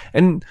 and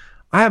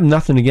I have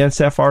nothing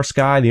against FR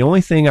Sky. The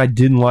only thing I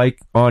didn't like,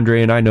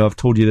 Andre, and I know I've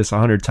told you this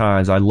 100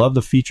 times, I love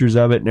the features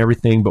of it and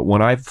everything, but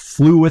when I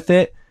flew with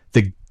it,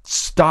 the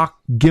stock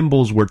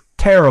gimbals were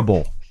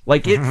terrible.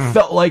 Like, it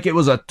felt like it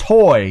was a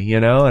toy, you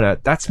know,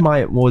 and that's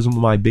was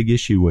my big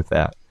issue with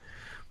that.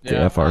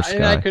 The FR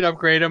Sky. I could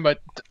upgrade them, but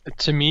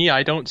to me,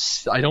 I don't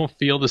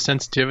feel the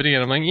sensitivity,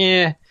 and I'm like,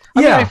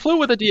 I mean, I flew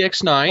with a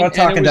DX9. We're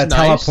talking that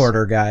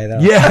teleporter guy,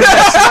 though. Yeah,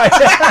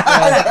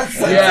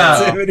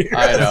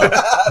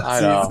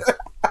 I know.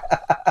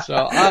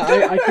 So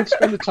I could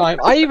spend the time.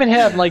 I even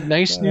have like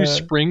nice new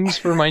springs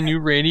for my new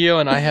radio,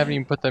 and I haven't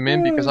even put them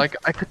in because I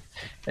could,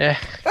 you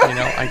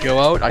know, I go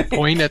out, I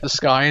point at the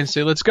sky and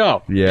say, "Let's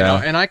go." Yeah, you know,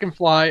 and I can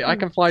fly. I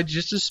can fly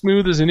just as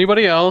smooth as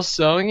anybody else.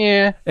 So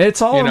yeah,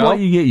 it's all what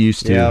you get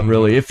used to,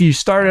 really. If you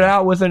started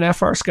out with an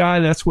FR Sky,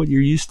 that's what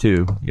you're used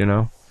to, you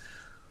know.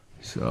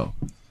 So.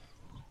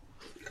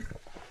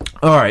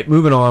 All right,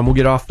 moving on. We'll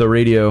get off the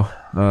radio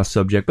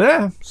subject,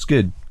 but it's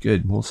good.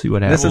 We'll see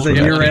what happens. This is a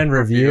year-end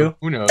review.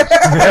 Who knows?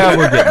 Yeah,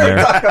 we're getting there.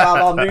 Talk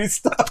about all new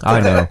stuff. I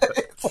know.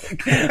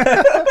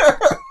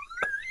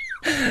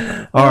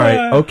 All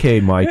right,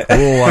 okay, Mike.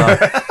 We'll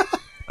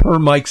per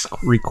Mike's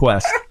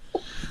request.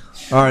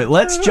 All right,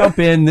 let's jump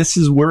in.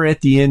 We're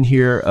at the end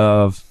here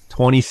of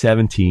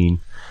 2017.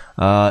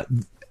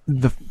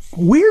 The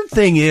weird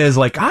thing is,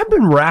 like, I've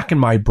been racking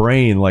my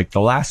brain like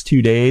the last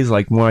 2 days.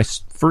 Like when I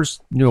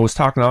first, was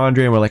talking to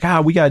Andre, and we're like,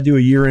 we got to do a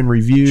year in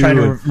review. Trying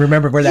to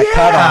remember where that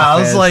cutoff I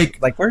was is.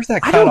 like, where's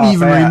that I cutoff don't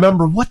even at?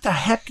 remember what the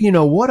heck,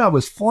 what I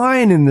was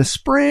flying in the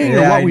spring or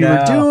Yeah, what I we were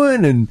know.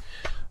 doing. And,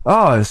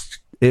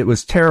 it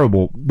was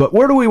terrible. But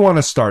where do we want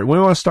to start? We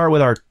want to start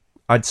with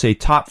I'd say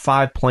top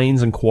 5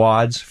 planes and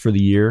quads for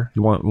the year.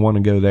 You want to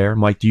go there,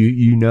 Mike? Do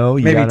you know?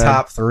 You Maybe gotta-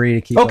 top 3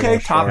 to keep it a Okay,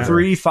 little top shorter.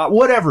 3, 5,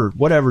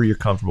 whatever you're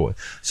comfortable with.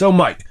 So,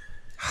 Mike,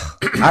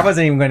 I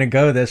wasn't even going to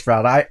go this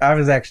route. I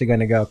was actually going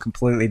to go a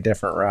completely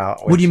different route.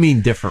 what do you mean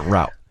different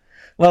route?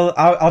 Well,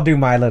 I'll do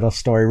my little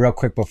story real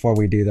quick before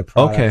we do the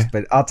products. Okay.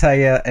 But I'll tell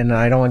you, and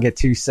I don't want to get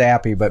too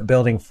sappy, but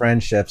building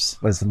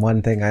friendships was the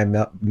one thing I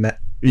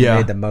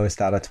made the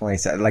most out of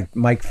 27. Like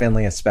Mike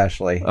Finley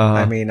especially.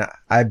 I mean,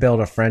 I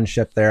built a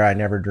friendship there I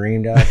never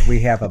dreamed of.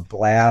 We have a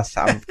blast.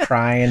 I'm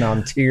crying,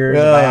 I'm tears,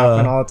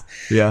 laughing all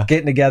the Yeah.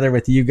 getting together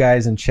with you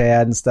guys and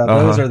Chad and stuff.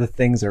 Those are the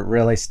things that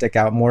really stick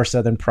out more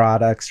so than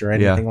products or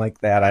anything like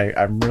that.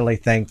 I'm really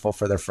thankful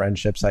for the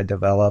friendships I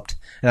developed.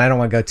 And I don't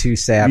want to go too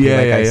sappy,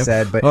 I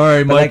said. But all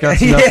right, Mike,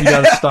 that's enough. You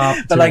got to stop.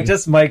 But like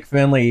just Mike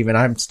Finley, even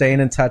I'm staying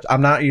in touch.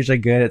 I'm not usually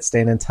good at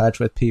staying in touch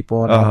with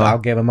people, and I'll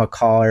give them a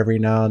call every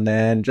now and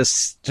then.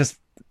 Just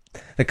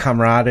the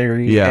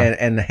camaraderie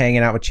and hanging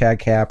out with Chad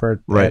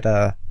Capper at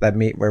that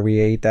meet where we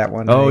ate that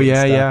one. Oh night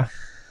yeah, and stuff. yeah.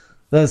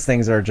 Those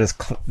things are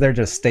they're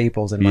just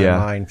staples in my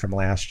mind from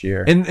last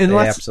year. And they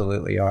let's-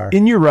 absolutely are.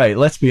 And you're right.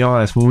 Let's be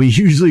honest. When we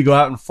usually go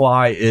out and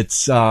fly,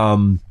 it's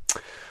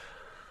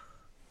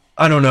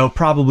I don't know,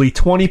 probably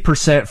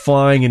 20%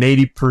 flying and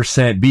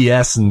 80%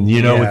 BS, and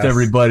with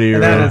everybody.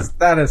 And or,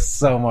 that is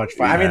so much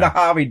fun. I mean, the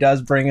hobby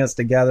does bring us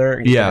together.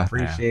 And you can Yeah.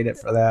 appreciate it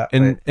for that.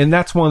 and but-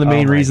 that's one of the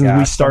main Oh my reasons we gosh,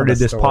 some of started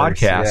the this stories,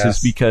 podcast yes. is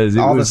because it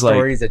all was the like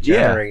stories it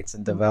generates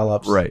and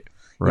develops, right.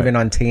 Even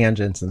on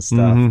tangents and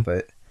stuff.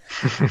 But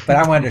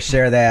I wanted to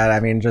share that. I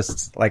mean,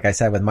 just like I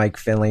said with Mike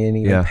Finley and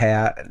even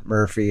Pat and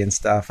Murphy and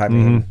stuff. I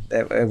mean,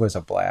 it was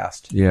a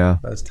blast. Yeah.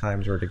 Those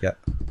times were together.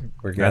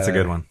 That's a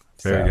good one.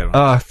 Very good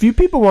one. A few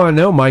people want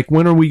to know, Mike,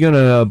 when are we going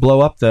to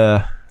blow up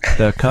the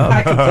Cub?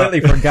 I completely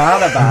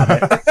forgot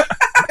about it.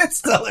 It's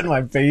still in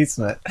my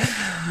basement.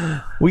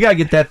 We got to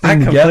get that I thing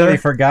completely together.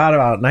 forgot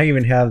about it. And I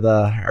even have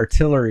the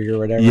artillery or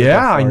whatever.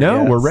 Yeah, I before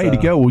know. yet, We're ready to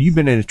so- go. Well, you've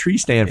been in a tree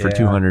stand for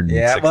 260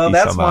 Yeah, well,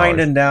 that's some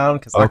winding hours. down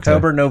because Okay.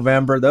 October,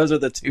 November, those are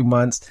the 2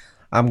 months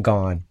I'm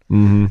gone.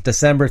 Mm-hmm.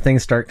 December,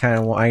 things start kind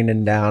of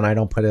winding down. I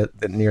don't put it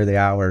near the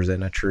hours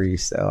in a tree,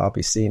 so I'll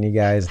be seeing you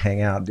guys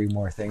hang out, do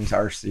more things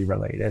RC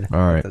related All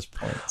right. at this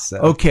point. So.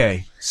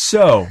 Okay,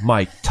 so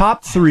Mike,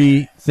 top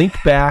 3. Think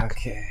back,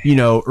 Okay.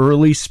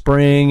 early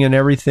spring and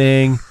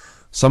everything.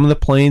 Some of the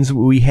planes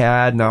we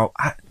had. Now,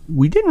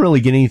 we didn't really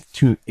get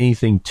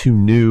anything too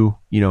new,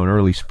 in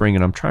early spring,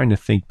 and I'm trying to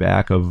think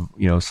back of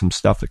some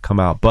stuff that come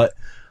out. But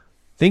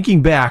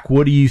thinking back,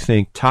 what do you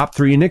think? Top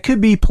 3, and it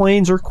could be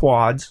planes or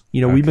quads.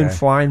 We've been Okay.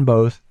 flying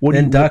both. What do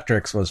you-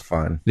 Inductrix was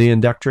fun. the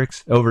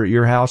Inductrix over at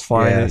your house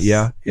flying it?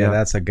 Yeah.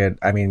 That's a good.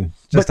 I mean,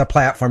 just a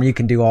platform you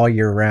can do all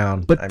year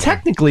round. But I mean,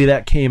 technically,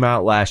 that came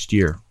out last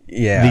year.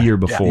 yeah, the year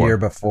before. the year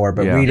before,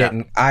 but Yeah. we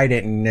didn't. I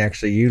didn't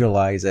actually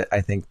utilize it. I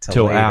think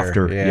Till later.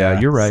 after. Yeah,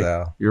 you're right.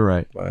 So, You're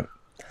right. but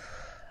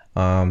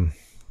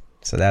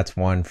so that's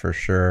one for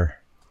sure.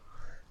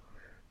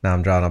 Now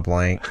I'm drawing a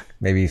blank.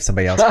 Maybe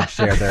somebody else can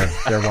share their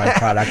one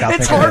product. I'll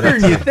It's think of harder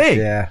it. than you think.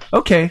 Yeah.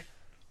 Okay.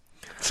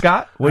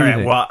 Scott, what do you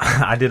think? Well,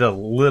 I did a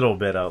little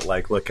bit of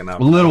looking up.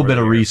 A little over bit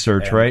of here.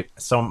 research, And right?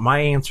 So my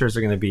answers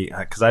are going to be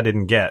because I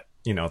didn't get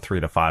 3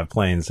 to 5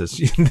 planes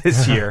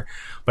this year,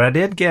 but I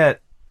did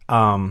get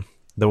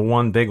the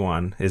one big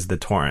one is the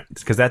Torrent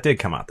because that did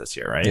come out this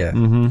year, right? Yeah.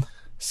 Mm-hmm.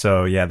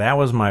 So yeah, that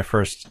was my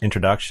first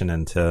introduction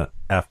into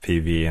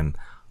FPV, and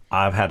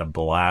I've had a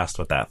blast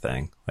with that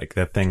thing. Like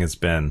that thing has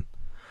been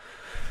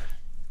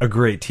a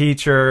great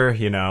teacher,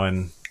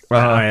 and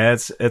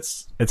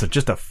it's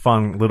just a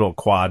fun little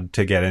quad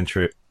to get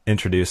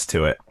introduced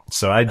to it.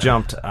 So I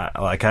jumped,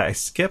 I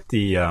skipped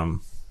the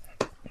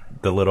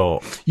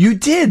little. You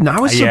did, and I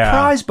was Yeah.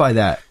 surprised by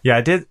that.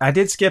 Yeah, I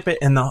did skip it,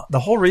 and the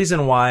whole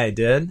reason why I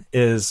did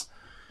is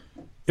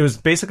it was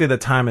basically the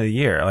time of the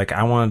year. Like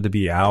I wanted to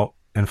be out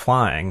and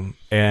flying,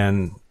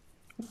 and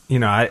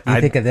I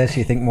think of this,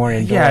 you think more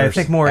indoors. yeah, I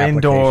think more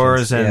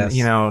indoors, and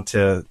yes.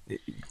 to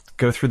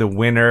go through the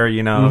winter,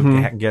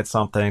 get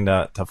something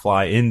to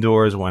fly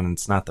indoors when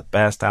it's not the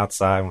best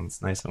outside, when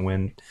it's nice and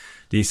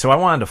windy. So I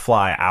wanted to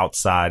fly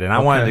outside, and I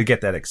wanted to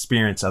get that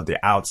experience of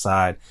the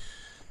outside.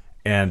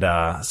 And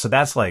so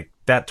that's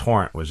that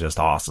Torrent was just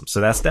awesome.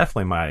 So that's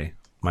definitely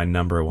my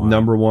number one.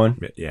 Number one.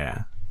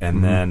 Yeah.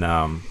 And then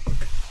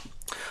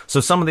so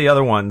some of the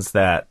other ones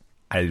that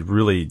I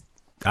really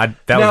that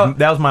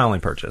was my only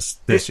purchase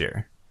this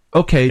year.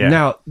 Okay, Yeah.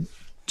 now,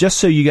 just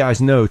so you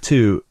guys know,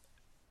 too,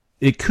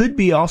 it could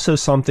be also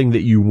something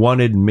that you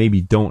wanted and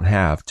maybe don't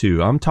have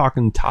too. I'm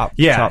talking top.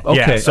 Top.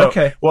 Okay. So,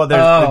 okay. Well,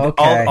 there's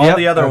okay. all Yep.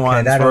 the other Okay,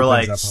 ones that were opens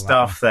like up a lot.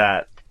 stuff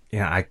that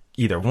I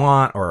either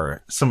want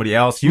or somebody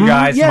else, you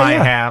guys Yeah, might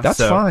yeah. have. That's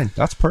so, fine.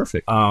 That's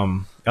perfect.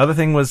 The other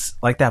thing was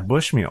like that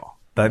Bushmule.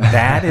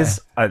 That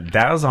is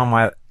that was on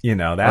my.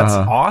 That's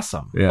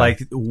awesome. Yeah. Like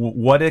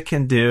what it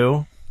can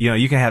do.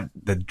 You can have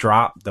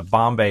the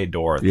Bombay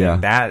door thing.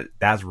 Yeah.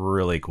 That's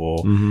really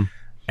cool. Mm-hmm.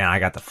 And I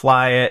got to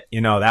fly it.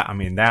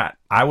 That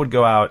I would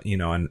go out,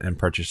 and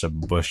purchase a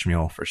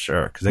Bushmule for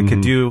sure because it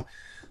could do.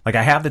 Like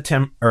I have the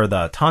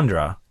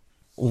Tundra.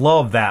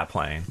 Love that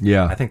plane.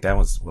 Yeah. I think that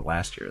was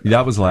last year.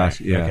 That was last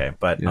year. Yeah. Okay,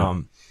 but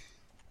Yeah.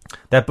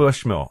 that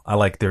Bushmule, I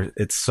like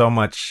it's so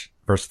much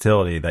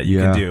versatility that you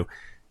Yeah. can do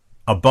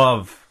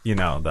above,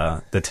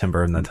 the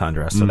Timber and the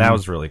Tundra. So that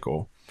was really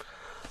cool.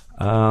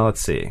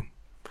 Let's see.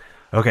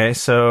 Okay,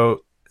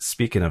 so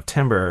speaking of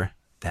Timber,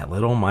 that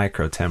little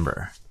Micro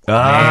Timber.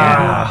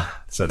 Man.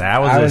 So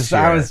that was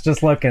I was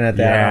just looking at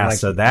that. Yeah, I'm like,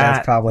 so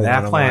that's probably that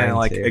one of plan, mine,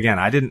 like too. again,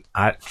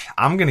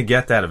 I'm gonna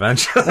get that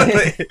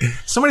eventually.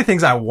 So many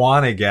things I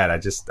want to get.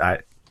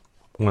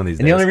 One of these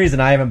And days. the only reason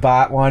I haven't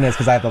bought one is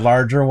because I have the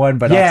larger one.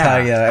 But I'll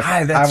tell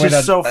you, that's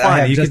just so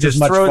fun. You could just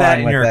throw that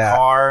in your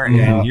car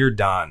and you're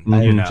done.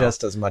 I you had know?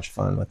 just as much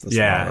fun with the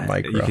smaller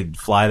Micro. You could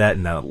fly that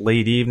in the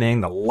late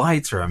evening. The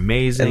lights are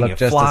amazing. look It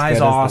just as flies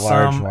good as the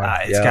large awesome. one.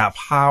 It's Yep. got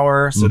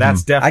power, so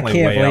that's I definitely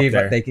can't way believe up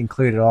there. that they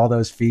included all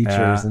those features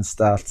Yeah. and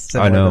stuff I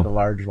similar know. to the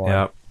large one.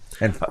 Yep.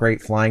 And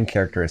great flying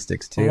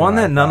characteristics too. One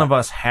I that none thought. of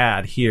us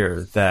had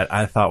here that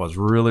I thought was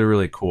really,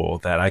 really cool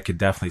that I could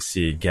definitely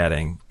see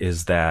getting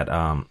is that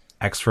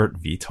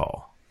Expert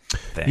VTOL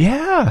thing.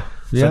 Yeah.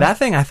 So that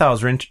thing I thought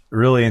was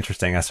really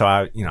interesting. So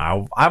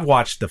I've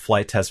watched the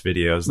flight test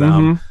videos,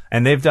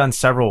 and they've done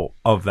several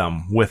of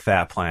them with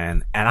that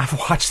plan, and I've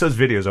watched those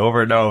videos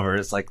over and over.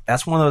 It's like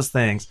that's one of those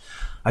things.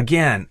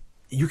 Again,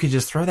 you could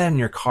just throw that in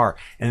your car,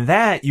 and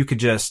that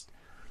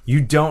you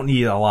don't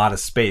need a lot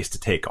of space to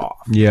take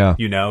off. Yeah.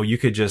 You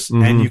could just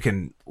and you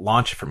can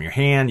launch it from your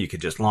hand. You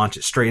could just launch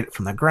it straight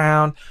from the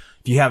ground.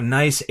 If you have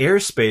nice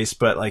airspace,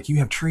 but like you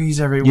have trees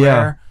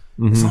everywhere.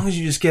 As long as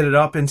you just get it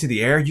up into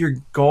the air, you're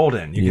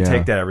golden. You can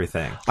take that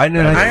everything. I'm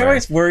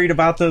always worried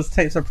about those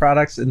types of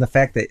products and the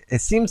fact that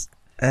it seems,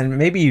 and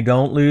maybe you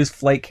don't lose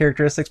flight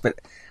characteristics, but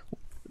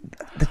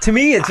to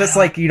me, it's just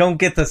like you don't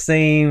get the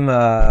same.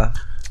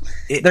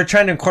 They're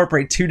trying to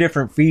incorporate two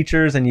different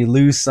features, and you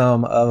lose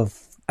some of.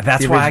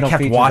 That's why I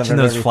kept watching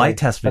those flight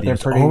test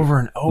videos over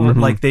and over.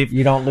 Like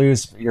you don't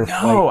lose your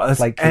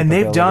flight and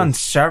they've done capabilities.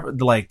 several,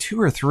 like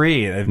 2 or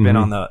 3. They've been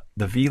on the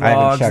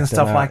vlogs and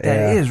stuff them like out, that.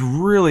 yeah. It is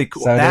really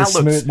cool. So it that is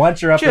looks smooth.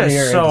 Once you're up in just the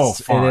air, so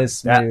fun. it is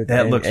smooth.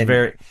 That looks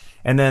very.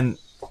 And then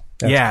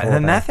That's and cool,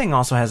 then though. that thing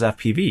also has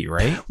FPV,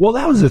 right? Well,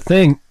 that was the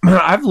thing.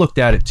 I've looked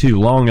at it too,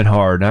 long and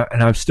hard,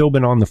 and I've still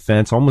been on the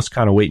fence, almost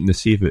kind of waiting to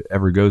see if it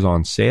ever goes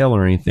on sale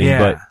or anything. Yeah.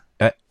 But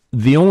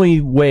the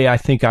only way I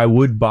think I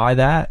would buy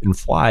that and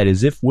fly it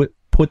is if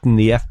putting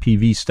the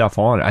FPV stuff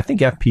on it. I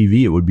think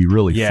FPV it would be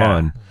really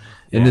fun.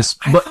 And this,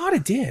 I thought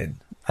it did.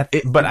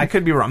 But I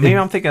could be wrong. Maybe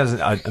I'm thinking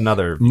of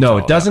another. No,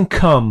 it doesn't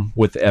come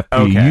with FPV.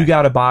 Okay. You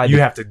got to buy. You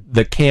have to-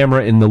 the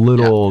camera and the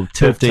little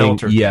tilting.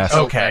 tilter. Yes.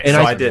 Okay. And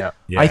so I I did.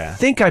 Yeah. I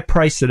think I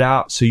priced it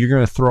out, so you're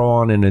going to throw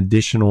on an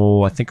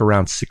additional, I think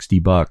around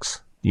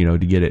 $60, to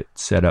get it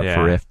set up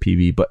for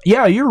FPV. But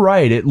yeah, you're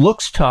right. It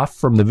looks tough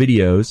from the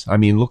videos. I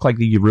mean, it looked like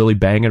you could really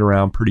bang it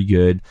around pretty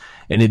good,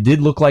 and it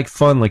did look like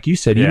fun, like you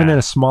said. Even in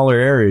a smaller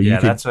area, you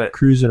could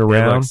cruise it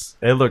around.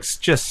 It looks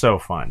just so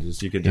fun.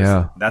 Just you could just.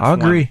 Yeah, That's I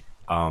agree.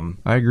 One,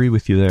 I agree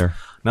with you there.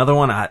 Another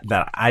one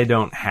that I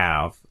don't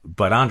have,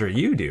 but Andre,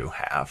 you do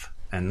have,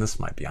 and this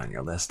might be on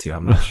your list too.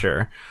 I'm not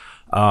sure.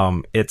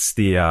 It's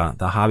the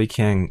Hobby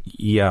King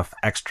EF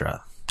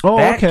Extra. Oh,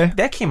 okay.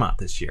 That came out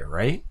this year,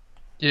 right?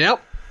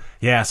 Yep.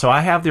 Yeah, so I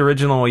have the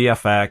original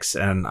EFX,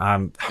 and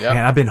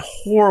I've been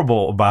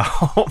horrible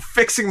about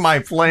fixing my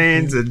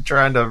planes and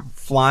trying to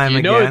fly them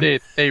again.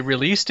 They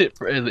released it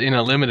in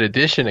a limited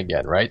edition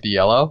again, right? The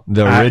yellow.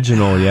 The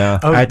original, yeah.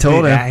 I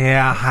told him.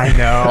 Yeah, I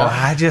know.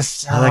 I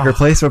just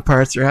replacement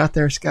parts are out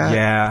there, Scott.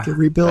 Yeah. You can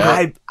rebuild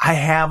it. I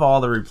have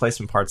all the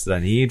replacement parts that I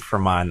need for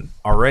mine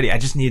already. I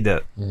just need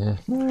to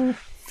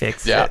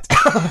fix it.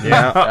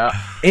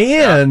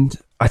 And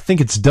I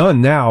think it's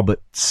done now, but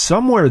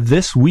somewhere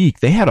this week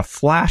they had a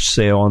flash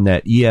sale on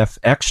that EF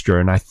Extra,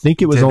 and I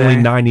think it was only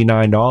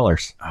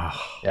 $99.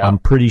 I'm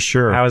pretty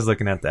sure. I was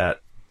looking at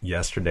that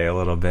yesterday a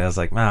little bit. I was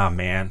like, oh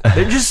man,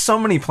 there's just so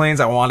many planes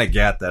I want to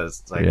get that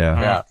it's like,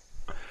 yeah.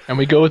 And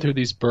we go through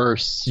these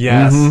bursts.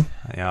 Yes.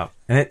 Yeah.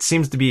 And it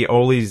seems to be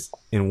always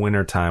in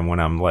wintertime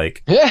when I'm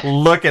like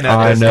looking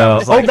at this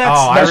stuff. It's like,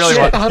 I really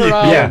want 100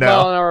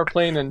 mile an hour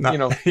plane and,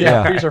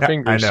 freeze our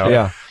fingers. I know.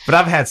 Yeah. But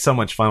I've had so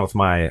much fun with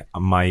my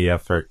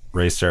EF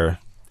racer.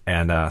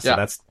 And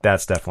so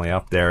that's definitely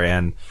up there.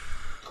 And,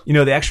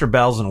 the extra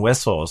bells and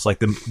whistles, like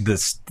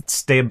the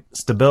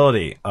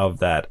stability of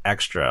that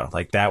extra,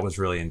 like that was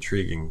really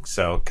intriguing.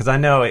 So, because I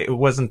know it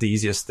wasn't the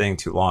easiest thing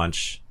to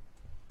launch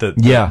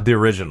the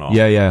original.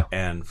 Yeah.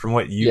 And from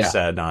what you Yeah.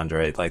 said,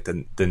 Andre, like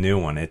the new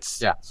one,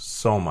 it's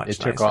so much. It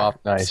took nicer. off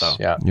nice. So,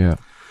 Yeah.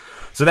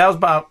 So that was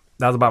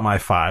about my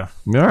 5.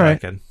 All right. I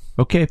could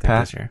Okay, pick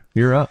Pat, this year.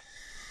 you're up.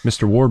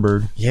 Mr.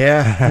 Warbird.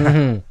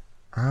 Yeah.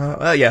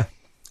 Well, yeah.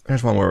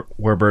 There's one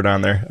Warbird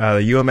on there.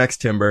 The UMX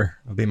Timber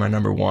will be my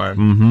number one.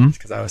 Mm-hmm.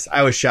 Because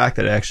I was shocked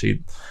that it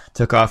actually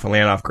took off and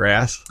landed off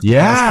grass.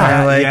 Yeah.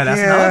 Kinda like, yeah,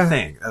 that's another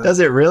thing. Does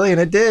it really? And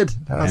it did.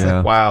 I was Yeah.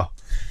 like, wow.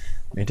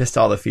 I mean, just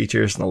all the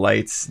features and the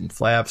lights and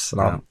flaps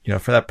and all,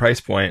 for that price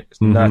point,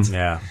 it's nuts.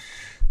 Yeah.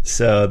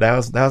 So that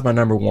was my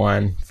number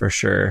one for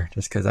sure,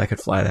 just because I could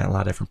fly that in a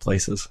lot of different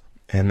places.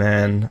 And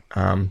then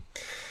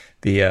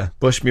the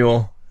Bush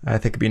Mule, I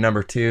think, would be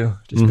number 2,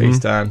 just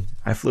based on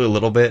I flew a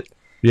little bit.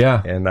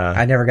 Yeah. And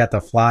I never got to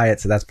fly it,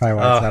 so that's probably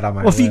why it's not on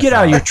my Well, if list. you get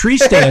out of your tree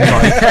stand,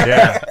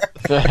 Mike.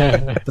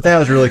 but that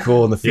was really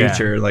cool in the Yeah.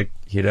 future. Like,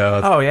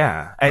 Oh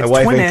yeah. my It's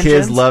wife twin and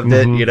kids engines. loved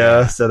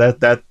it, so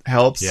that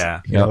helps.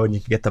 Yeah. You know, and you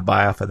can get the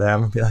buy off of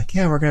them and be like,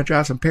 yeah, we're going to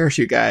drop some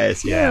parachute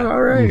guys. Yeah,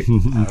 all right.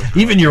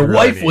 Even your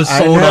wife was I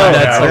sold know, on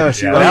that. I So know,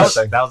 she that, was.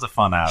 was a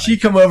fun outing. she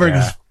come over and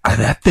goes,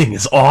 that thing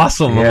is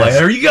awesome. I'm Yes. like,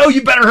 there you go.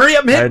 You better hurry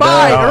up and hit I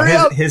buy. know. Hurry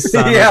up. his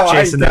son Yeah, was I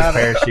chasing those got it.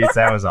 parachutes.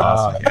 That was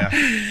awesome.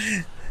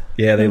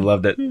 Yeah, they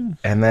loved it.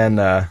 And then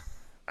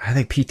I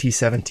think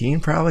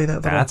PT-17 probably. That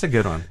little That's a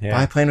good one. Yeah.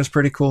 biplane was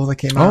pretty cool that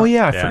came out. Oh,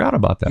 yeah. I Yeah. forgot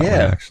about that one,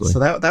 Yeah, actually. so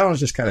that one was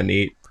just kind of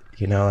neat.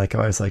 Like I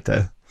always like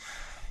to,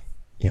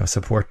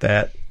 support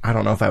that. I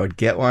don't know if I would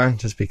get one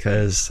just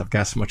because I've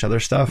got so much other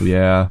stuff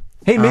Yeah.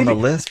 Hey, on the maybe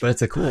list, but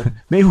it's a cool.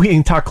 maybe we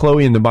can talk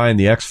Chloe into buying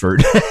the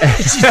Expert.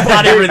 She's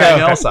bought everything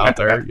else out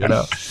there,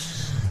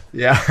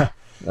 Yeah.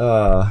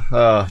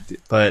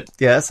 But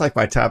yeah, that's like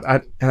my top.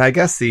 And I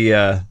guess the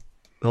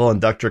little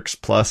Inductrix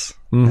Plus,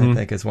 I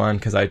think, is one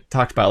because I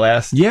talked about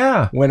last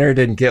Yeah. winter.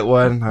 Didn't get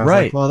one. I was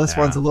Right. like, well, this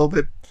one's a little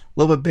bit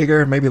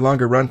bigger, maybe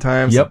longer run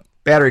times. Yep.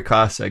 Battery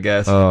costs, I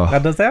guess. Now,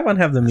 does that one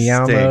have the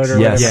meow Stinks. mode? Or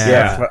Yes. whatever?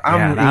 Yeah. That's what-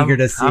 I'm Yeah, eager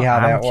to see how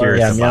I'm that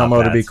curious works. Yeah, meow about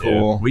mode that, would be too.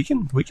 cool.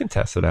 We can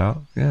test it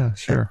out. Yeah,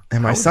 sure.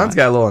 And my son's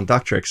got a little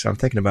Inductrix, so I'm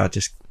thinking about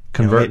just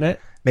Converting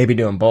it? maybe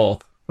doing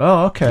both.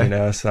 Oh,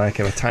 okay. So I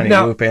can have a tiny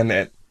Now- whoop and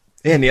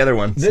the other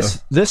one.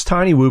 This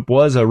Tiny Whoop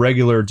was a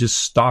regular just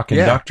stock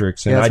Yeah.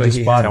 Inductrix, and Yeah, I that's what just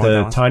he bought had. the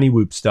That was- Tiny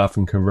Whoop stuff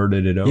and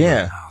converted it over.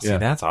 Yeah. Oh, see,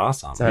 that's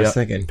awesome. So I was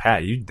thinking,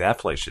 Pat, you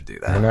definitely should do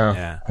that. I know.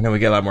 Yeah. I know we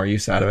get a lot more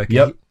use out of it.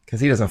 Yep. Because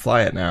he doesn't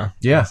fly it now.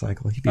 Yeah. It's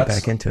like, well, he'd be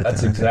back into it.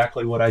 That's then, I think.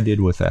 exactly what I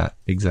did with that.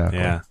 Exactly.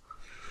 Yeah.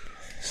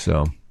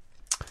 So,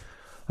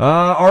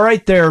 all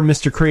right, there,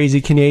 Mr.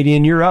 Crazy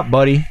Canadian, you're up,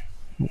 buddy.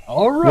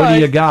 All right.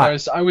 you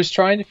got? I was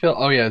trying to feel.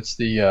 Oh yeah, it's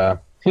the.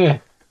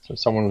 So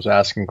someone was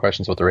asking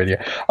questions about the radio.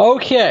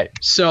 Okay,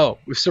 so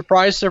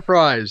surprise,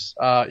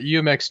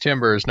 UMX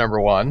Timber is number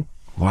 1.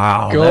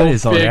 Wow, Go that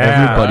is on figure.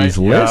 everybody's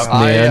list,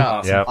 man.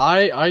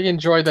 I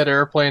enjoyed that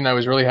airplane. I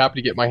was really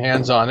happy to get my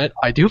hands on it.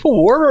 I do have a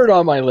Warbird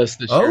on my list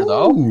this year,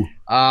 though.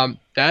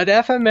 That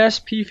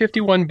FMS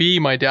P-51B,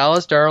 my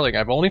Dallas darling.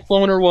 I've only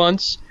flown her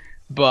once,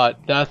 but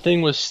that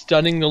thing was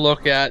stunning to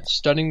look at,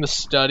 stunning to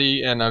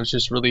study, and I was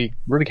just really,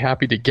 really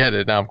happy to get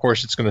it. Now, of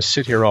course, it's going to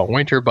sit here all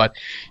winter, but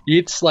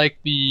it's like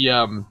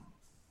the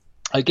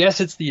I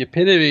guess it's the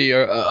epitome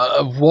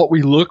of what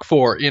we look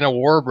for in a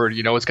Warbird.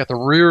 It's got the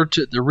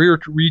rear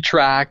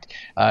retract.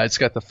 It's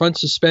got the front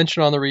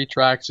suspension on the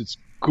retracts. It's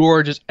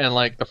gorgeous. And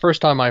like the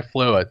first time I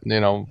flew it,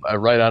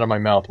 right out of my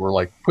mouth were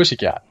like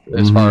pussycat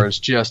as far as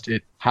just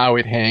how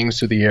it hangs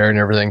through the air and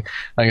everything.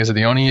 Like I said,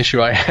 the only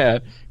issue I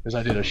had is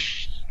I did a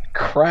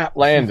crap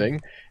landing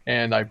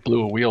and I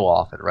blew a wheel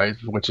off it, right?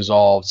 Which is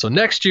all. So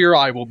next year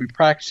I will be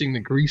practicing to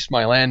grease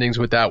my landings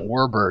with that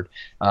Warbird.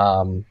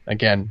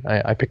 Again,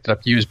 I picked it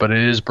up used, but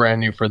it is brand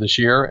new for this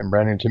year and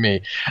brand new to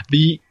me.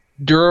 The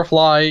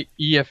Durafly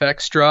EF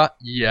Extra,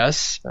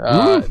 yes.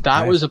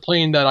 That was a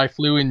plane that I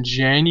flew in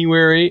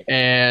January,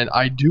 and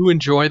I do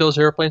enjoy those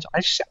airplanes.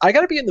 I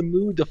got to be in the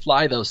mood to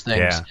fly those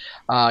things.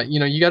 Yeah.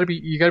 You got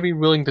to be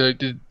willing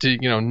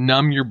to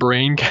numb your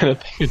brain kind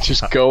of thing and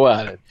just go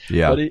at it.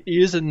 Yeah. But it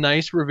is a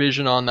nice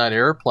revision on that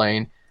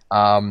airplane.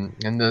 And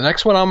the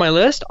next one on my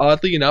list,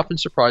 oddly enough and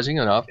surprising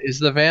enough, is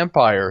the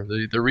Vampire,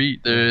 the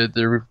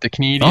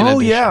Canadian Oh,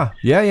 edition.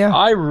 yeah.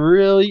 I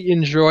really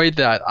enjoyed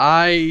that.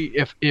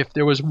 If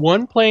there was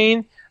one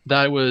plane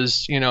that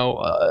was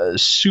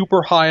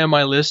super high on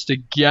my list to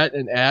get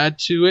and add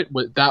to it,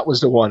 that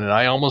was the one, and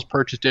I almost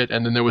purchased it.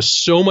 And then there was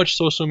so much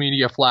social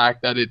media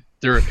flack that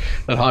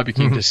Hobby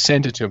King just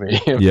sent it to me,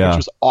 which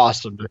was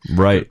awesome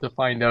to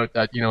find out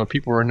that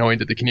people were annoyed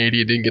that the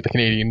Canadian didn't get the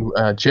Canadian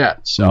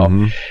jet.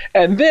 So,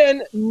 and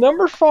then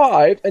number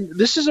 5, and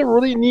this is a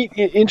really neat,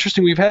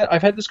 interesting.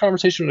 I've had this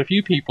conversation with a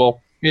few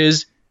people.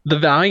 Is the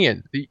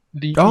Valiant, the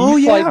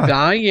E-Flight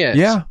Valiant?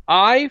 Yeah,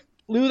 I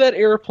flew that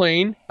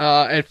airplane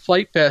at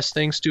Flight Fest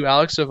thanks to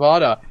Alex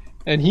Zavada,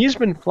 and he's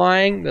been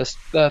flying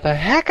the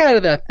heck out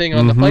of that thing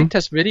on the flight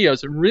test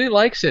videos and really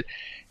likes it.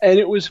 And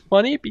it was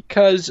funny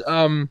because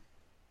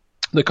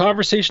the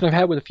conversation I've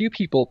had with a few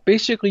people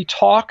basically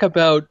talk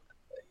about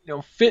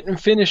fit and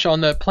finish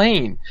on that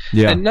plane.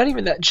 Yeah. And not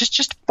even that,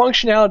 just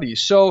functionality.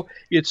 So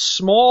it's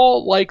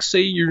small, like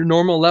say your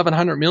normal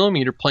 1100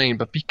 millimeter plane,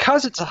 but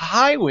because it's a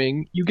high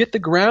wing, you get the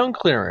ground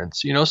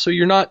clearance. So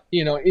you're not,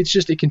 it's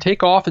just it can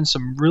take off in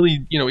some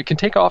really, it can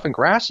take off in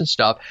grass and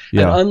stuff.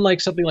 Yeah. And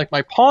unlike something like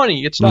my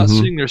Pawnee, it's not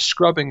sitting there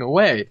scrubbing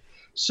away.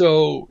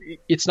 So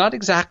it's not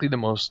exactly the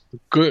most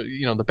good,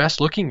 the best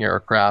looking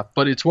aircraft,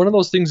 but it's one of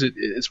those things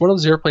it's one of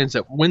those airplanes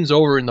that wins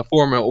over in the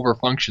form of over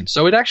function.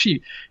 So it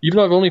actually, even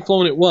though I've only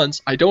flown it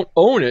once, I don't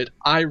own it.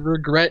 I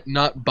regret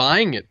not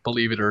buying it,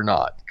 believe it or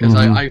not, because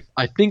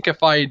I think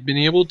if I had been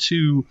able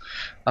to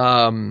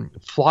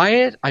fly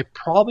it, I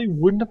probably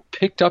wouldn't have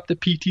picked up the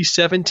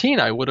PT-17.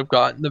 I would have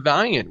gotten the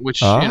Valiant,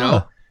 which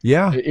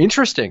Yeah.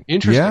 Interesting.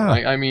 Yeah.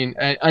 I mean,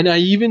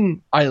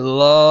 I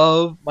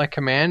love my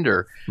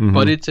Commander,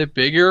 but it's a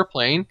big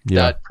airplane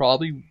that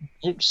probably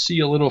won't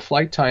see a little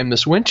flight time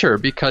this winter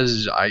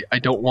because I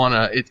don't want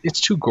to. It's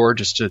too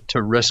gorgeous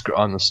to risk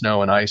on the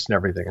snow and ice and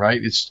everything,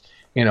 right? It's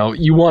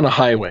you want a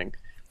high wing.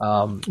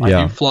 I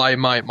do fly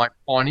my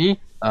Pawnee,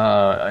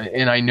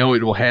 and I know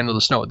it will handle the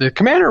snow. The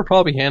Commander will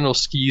probably handle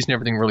skis and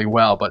everything really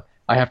well, but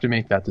I have to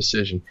make that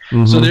decision.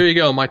 So there you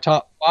go, my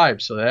top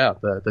 5. So yeah,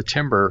 the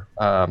Timber,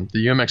 the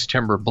UMX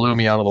Timber blew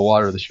me out of the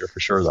water this year for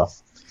sure, though.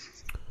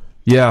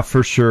 Yeah,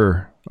 for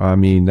sure. I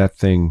mean, that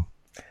thing.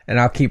 And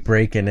I'll keep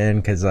breaking in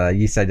because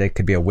you said it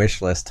could be a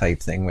wish list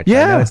type thing, which I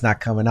know it's not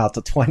coming out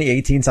till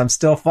 2018, so I'm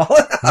still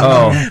following.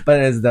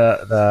 But it's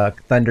the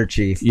Thunder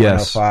Chief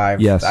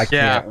 105. Yes. I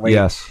can't wait.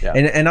 Yes. Yeah.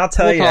 And I'll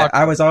tell you,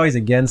 I was always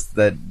against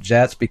the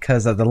jets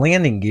because of the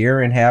landing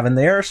gear and having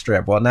the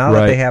airstrip. Well, now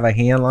that they have a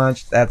hand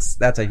launch, that's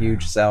a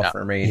huge sell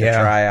for me to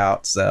try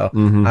out. So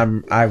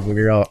I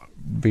will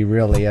be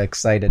really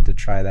excited to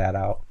try that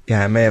out.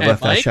 Yeah, I may have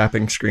left that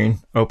shopping screen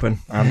open.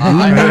 Oops.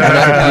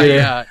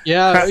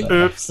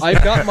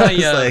 I've got my.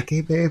 It's like, hey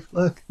babe,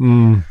 look.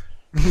 I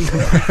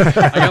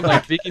got my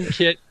vegan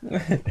kit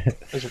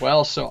as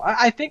well. So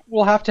I think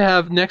we'll have to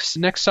have next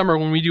summer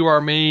when we do our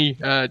May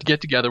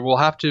get together. We'll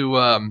have to.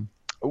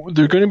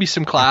 There are going to be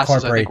some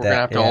classes I think we're going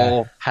to have to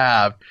all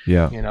have.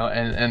 Yeah.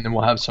 And then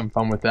we'll have some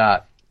fun with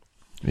that.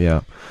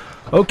 Yeah.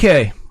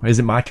 Okay. Is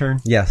it my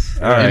turn? Yes.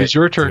 All right. It is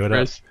your turn,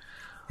 Chris.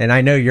 And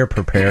I know you're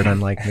prepared,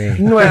 unlike me.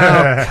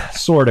 Well,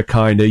 sort of,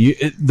 kind of.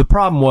 The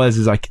problem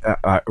was I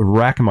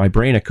racking my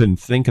brain. I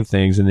couldn't think of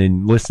things, and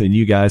then listening to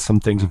you guys,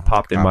 some things have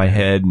popped in my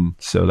head, and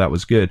so that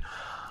was good.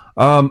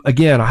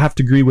 Again, I have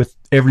to agree with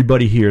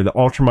everybody here. The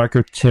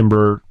Ultramicro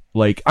Timber,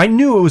 I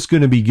knew it was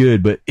going to be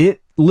good, but it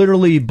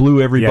literally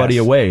blew everybody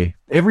away.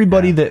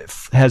 Everybody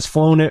that has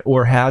flown it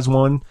or has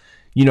one.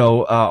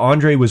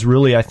 Andre was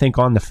really, I think,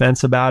 on the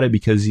fence about it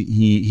because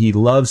he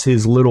loves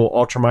his little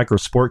Ultramicro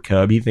Sport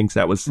Cub. He thinks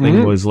that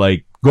thing was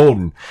like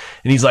golden,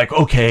 and he's like,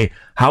 okay,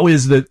 how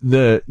is the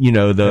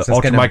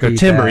Ultramicro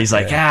Timber? He's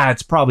like,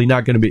 it's probably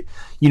not going to be,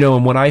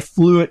 And when I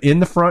flew it in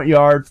the front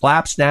yard,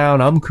 flaps down,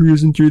 I'm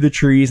cruising through the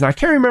trees, and I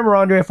can't remember,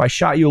 Andre, if I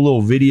shot you a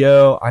little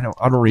video. I don't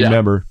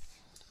remember.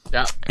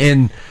 Yeah.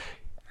 And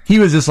he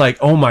was just like,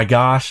 oh my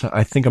gosh,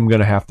 I think I'm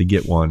going to have to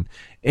get one.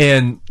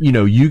 And,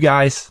 you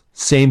guys,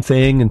 same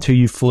thing until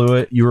you flew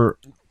it. You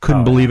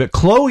couldn't believe it.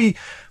 Chloe,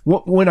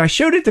 when I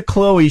showed it to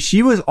Chloe,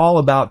 she was all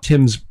about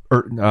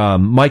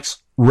Mike's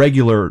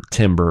regular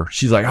Timber.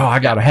 She's like, oh, I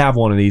got to have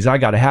one of these. I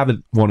got to have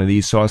one of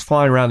these. So I was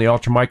flying around the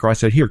Ultramicro. I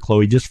said, here,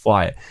 Chloe, just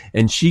fly it.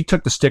 And she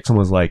took the sticks and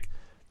was like,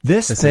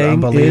 this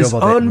thing is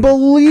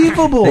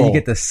unbelievable. That you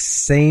get the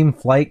same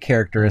flight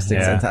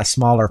characteristics in a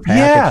smaller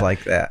package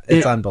like that.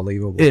 It's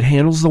unbelievable. It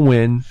handles the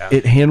wind. Yeah.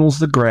 It handles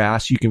the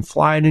grass. You can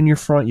fly it in your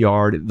front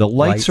yard. The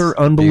lights are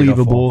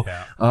unbelievable.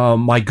 Yeah.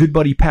 My good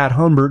buddy Pat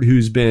Humbert,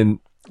 who's been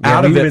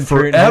out of it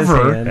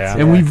forever,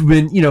 and we've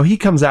been, he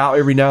comes out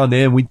every now and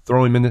then. We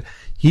throw him in.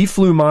 He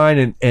flew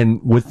mine,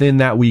 and within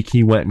that week,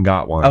 he went and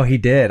got one. Oh, he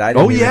did?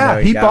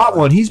 He bought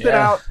one. He's been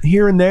out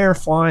here and there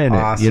flying it,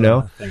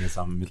 That thing is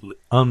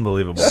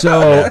unbelievable.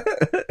 So,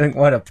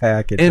 what a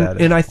package that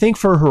is. And I think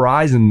for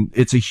Horizon,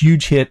 it's a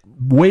huge hit,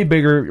 way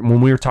bigger.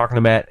 When we were talking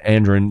about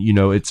Andron,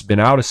 it's been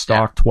out of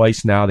stock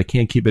twice now. They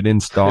can't keep it in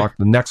stock.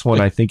 The next one,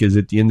 I think, is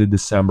at the end of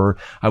December.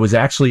 I was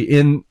actually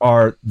in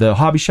the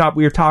hobby shop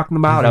we were talking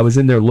about. I was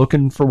in there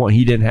looking for one.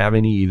 He didn't have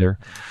any either.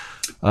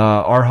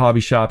 Our hobby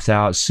shop's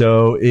out,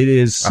 so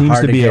it seems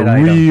to be a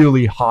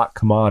really hot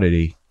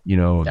commodity,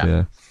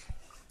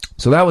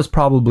 so that was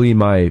probably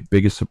my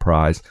biggest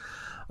surprise.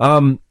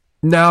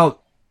 Now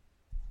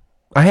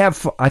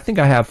I think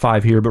I have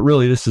 5 here, but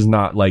really this is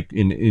not like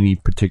in any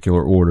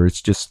particular order.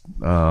 It's just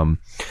the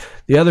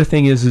other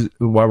thing is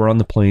while we're on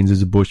the planes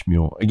is a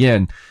Bushmule.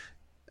 Again,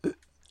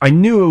 I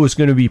knew it was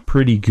going to be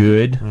pretty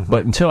good,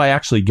 but until I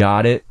actually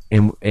got it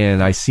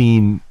and I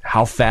seen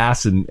how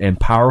fast and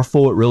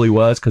powerful it really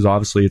was, because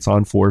obviously it's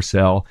on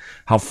 4-cell,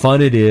 how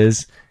fun it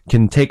is,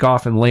 can take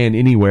off and land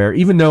anywhere.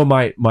 Even though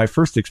my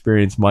first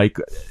experience, Mike,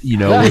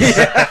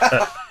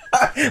 was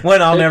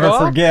One I'll never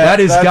off? forget. That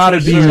has That's got to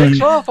for be. sure.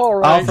 Takes off all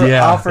right.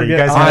 I'll forget. You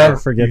guys I'll had- never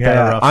forget you had a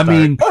that. rough I start.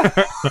 mean,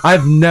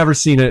 I've never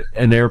seen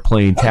an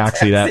airplane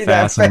taxi that Taxi that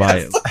fast in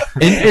my. fast.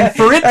 And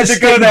for it to And to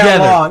stay go that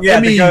together, long, yeah, I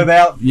mean, to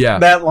go yeah.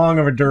 that long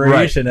of a right,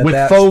 duration at with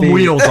that foam speed.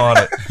 wheels on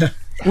it.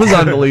 It was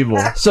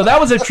unbelievable. So that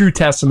was a true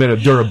testament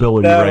of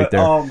durability right there.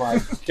 Oh my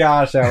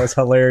gosh, that was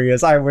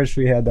hilarious. I wish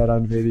we had that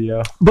on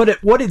video.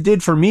 But what it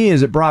did for me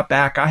is it brought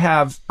back.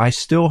 I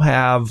still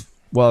have.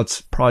 Well,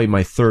 it's probably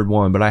my third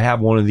one, but I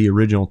have one of the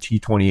original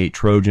T-28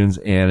 Trojans,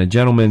 and a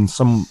gentleman.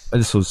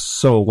 This was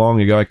so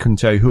long ago, I couldn't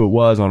tell you who it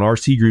was. On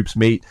RC Group's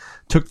mate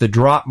took the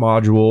drop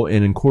module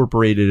and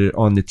incorporated it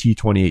on the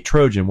T-28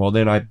 Trojan. Well,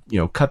 then I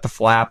cut the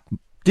flap,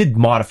 did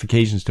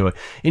modifications to it.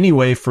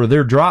 Anyway, for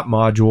their drop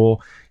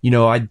module,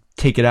 I'd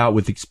take it out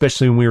with,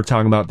 especially when we were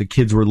talking about the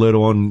kids were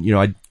little and,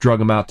 I drug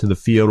them out to the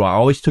field. I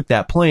always took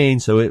that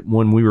plane. So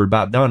when we were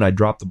about done, I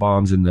dropped the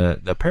bombs in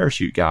the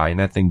parachute guy, and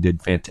that thing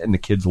did fantastic. And the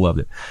kids loved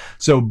it.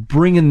 So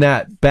bringing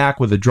that back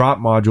with a drop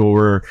module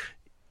where,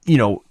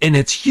 and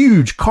it's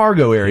huge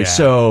cargo area. Yeah.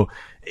 So,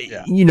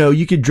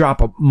 you could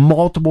drop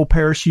multiple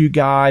parachute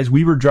guys.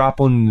 We were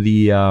dropping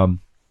the,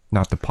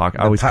 not the pocket.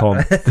 I always call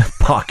them the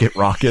pocket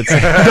rockets.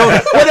 Whatever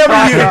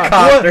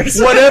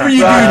you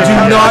do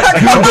not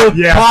Google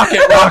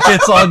pocket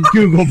rockets on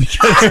Google,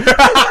 because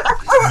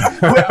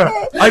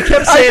I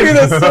kept saying I do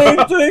the same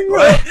thing.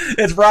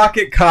 It's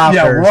rocket copters.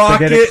 yeah, to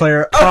rocket get it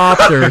clear.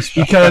 copters,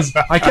 because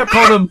I kept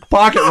calling them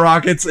pocket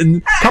rockets,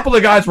 and a couple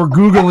of guys were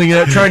Googling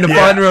it, trying to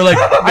find it. We're like,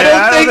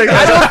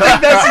 I don't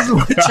think this is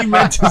what you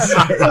meant to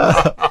say.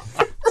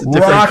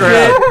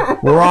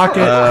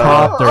 Rocket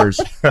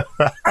copters.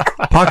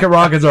 Pocket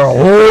rockets are a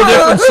whole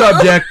different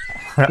subject.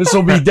 This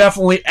will be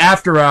definitely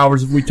after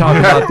hours if we talk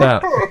about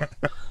that.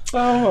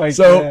 Oh my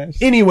So gosh.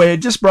 anyway, it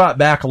just brought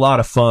back a lot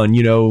of fun.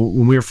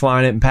 When we were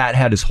flying it, and Pat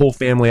had his whole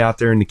family out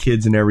there and the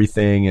kids and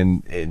everything,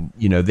 and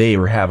they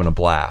were having a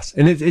blast.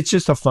 And it's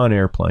just a fun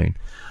airplane.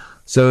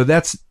 So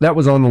that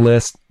was on the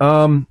list.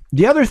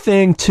 The other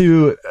thing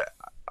too,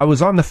 I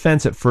was on the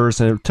fence at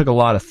first, and it took a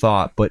lot of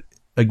thought. But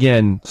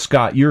again,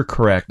 Scott, you're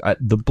correct.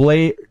 The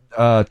Blade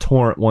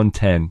Torrent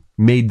 110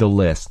 made the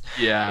list.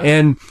 Yeah.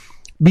 And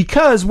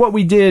because what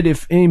we did,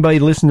 if anybody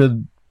listened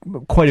to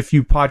quite a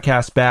few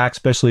podcasts back,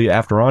 especially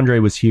after Andre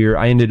was here,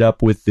 I ended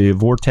up with the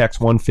Vortex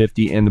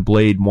 150 and the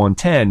Blade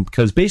 110,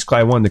 because basically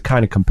I wanted to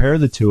kind of compare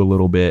the two a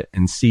little bit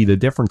and see the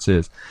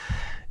differences.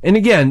 And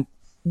again,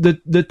 the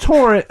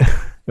Torrent,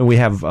 and we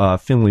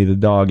have Finley the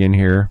dog in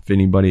here. If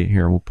anybody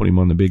here, we'll put him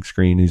on the big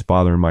screen. He's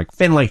bothering Mike.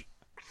 Finley.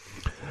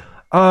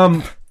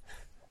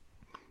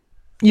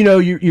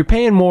 You're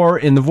paying more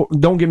in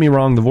don't get me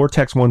wrong, the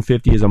Vortex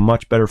 150 is a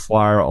much better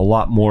flyer, a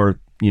lot more,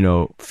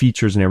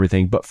 features and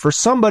everything. But for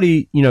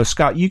somebody,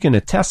 Scott, you can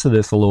attest to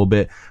this a little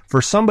bit.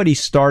 For somebody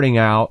starting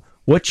out,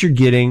 what you're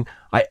getting,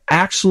 I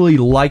actually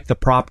like the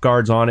prop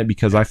guards on it,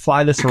 because I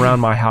fly this around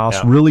my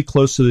house really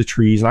close to the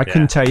trees, and I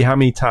couldn't tell you how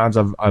many times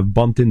I've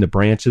bumped into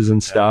branches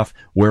and stuff,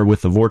 where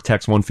with the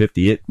Vortex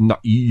 150,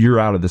 you're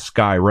out of the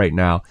sky right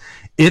now.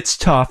 It's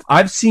tough.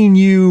 I've seen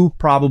you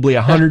probably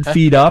 100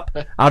 feet up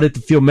out at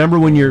the field. Remember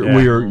when your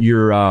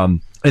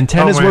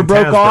antennas were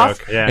broke off,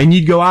 and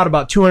you'd go out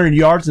about 200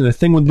 yards, and the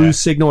thing would lose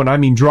signal, and I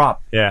mean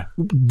drop. Yeah.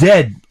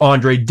 Dead,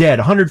 Andre, dead.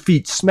 100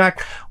 feet,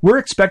 smack. We're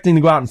expecting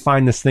to go out and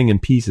find this thing in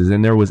pieces,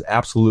 and there was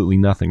absolutely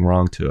nothing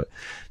wrong to it.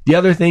 The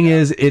other thing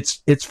is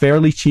it's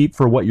fairly cheap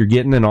for what you're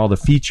getting and all the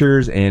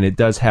features, and it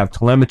does have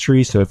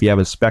telemetry. So if you have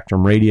a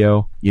Spectrum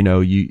radio,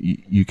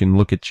 you can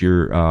look at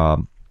your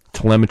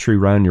telemetry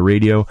right on your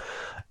radio.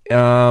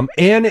 And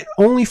it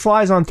only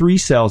flies on 3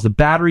 cells. The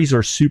batteries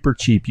are super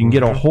cheap. You can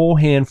get a whole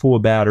handful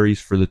of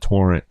batteries for the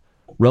Torrent.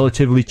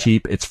 Relatively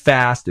cheap. It's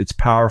fast. It's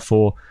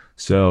powerful.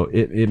 So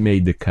it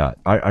made the cut.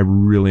 I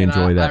really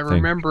enjoy that thing. I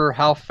remember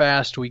how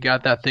fast we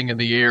got that thing in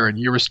the air, and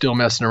you were still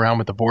messing around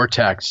with the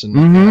Vortex, and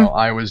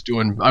I was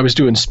doing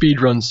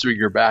speed runs through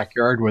your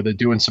backyard with it,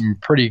 doing some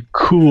pretty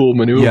cool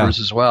maneuvers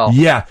as well.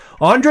 Yeah,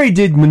 Andre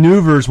did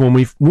maneuvers when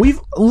we've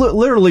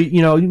literally,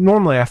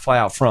 normally I fly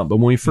out front, but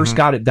when we first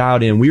got it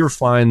dialed in, we were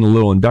flying the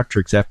little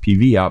Inductrix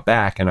FPV out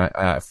back, and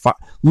I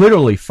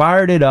literally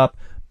fired it up,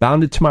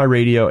 bound it to my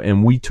radio,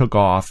 and we took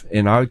off,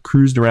 and I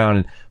cruised around,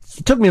 and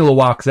it took me a little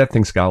while because that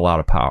thing's got a lot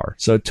of power.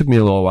 So it took me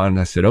a little while, and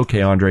I said,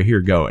 "Okay, Andre, here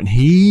you go." And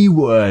he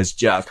was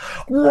just,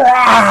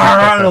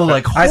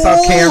 like, I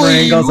saw camera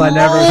angles I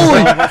never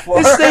saw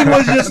before. This thing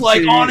was just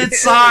like on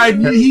its side.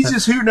 And he's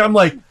just hooting. I'm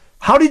like,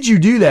 "How did you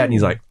do that?" And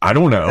he's like, "I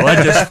don't know.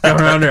 I just go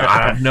around there.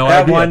 I have no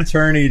that idea." one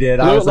turn he did,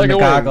 I was in the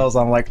goggles.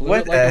 I'm like,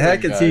 what the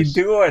heck is he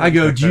doing? I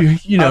go, "Do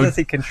you How does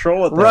he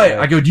control it? Right.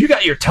 I go, "Do you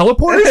got your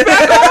teleporters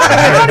back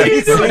on? How do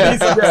you do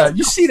it?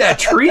 You see that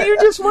tree you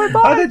just went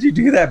by? How did you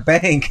do that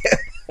bank?"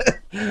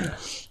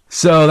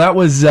 So that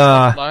was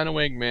Line of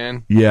wing,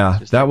 man. yeah,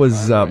 that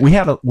was we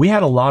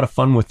had a lot of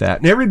fun with that.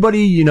 And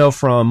everybody,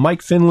 from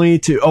Mike Finley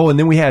to and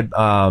then we had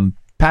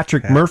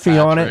Patrick Murphy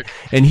on it,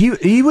 and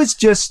he was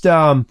just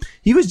kind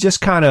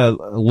of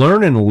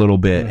learning a little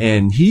bit,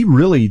 and he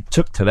really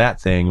took to that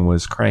thing and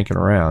was cranking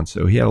around.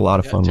 So he had a lot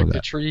of fun with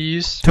that.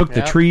 Took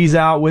the trees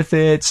out with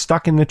it,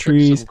 stuck in the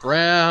trees, some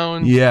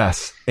ground.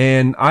 Yes,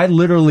 and I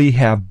literally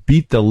have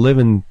beat the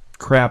living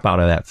crap out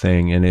of that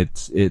thing, and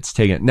it's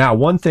taken. Now,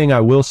 one thing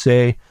I will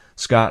say,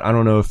 Scott, I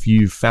don't know if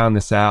you found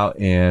this out,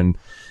 and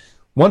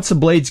once the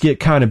blades get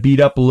kind of beat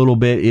up a little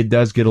bit, it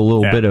does get a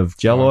little bit of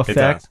jello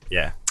effect.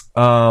 Yeah.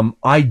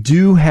 I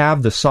do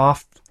have the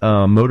soft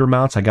motor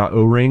mounts. I got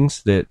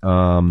O-rings that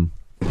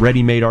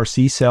ready-made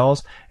RC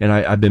sells, and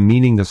I've been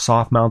meaning to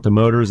soft mount the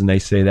motors, and they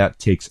say that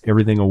takes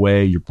everything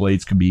away. Your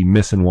blades could be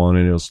missing one,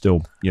 and it'll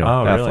still,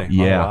 really?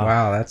 Yeah. Oh,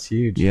 wow, that's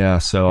huge. Yeah,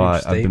 so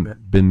Huge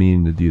I've been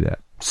meaning to do that.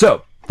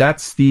 So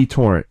that's the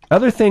Torrent.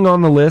 Other thing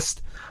on the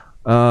list,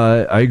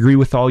 I agree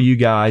with all you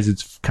guys.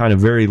 It's kind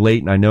of very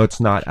late, and I know it's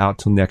not out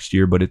till next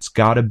year, but it's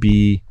got to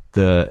be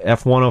the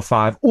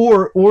F105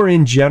 or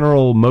in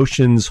general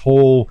Motion's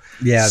whole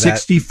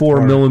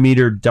 64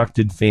 millimeter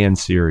ducted fan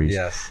series.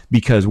 Yes.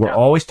 Because we're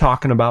always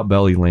talking about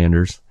belly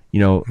landers.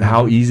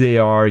 How easy they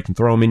are. You can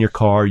throw them in your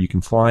car. You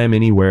can fly them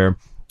anywhere.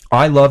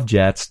 I love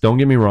jets. Don't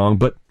get me wrong,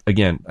 but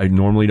again, I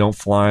normally don't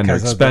fly them. They're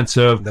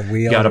expensive.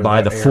 You got to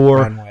buy the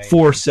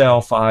 4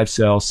 cell, 5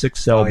 cell,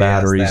 6 cell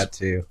batteries. Yes, that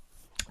too.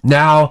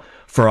 Now,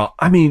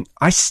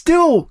 I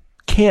still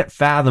can't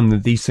fathom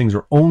that these things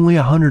are only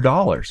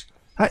 $100.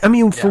 I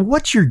mean, for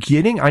what you're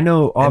getting, I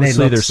know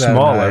obviously they're so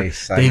smaller.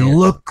 nice. They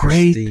look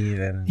great.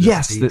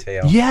 Yes,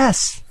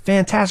 yes,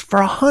 fantastic for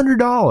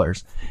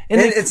 $100.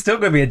 And it's still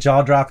going to be a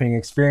jaw-dropping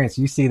experience.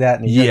 You see that,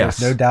 and there's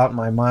no doubt in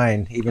my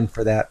mind, even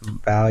for that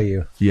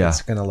value,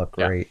 it's going to look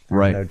great.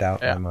 Right, no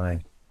doubt in my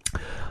mind.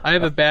 I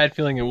have a bad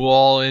feeling that we'll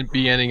all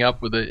be ending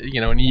up with an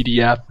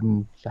EDF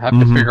and have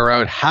to figure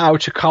out how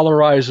to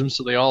colorize them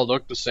so they all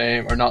look the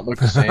same or not look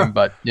the same.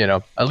 But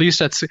at least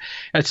that's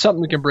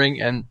something we can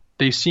bring, and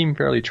they seem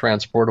fairly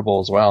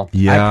transportable as well.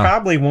 Yeah, I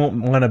probably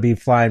won't want to be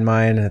flying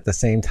mine at the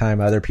same time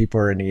other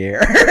people are in the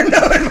air.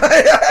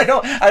 I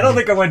don't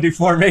think I want to do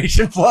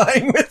formation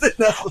flying with it.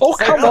 Oh,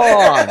 come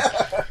on!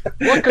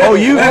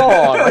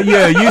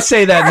 You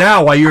say that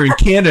now while you're in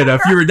Canada.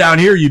 If you were down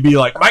here, you'd be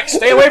like, Mike,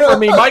 stay away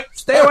from me. Mike,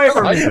 stay away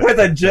from me. With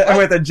a jet. Yeah,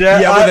 with a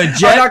jet.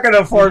 I'm not going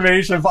to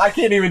formation. I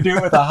can't even do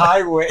it with a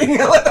high wing,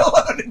 let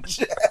alone a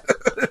jet.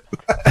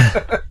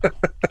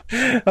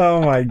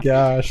 Oh my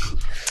gosh.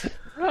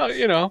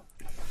 Well,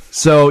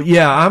 So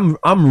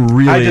I'm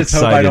really excited about those. I just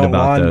hope I don't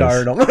lawn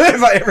dart them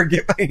if I ever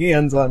get my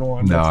hands on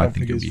one. No, I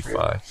think it'll be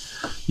fine.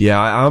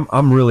 Yeah,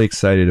 I'm really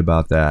excited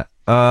about that.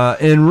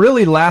 And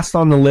really last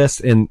on the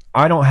list, and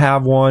I don't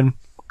have one.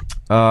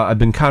 I've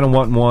been kind of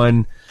wanting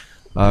one.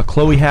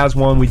 Chloe has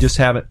one. We just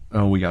haven't.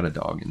 Oh, we got a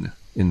dog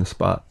in the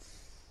spot.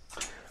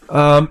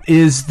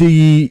 Is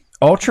the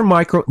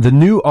the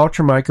new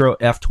Ultra Micro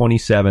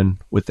F27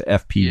 with the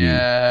FPV?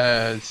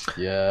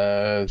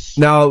 Yes.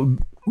 Now,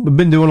 I've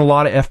been doing a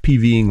lot of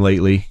FPVing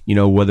lately,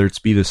 whether it's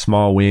be the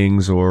small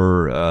wings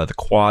or the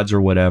quads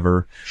or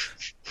whatever.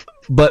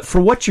 But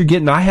for what you're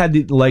getting, I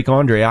had, like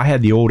Andre, I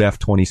had the old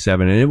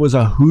F27, and it was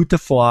a hoot to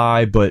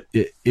fly, but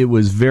it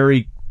was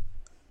very,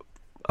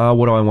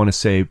 what do I want to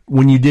say?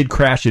 When you did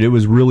crash it, it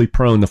was really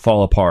prone to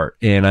fall apart.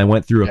 And I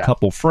went through a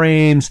couple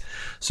frames.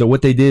 So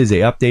what they did is they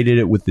updated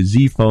it with the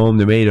Z foam.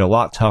 They made it a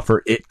lot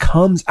tougher. It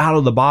comes out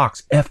of the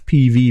box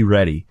FPV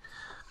ready.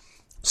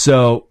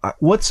 So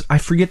I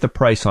forget the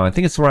price on it. I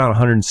think it's around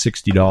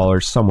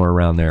 $160, somewhere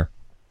around there.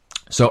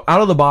 So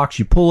out of the box,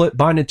 you pull it,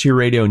 bind it to your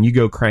radio, and you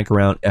go crank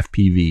around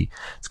FPV.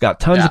 It's got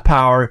tons of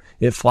power.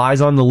 It flies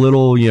on the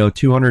little,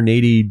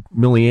 280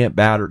 milliamp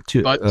battery.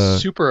 But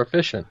super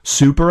efficient.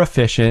 Super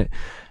efficient.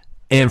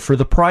 And for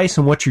the price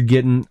and what you're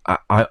getting,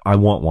 I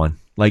want one.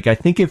 Like, I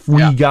think if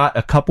we got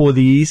a couple of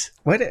these.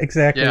 What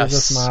exactly is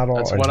this model?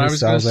 That's what I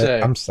was going to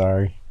say. I'm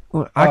sorry.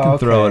 Well, I can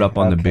throw it up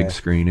on the big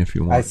screen if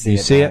you want. I see you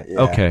see it?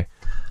 Yeah. Okay.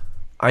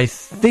 I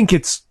think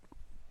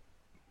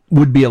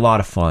would be a lot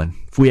of fun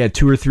if we had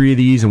 2 or 3 of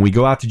these and we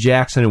go out to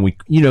Jackson and we,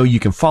 you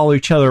can follow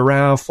each other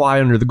around, fly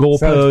under the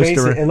goalpost.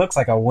 So it looks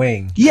like a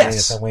wing. Yes.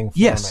 It's a wing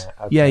yes.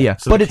 format. Okay. Yeah.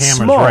 So but the it's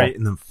camera's small. right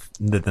in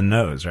the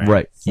nose, right?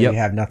 Right. So you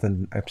have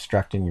nothing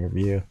obstructing your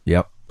view.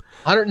 Yep.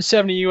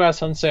 170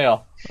 US on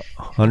sale.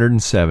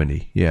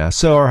 170. Yeah.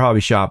 So our hobby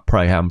shop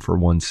probably have them for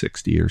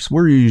 160 or so.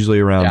 We're usually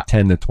around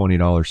 $10 to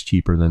 $20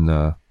 cheaper than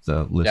the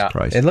list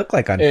price. It looked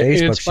like on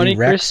Facebook it's funny, she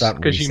wrecked Chris,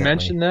 something because you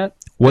mentioned that.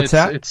 What's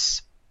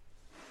that?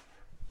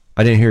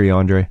 I didn't hear you,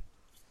 Andre.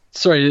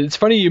 Sorry, it's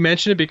funny you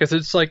mentioned it because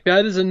it's like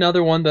that is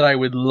another one that I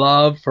would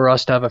love for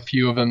us to have a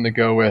few of them to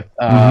go with,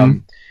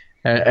 and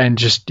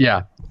just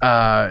and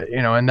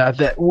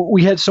that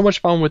we had so much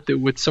fun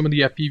with some of the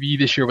FPV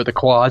this year with the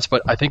quads,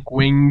 but I think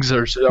wings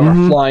or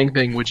a flying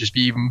thing would just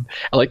be even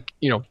like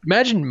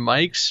imagine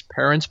Mike's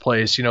parents'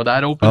 place,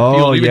 that open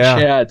field, even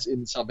Chad's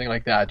in something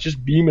like that,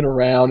 just beaming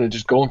around and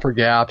just going for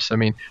gaps. I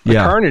mean, the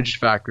carnage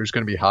factor is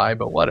going to be high,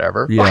 but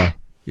whatever.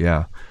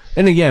 Yeah.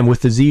 And again,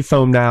 with the Z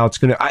foam now, it's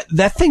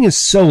that thing is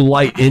so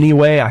light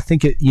anyway. I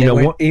think it,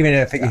 even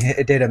if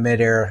it did a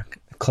midair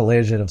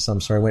collision of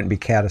some sort. It wouldn't be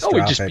catastrophic.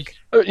 No, it'd just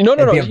be, no.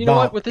 It'd be a You know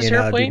what? bump, With this you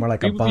know, it'd be airplane, more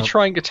like a we would be bump.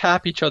 trying to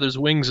tap each other's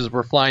wings as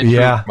we're flying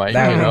Yeah. through. Mike,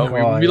 That would you know, be we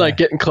cool, would be yeah. like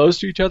getting close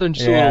to each other and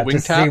just a little wing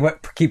just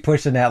tap. keep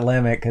pushing that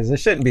limit because they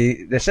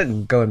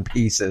shouldn't go in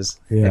pieces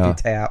if Yeah. you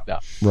tap. Yeah.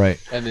 Right.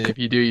 And then if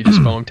you do, you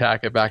just foam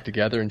tack it back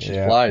together and she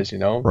Yeah. flies, you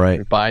know? Right.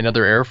 You buy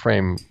another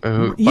airframe.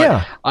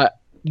 Yeah.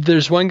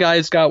 There's one guy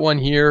that's got one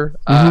here,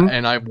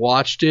 and I've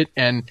watched it,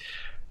 and,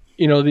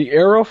 you know, the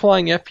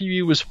Aeroflying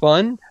FPV was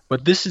fun,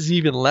 but this is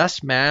even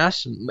less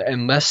mass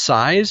and less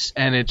size,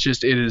 and it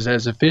is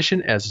as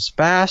efficient as it's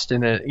fast,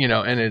 and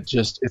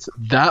it's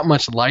that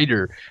much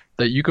lighter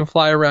that you can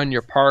fly around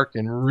your park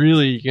and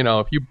really, you know,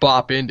 if you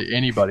bop into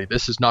anybody,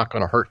 this is not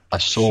going to hurt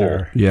a soul.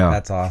 Sure. Yeah.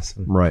 That's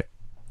awesome. Right.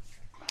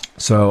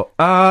 So,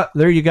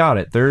 there you got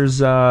it. There's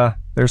kind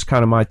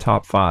of my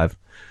top 5.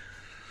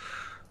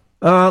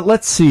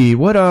 Let's see.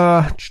 What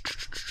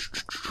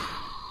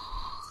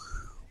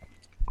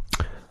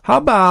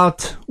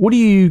do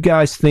you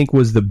guys think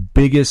was the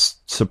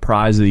biggest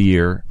surprise of the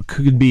year?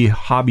 Could be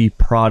hobby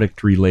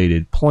product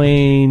related.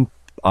 Plane,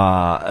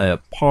 a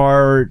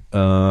part,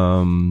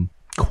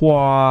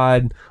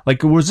 quad.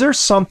 Like, was there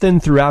something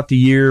throughout the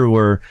year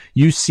where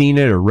you seen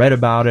it or read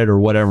about it or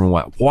whatever and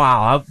went,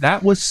 wow,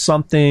 that was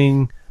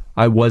something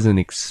I wasn't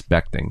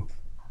expecting?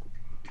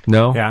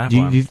 No? Yeah, I have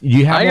Do one.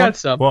 you have I one? got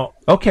some. Well,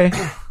 Okay.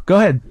 Go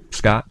ahead,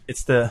 Scott.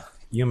 it's the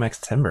UMX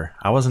Timber.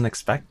 I wasn't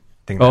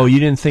expecting that. Oh, you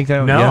didn't think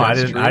that? No, yeah. I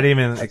didn't. I didn't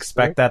even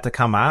expect that to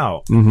come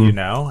out. Mhm. You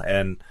know,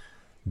 and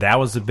that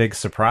was a big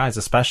surprise,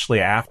 especially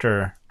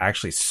after I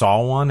actually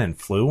saw one and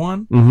flew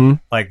one. Mm-hmm.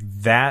 Like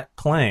that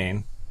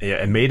plane,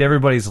 it made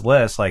everybody's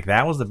list. Like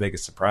that was the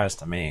biggest surprise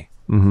to me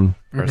Mm-hmm.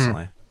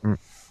 personally.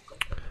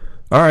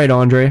 All right,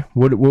 Andre.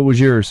 What was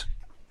yours?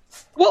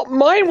 Well,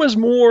 mine was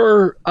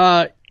more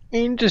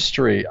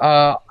industry.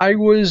 I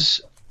was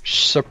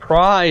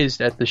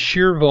surprised at the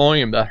sheer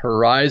volume that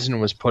Horizon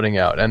was putting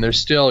out, and there's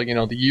still, you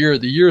know, the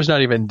year's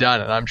not even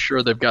done, and I'm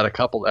sure they've got a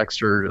couple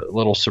extra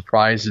little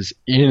surprises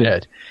in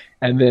it.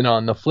 And then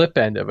on the flip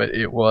end of it,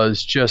 it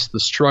was just the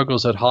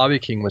struggles that Hobby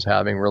King was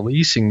having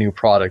releasing new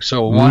products.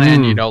 So on one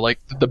end, you know, like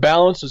the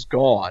balance is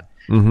gone.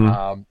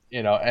 Mm-hmm.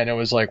 You know, and it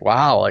was like,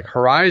 wow, like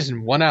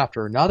Horizon one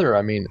after another.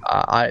 I mean,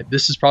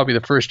 this is probably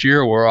the first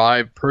year where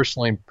I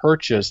personally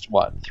purchased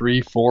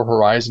 3-4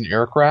 Horizon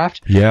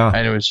aircraft. Yeah.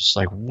 And it was just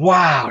like,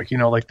 wow, you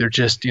know, like they're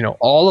just, you know,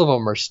 all of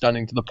them are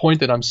stunning to the point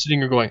that I'm sitting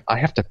here going, I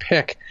have to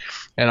pick,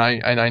 and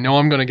I know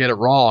I'm going to get it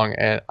wrong,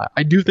 and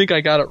I do think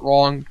I got it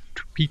wrong.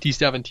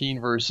 PT-17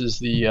 versus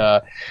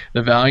the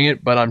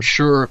Valiant, but I'm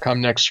sure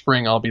come next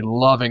spring I'll be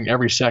loving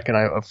every second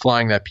of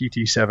flying that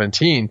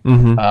PT-17.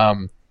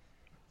 Mm-hmm.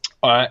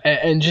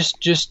 And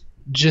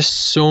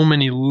just so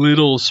many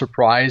little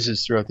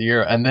surprises throughout the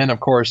year. And then, of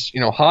course,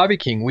 you know, Hobby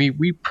King, we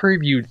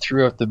previewed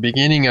throughout the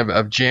beginning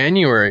of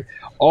January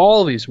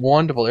all these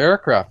wonderful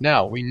aircraft.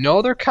 Now, we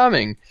know they're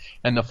coming,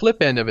 and the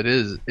flip end of it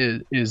is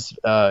you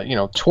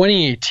know,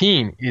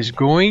 2018 is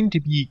going to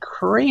be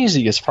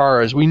crazy as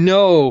far as we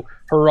know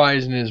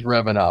Horizon is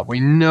revving up. We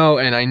know,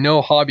 and I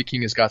know Hobby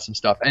King has got some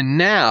stuff. And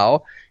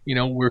now, you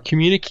know, we're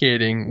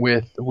communicating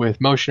with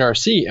Motion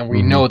RC, and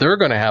we know they're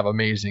going to have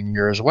amazing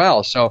year as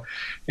well. So,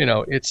 you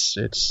know, it's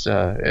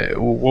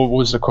what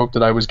was the quote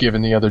that I was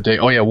given the other day?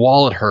 Oh yeah,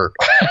 wallet hurt.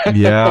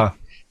 Yeah.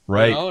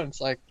 Right. You know, and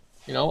it's like,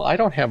 you know, I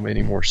don't have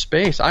any more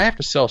space. I have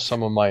to sell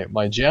some of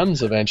my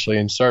gems eventually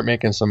and start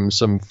making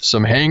some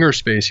hangar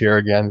space here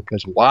again,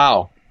 because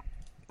wow.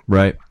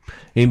 Right.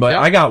 Anybody?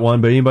 Yeah. I got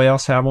one, but anybody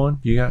else have one?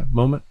 You got a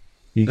moment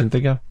you can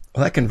think of?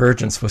 Well, that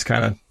Convergence was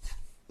kind of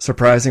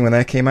surprising when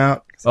that came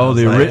out. Oh, I was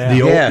the like,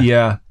 old,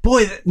 yeah.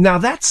 Boy, now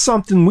that's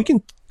something we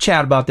can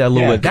chat about that a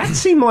little bit. That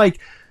seemed like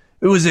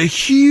it was a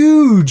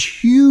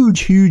huge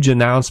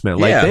announcement.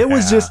 Like it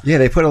was just,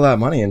 they put a lot of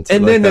money into it.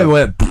 and then they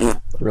went.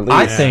 release.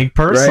 I think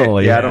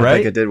personally, Right? Yeah, I don't right?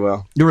 think it did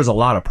well. There was a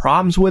lot of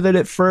problems with it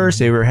at first.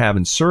 They were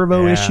having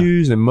servo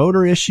issues and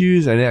motor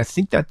issues, and I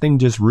think that thing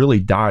just really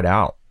died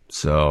out.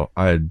 So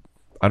I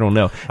don't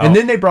know. And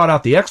then they brought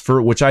out the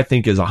Expert, which I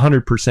think is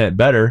 100%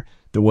 better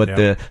than what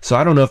so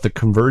I don't know if the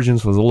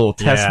Convergence was a little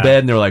test bed,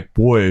 and they're like,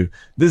 boy,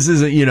 this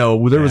isn't, you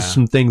know, there was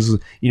some things,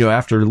 you know,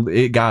 after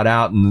it got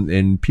out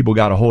and people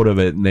got a hold of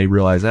it and they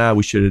realized,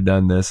 we should have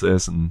done this,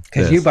 and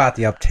because you bought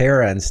the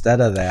Aptera instead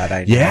of that.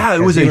 I know, yeah, it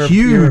 'cause was you a were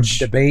huge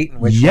debate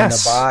which one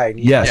to buy.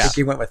 And I think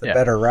you went with a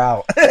better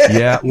route.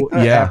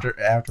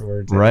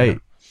 Afterwards, right.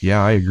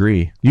 Yeah, I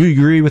agree. You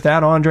agree with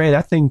that, Andre?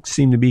 That thing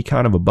seemed to be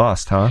kind of a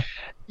bust, huh?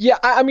 Yeah,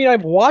 I mean,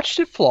 I've watched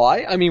it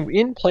fly. I mean,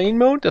 in plane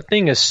mode, the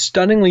thing is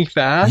stunningly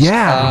fast.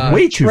 Yeah,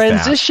 way too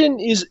fast. The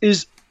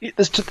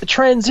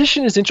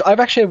transition is interesting.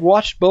 I've actually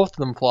watched both of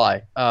them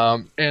fly,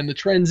 and the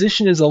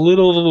transition is a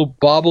little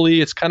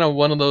bobbly. It's kind of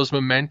one of those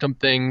momentum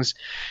things,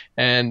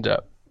 and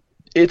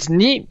it's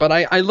neat. But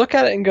I look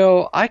at it and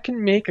go, I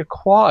can make a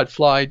quad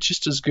fly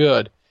just as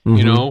good.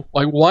 You know,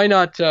 like why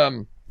not?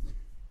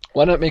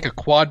 why not make a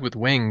quad with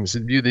wings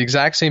and do the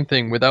exact same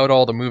thing without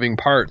all the moving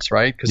parts,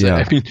 right? Because Yeah.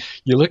 I mean,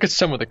 you look at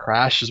some of the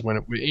crashes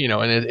when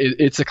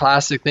it's a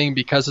classic thing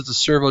because it's a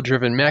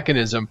servo-driven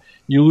mechanism.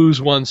 You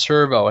lose one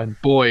servo,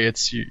 and boy,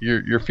 it's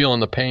you're feeling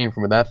the pain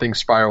from when that thing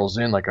spirals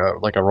in like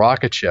a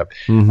rocket ship.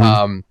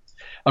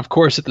 Of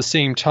course, at the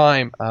same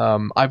time,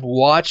 I've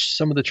watched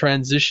some of the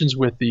transitions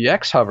with the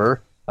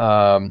X-Hover,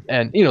 and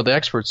the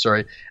Expert,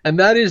 sorry, and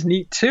that is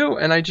neat too.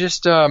 And I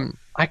just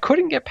I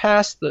couldn't get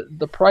past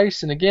the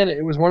price. And again,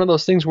 it was one of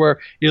those things where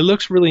it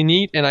looks really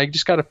neat, and I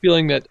just got a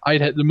feeling that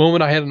the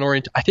moment I had an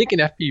I think in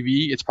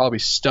FPV it's probably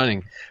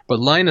stunning, but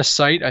line of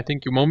sight, I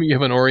think the moment you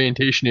have an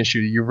orientation issue,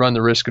 you run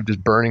the risk of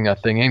just burning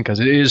that thing in because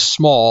it is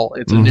small.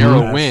 It's a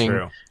narrow That's wing.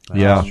 true.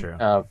 Yeah. That's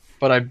true.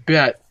 But I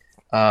bet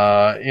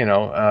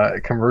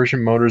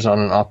conversion motors on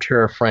an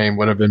Optera frame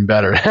would have been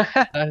better.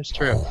 That is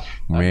true.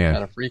 Man.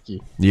 Kind of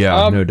freaky.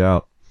 Yeah, no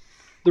doubt.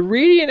 The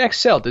Radiant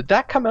XL, did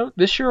that come out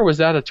this year or was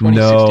that a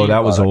 2016? No,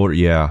 that was product? older.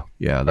 Yeah,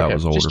 that Okay,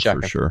 was just older for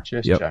checking. sure.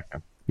 Just Yep.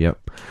 checking. Yep.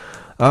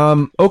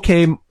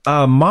 Okay.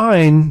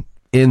 Mine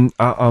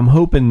I'm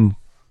hoping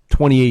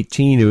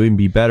 2018 it would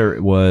be better.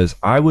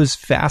 I was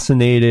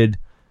fascinated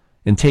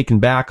and taken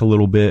back a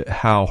little bit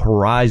how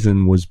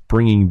Horizon was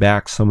bringing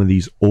back some of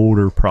these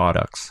older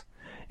products.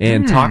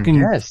 And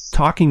talking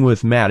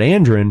with Matt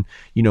Andren,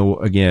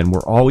 again,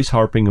 we're always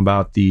harping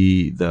about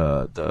the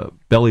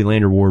belly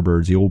lander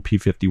warbirds, the old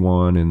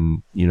P-51,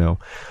 and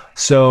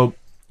so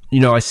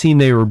I seen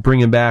they were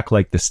bringing back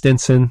like the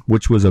Stinson,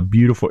 which was a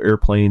beautiful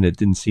airplane that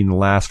didn't seem to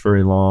last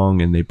very long,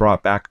 and they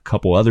brought back a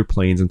couple other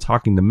planes. And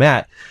talking to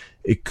Matt,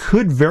 it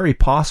could very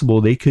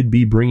possible they could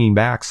be bringing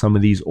back some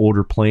of these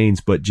older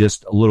planes, but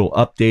just a little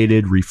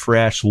updated,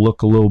 refreshed,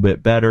 look a little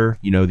bit better.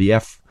 The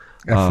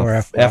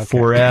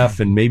F4F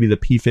and maybe the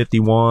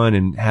P-51,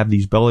 and have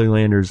these belly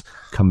landers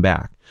come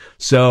back.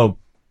 So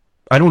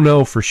I don't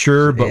know for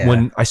sure, but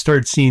when I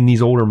started seeing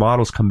these older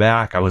models come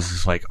back, I was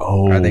just like,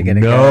 oh, Are they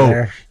gonna no. go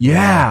there?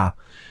 Yeah.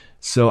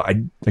 So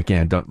I'm not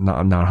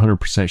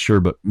 100% sure,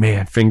 but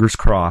man, fingers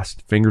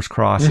crossed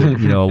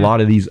that, a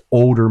lot of these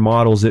older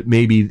models that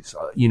maybe,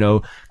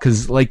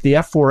 cause like the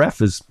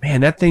F4F is,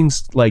 man, that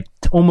thing's like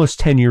almost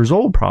 10 years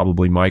old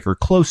probably, Mike, or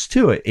close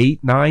to it,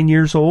 8-9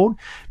 years old,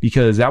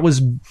 because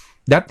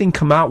that thing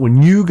come out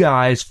when you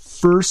guys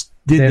first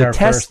did the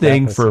test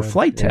thing for a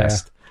flight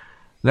test.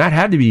 That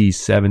had to be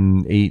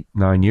 7, 8,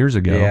 9 years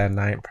ago.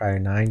 Yeah, probably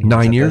 9 years.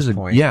 9 years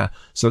ago. Yeah.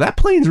 So that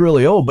plane's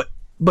really old,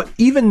 but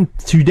even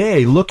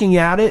today, looking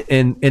at it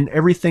and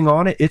everything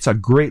on it, it's a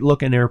great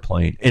looking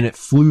airplane, and it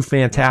flew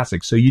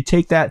fantastic. So you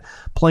take that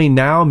plane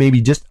now,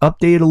 maybe just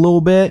update it a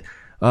little bit,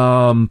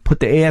 put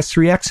the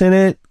AS3X in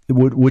it,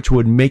 which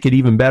would make it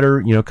even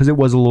better, because it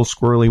was a little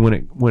squirrely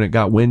when it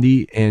got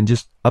windy, and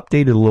just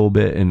update it a little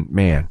bit, and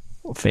man,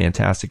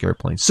 fantastic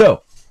airplane.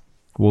 So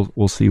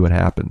we'll see what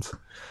happens.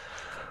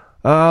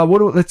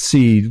 Let's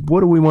see. What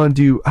do we want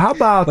to do? How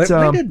about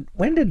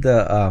when did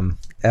the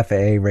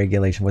FAA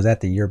regulation, was that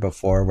the year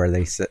before, where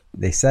they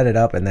set it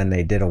up and then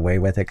they did away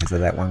with it because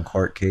of that one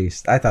court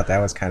case? I thought that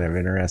was kind of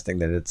interesting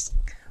that it's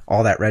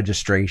all that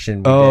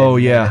registration.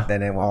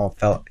 Then it all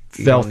fell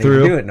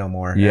through. Do it no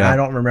more. Yeah, and I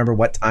don't remember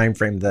what time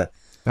frame that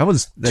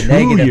was the 2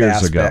 negative years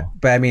aspect. Ago.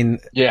 But I mean,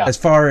 as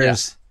far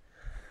as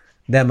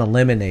them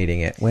eliminating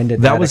it, when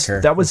did that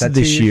occur? That was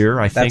this year,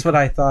 I think. That's what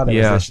I thought.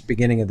 It was the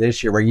beginning of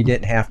this year, where you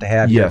didn't have to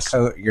have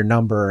your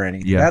number or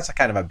anything. Yeah. That's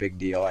kind of a big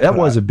deal. That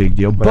was a big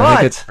deal, but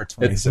I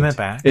think isn't it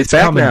back? It's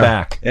back coming now.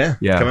 back. Yeah,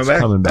 it's back.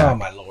 coming back. Oh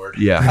my lord!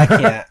 Yeah, I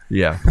can't.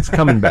 Yeah, it's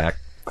coming back.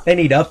 They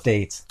need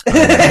updates.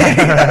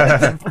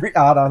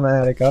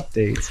 Automatic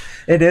updates.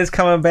 It is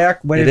coming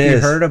back. What have you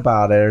heard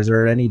about it? Is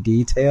there any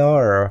detail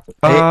or?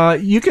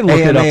 You can look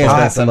it up. I'll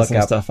have to look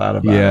stuff out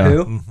about it.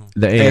 Who?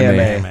 The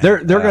AMA.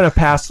 They're going to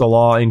pass the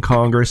law in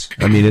Congress.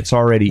 I mean, it's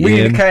already we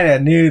in. We kind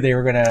of knew they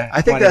were going to.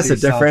 I think that's the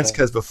difference,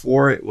 because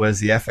before it was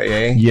the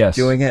FAA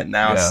doing it.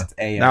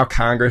 Now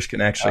Congress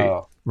can actually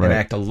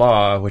enact a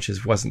law, which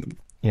wasn't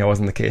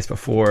the case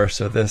before.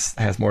 So this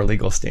has more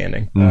legal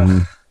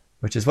standing.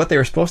 Which is what they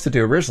were supposed to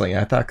do originally.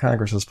 I thought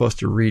Congress was supposed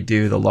to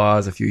redo the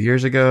laws a few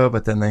years ago,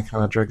 but then they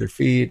kind of dragged their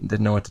feet and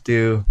didn't know what to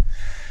do.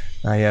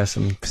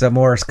 Some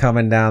more is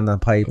coming down the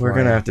pipe. We're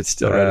going to have to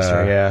still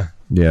register,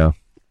 Yeah.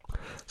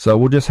 So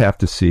we'll just have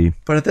to see.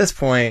 But at this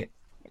point,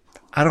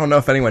 I don't know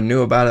if anyone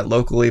knew about it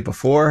locally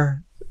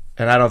before,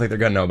 and I don't think they're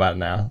going to know about it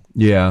now.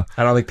 Yeah.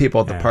 I don't think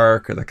people at the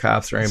park or the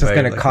cops or anybody.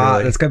 It's going to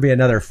cost. It's going to be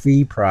another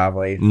fee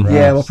probably.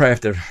 Yeah, we'll probably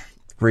have to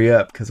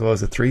re-up, because what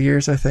was it, 3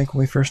 years, I think, when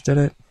we first did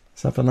it?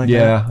 Something like that?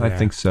 Yeah, I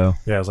think so.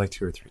 Yeah, it was like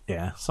 2 or 3.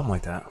 Yeah, something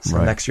like that.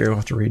 So next year we'll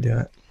have to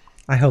redo it.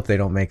 I hope they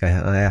don't make an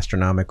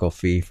astronomical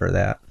fee for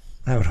that.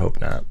 I would hope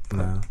not.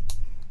 No.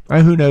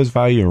 Who knows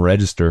how you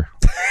register?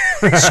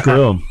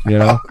 Screw them,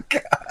 Oh,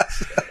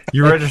 gosh.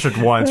 You registered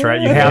once,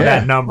 right? You have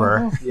that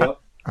number. Yep.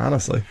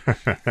 Honestly.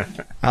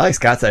 I like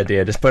Scott's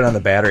idea. Just put it on the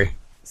battery.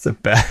 It's the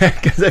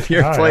back, because if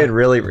your plane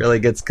really, really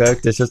gets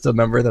cooked, it's just a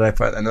number that I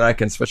put, and then I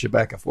can switch it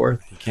back and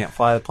forth. You can't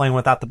fly the plane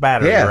without the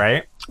battery,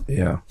 right?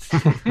 Yeah.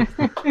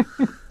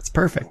 It's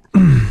perfect.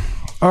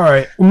 All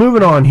right, well,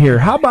 moving on here.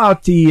 How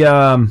about the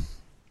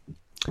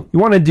you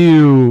want to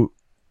do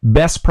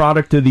best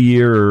product of the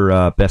year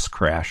or best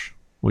crash?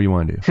 What do you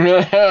want to do?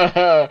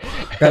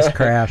 Best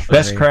crash. For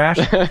Best me. crash?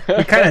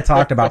 We kind of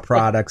talked about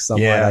products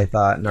somewhat, Yeah. I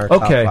thought, in our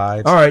top Okay.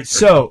 fives. All right. or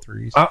So top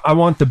threes. I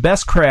want the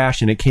best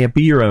crash, and it can't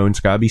be your own.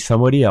 It's got to be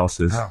somebody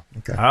else's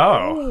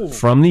Oh.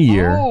 from the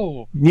year.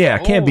 Oh. Yeah,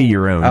 it can't be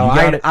your own. Oh,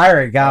 You gotta- I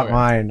already got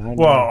mine. I know.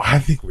 Well, I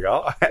think we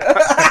all.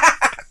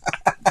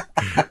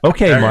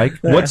 okay,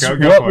 Mike. Go What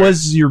for it.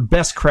 was your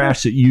best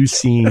crash that you've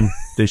seen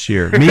this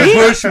year? The Me?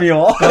 Bush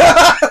Mule.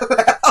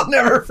 I'll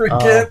never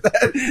forget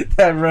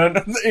that run.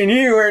 And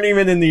you weren't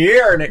even in the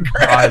air, and it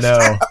crashed. I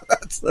know.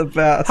 That's the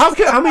best.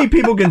 How many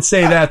people can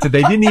say that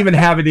they didn't even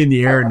have it in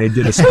the air and they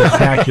did a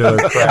spectacular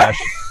crash?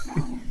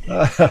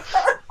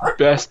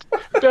 Best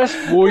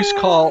voice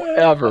call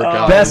ever,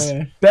 guys.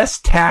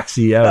 Best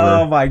taxi ever.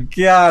 Oh my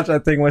gosh,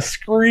 that thing was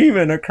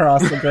screaming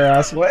across the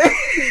grassway.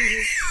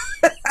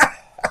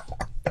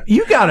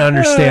 You got to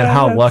understand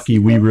how lucky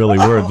we really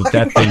were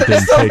that thing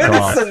didn't take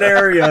off.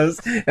 Scenarios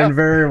and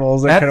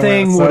variables. That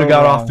thing would have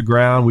got off the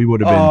ground. We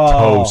would have been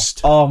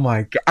toast. Oh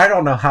my god! I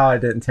don't know how it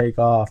didn't take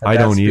off. at I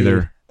that don't speed.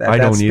 either. At I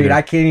that don't speed. either.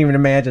 I can't even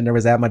imagine there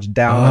was that much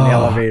down on the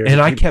elevator. And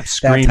to I keep kept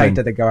screaming. that tight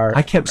to the guard.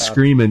 I kept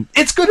screaming,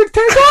 "It's going to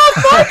take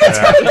off, Mike! It's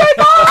going to take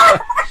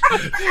off!"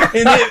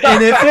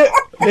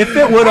 and if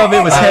it would have,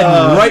 it was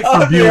heading right for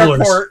the Bueller's.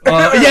 airport. The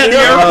airport.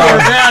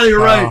 Yeah, you're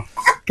right.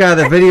 God,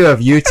 the video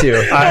of you two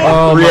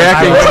Oh, my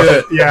reacting God. to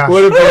it Yeah.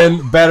 would have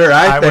been better,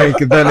 I think,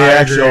 than the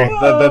actual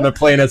agree. than the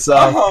plane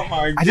itself. Oh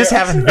my god! I just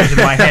have a vision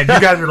in my head. You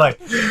guys were like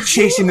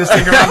chasing this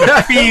thing around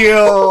the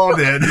field,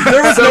 and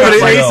There was Somebody-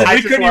 no chasing. I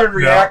We just couldn't want- even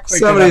react. quick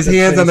Somebody's enough to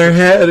hands on chase their it.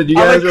 head, and you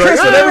I'm guys like, were Chris,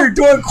 like, whatever you're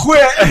doing,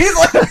 quit. He's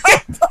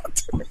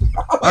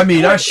like, I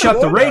mean, I shut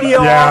the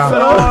radio Yeah. off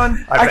and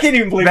on. I can't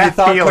even believe you That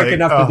thought quick feeling,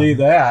 enough to do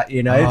that.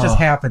 You know, it just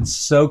happened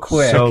so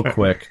quick. So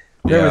quick.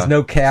 There was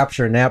no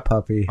capture in that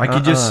puppy. I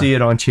could just see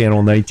it on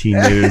Channel 19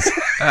 News.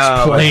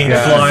 oh, my Plane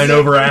God. flying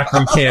over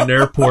Akron Canton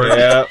Airport.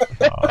 Yeah.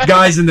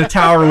 Guys in the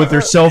tower with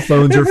their cell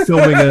phones are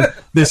filming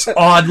this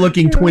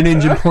odd-looking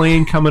twin-engine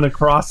plane coming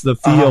across the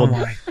field. Oh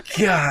my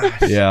god!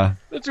 Yeah.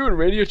 They're doing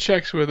radio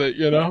checks with it,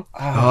 you know?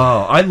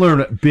 Oh, I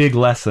learned a big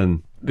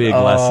lesson. Big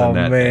lesson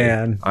that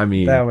man, day. I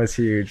mean, that was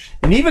huge.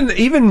 and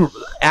even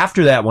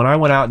after that, when I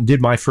went out and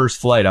did my first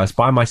flight, I was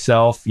by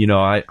myself. You know,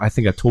 I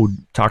think I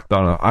talked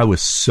about it. I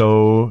was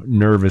so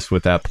nervous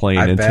with that plane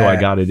until I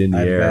got it in the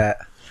air. Bet.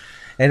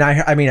 And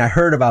I mean, I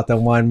heard about the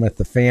one with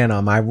the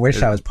Phantom. I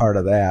wish I was part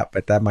of that,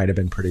 but that might have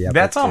been pretty epic.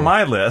 That's on too.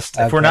 my list.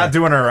 If Okay. we're not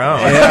doing our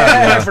own.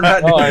 Yeah, if we're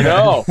not Oh, doing I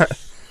know.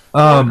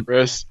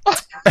 Chris.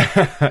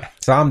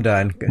 So I'm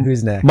done.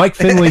 Who's next? Mike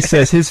Finley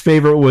says his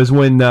favorite was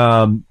when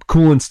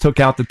Coolants took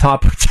out the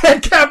top of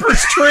Ted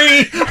Capper's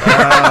tree.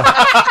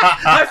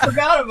 I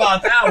forgot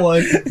about that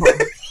one.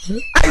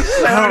 I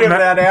showed him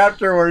that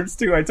afterwards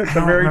too. I took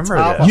the very remember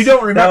top. this. You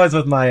don't remember? That was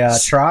with my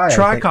try. I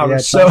think. Tricolor. Yeah,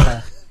 So-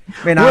 tri-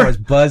 man, I was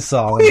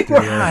buzzsawing through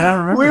it. I don't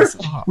remember. We're, this.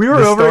 we were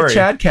The over story. at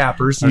Chad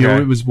Capper's. You know,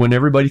 Okay. it was when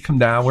everybody come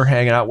down. We're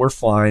hanging out. We're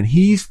flying.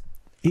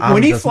 I'm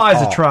When he just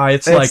flies a off. try,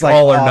 it's like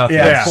all or nothing.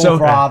 Yeah, full So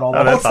throttle.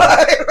 Oh, the whole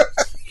that's time.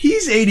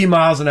 he's 80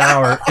 miles an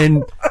hour,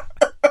 and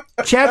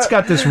Chad's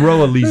got this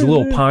row of these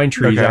little pine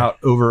trees Okay. out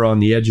over on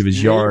the edge of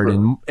his yard,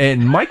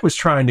 and Mike was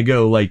trying to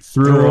go like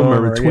through them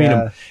or between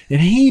them,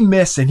 and he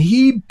missed, and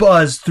he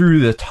buzzed through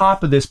the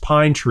top of this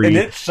pine tree. And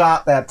it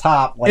shot that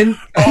top like And-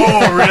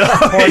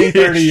 20,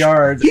 30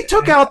 yards. he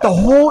took out the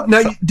whole.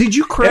 Now, did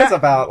you It's crash?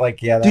 about like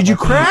that Did you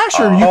much. crash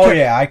or you? Oh ca-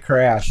 yeah, I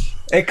crashed.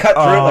 It cut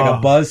through it like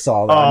a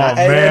buzzsaw. Though. Oh,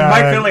 And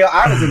Mike man. Finley,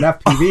 I was in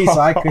FPV, so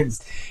I couldn't.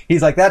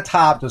 He's like, that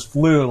top just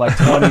flew like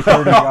 20,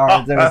 30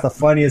 yards. It was the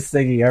funniest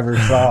thing he ever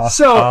saw.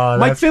 So Oh,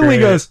 Mike that's Finley great.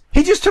 goes,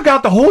 he just took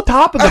out the whole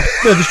top of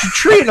the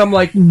tree, and I'm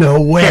like,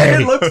 no way.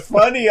 It looks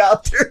funny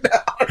out there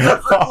now.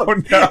 Oh,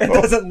 no. It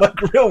doesn't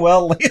look real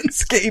well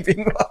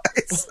landscaping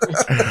wise.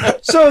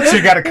 So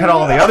you got to cut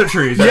all the other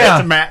trees Yeah.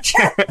 to match.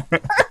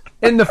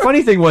 and the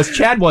funny thing was,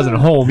 Chad wasn't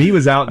home. He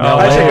was out in LA.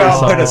 I should go or out and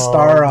put something. a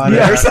star on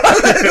Yeah. it or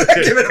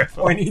something. Give it a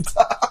pointy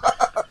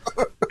top.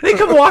 They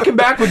come walking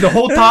back with the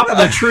whole top of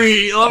the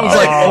tree. I was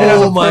like, It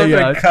was oh a my god,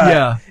 perfect cut.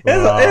 yeah.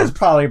 It was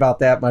probably about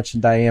that much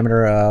in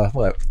diameter.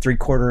 What,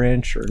 3/4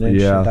 inch or an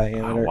inch Yeah. in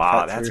diameter? Wow,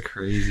 cut that's through.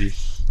 crazy.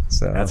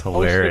 So That's Post a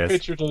hilarious.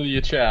 picture to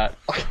the chat.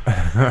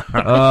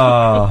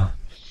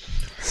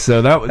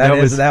 So that was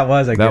that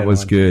was a that good was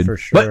one, good. for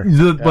sure.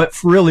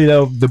 But really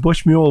though, the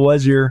Bush Mule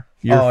was your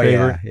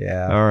favorite.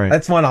 Yeah. All right.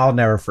 That's one I'll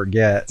never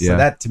forget. So Yeah.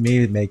 that to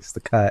me makes the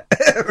cut.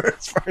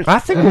 As far as- I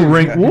think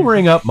we'll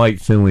ring up Mike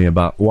Finley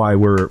about why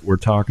we're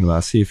talking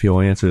about. See if he'll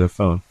answer the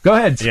phone. Go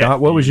ahead, Scott. Yeah,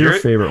 what was your your-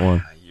 favorite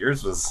one?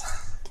 Yours was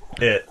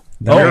it.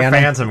 The Your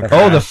Phantom? Phantom Oh,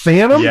 crash. the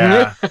Phantom?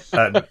 Yeah.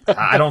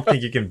 I don't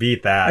think you can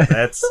beat that.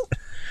 That's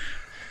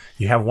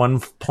you have one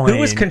plane. Who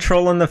was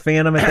controlling the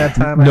Phantom at that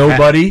time?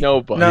 Nobody.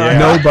 Nobody. Yeah.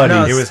 Nobody.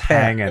 No, It was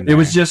Pat. hanging. It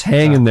was just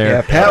hanging there.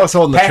 Yeah, Pat was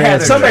holding the Pat had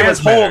transmitter. Somebody was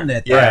transmitter. holding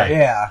it. Yeah.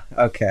 Yeah.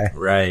 Okay.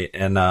 Right,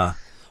 and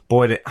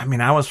boy, I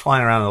mean, I was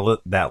flying around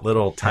that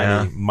little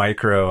tiny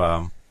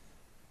micro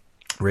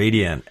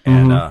Radiant,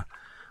 and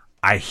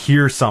I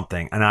hear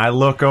something, and I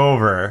look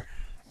over,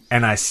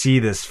 and I see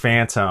this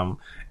Phantom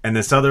and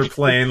this other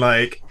plane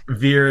like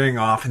veering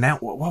off. And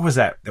that, what was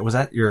that? Was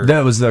that your?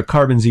 That was the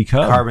Carbon Z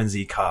Cub. Carbon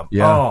Z Cub.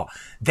 Yeah. Oh,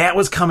 that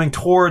was coming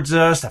towards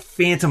us. The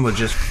Phantom was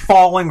just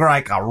falling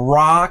like a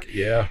rock.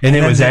 Yeah. And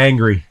it was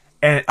angry.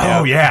 And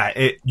oh yeah,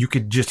 you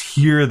could just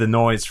hear the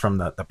noise from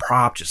the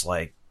prop just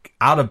like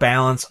out of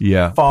balance,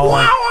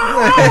 falling.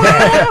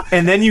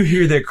 And then you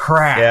hear the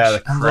crash. Yeah,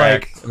 the I'm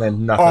crack, like, and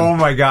then nothing. oh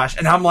my gosh.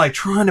 And I'm like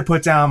trying to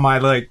put down my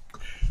like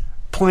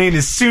plane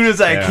as soon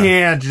as I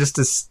can just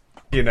to,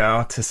 you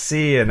know, to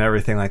see and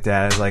everything like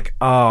that. It's like,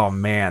 oh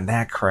man,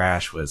 that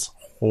crash was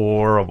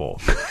horrible.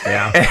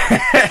 Yeah.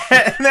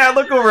 And I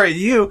look over at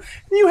you, and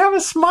you have a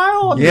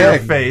smile on your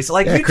face.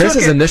 Like you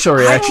Chris's took it, initial I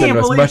reaction can't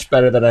was believe- much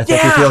better than I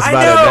think he Yeah, feels I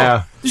about know. it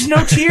now. There's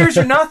no tears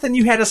or nothing.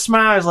 You had a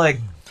smile. I was like,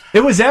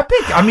 It was epic.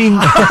 I mean,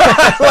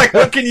 like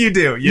what can you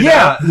do? You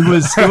yeah, know?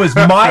 it was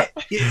my.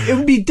 It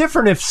would be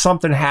different if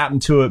something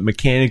happened to it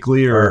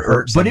mechanically or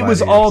hurt but it was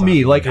somebody or all me.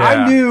 something. Like Yeah.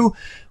 I knew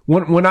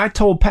when I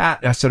told Pat,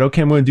 I said,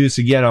 "Okay, I'm going to do this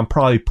again. I'm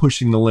probably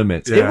pushing the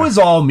limits." It Yeah. was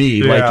all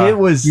me. Yeah. Like it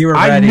was. You were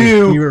I ready.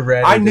 knew. You were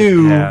ready I to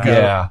knew. go.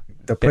 Yeah.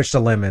 To push the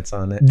limits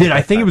on it. Did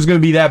I think it was going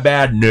to be that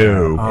bad?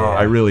 No, Oh.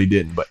 I really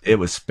didn't. But it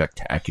was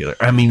spectacular.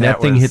 I mean,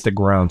 that thing was- hit the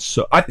ground.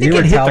 So I think You were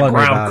it hit the telling me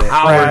ground. about it.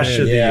 Crash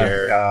of the Yeah.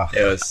 year.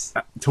 It was.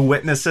 To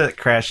witness it,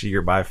 crash of the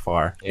year by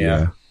far.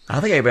 Yeah. I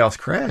don't think anybody else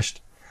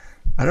crashed.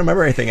 I don't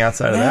remember anything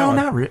outside of that No, one.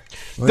 not really.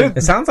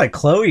 It sounds like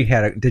Chloe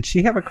had a. Did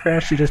she have a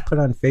crash she just put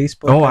on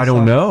Facebook? Oh, I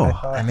don't know.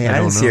 I mean, I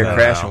didn't see her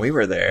crash when we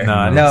were there. No,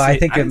 I didn't No, see- I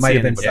think it didn't might see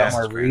have been anybody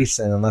somewhere else's crash.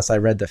 recent, unless I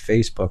read the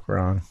Facebook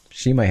wrong.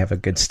 She might have a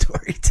good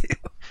story too.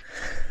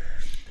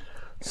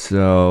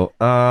 So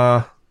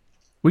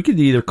we could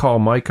either call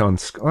Mike on.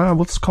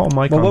 Let's call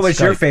Mike. Well, on what was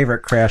your Skype.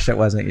 favorite crash that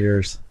wasn't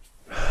yours?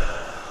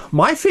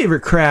 My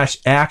favorite crash,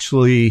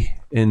 actually,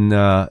 and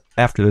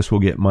after this we'll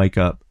get Mike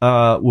up,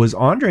 was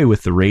Andre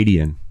with the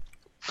Radian.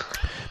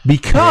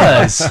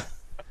 Because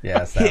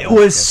Yes, it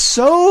was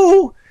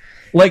so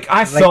like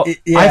I felt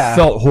I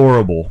felt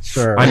horrible.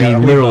 Sure. I Yeah, mean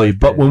we literally. both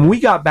But did. when we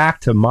got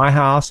back to my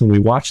house and we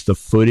watched the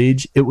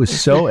footage, it was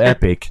so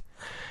epic.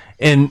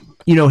 And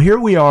you know, here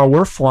we are,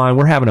 we're flying,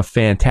 we're having a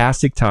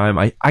fantastic time.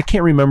 I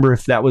can't remember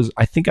if that was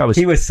I think I was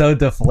He was so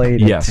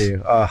deflated Yes.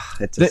 too. Oh,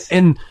 it just,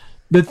 and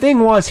the thing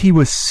was, he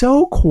was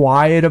so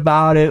quiet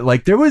about it.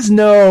 Like there was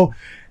no,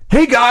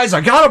 "Hey guys, I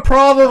got a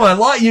problem."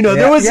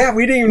 There was.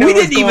 we didn't even know We what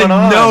was didn't even going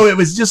on. know. It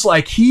was just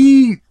like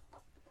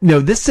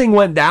this thing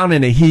went down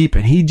in a heap,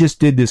 and he just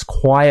did this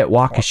quiet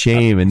walk of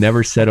shame and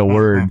never said a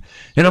word.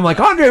 And I'm like,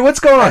 "Andre, what's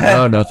going on?"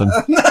 "Oh, nothing."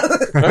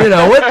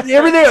 What?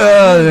 Everything.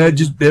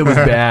 It was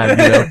bad.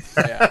 You know?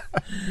 Yeah.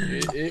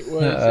 It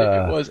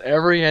was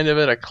every end of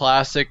it a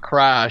classic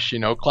crash. You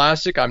know,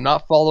 classic. I'm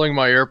not following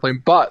my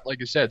airplane, but like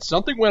I said,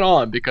 something went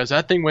on because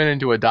that thing went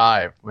into a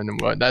dive. When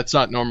that's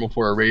not normal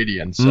for a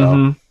Radian. So,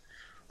 Mhm.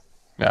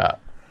 yeah.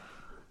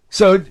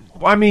 So,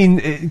 I mean,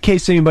 in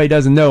case anybody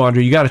doesn't know,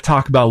 Andre, you got to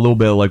talk about a little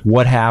bit of, like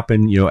what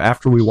happened. You know,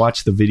 after we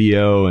watched the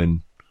video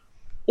and.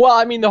 Well,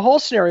 I mean, the whole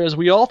scenario is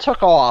we all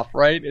took off,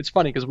 right? It's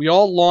funny because we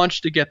all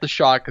launched to get the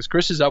shot because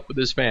Chris is up with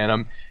his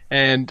Phantom,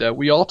 and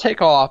we all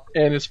take off.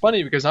 And it's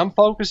funny because I'm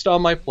focused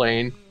on my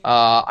plane.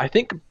 I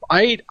think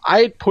I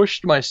had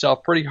pushed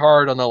myself pretty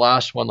hard on the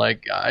last one, I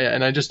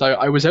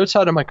was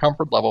outside of my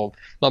comfort level.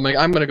 I'm like,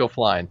 I'm gonna go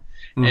flying,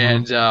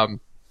 and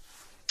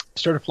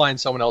started flying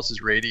someone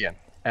else's Radian,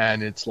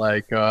 and it's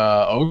like,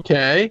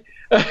 okay.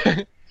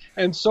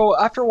 And so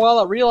after a while,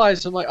 I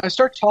realized, I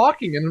start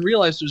talking and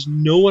realize there's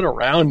no one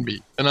around me.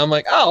 And I'm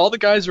like, oh, all the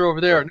guys are over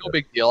there. No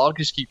big deal. I'll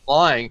just keep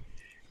flying.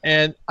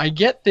 And I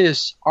get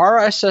this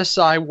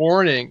RSSI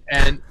warning,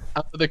 and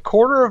out of the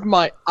corner of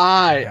my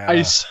eye,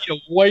 I see a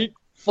white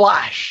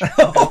flash.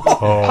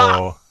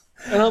 Oh.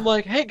 And I'm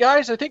like, hey,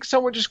 guys, I think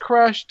someone just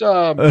crashed.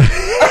 someone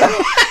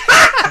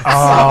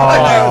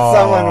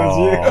was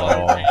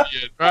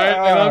you. Right?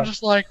 And I'm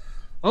just like,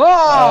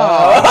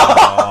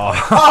 oh!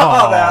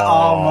 That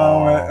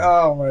moment.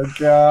 Oh my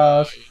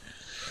gosh.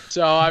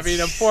 So I mean,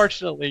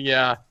 unfortunately,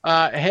 yeah.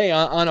 Hey,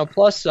 on a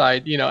plus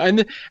side,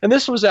 and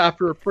this was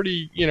after a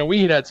pretty,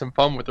 we had some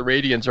fun with the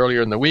Radians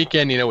earlier in the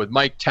weekend, with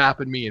Mike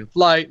tapping me in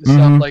flight and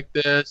stuff like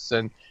this,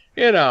 and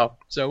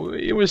so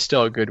it was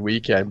still a good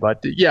weekend. But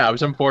yeah, it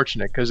was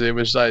unfortunate because it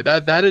was like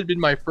that had been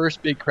my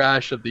first big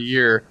crash of the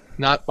year,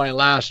 not my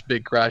last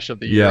big crash of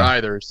the year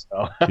either.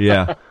 So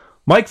Yeah.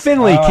 Mike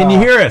Finley, can you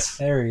hear us?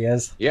 There he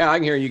is. Yeah, I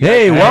can hear you guys.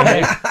 Hey,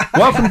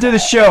 welcome to the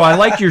show. I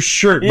like your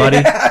shirt, buddy.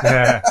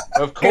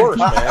 Of course,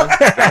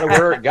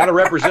 man. Gotta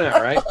represent,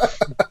 right?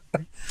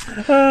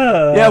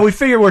 Yeah, we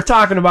figured we're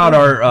talking about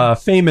our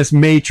famous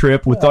May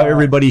trip with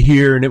everybody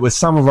here, and it was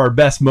some of our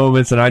best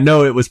moments, and I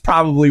know it was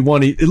probably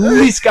at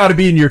least got to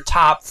be in your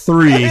top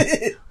 3.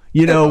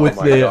 With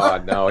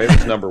God, no, it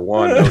was number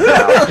 1, no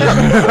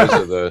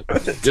doubt,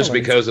 just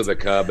because of the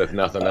Cub, if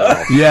nothing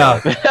else. Yeah.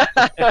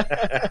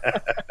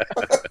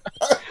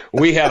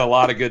 We had a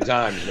lot of good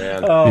times,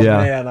 man. Oh Yeah.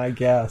 man, I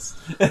guess.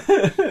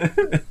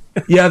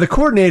 Yeah, the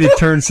coordinated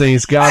turns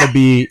thing's got to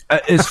be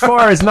as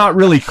far as not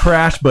really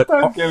crash, but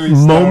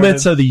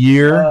moments of the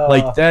year.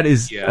 Like that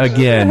is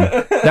again,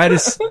 that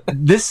is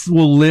this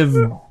will live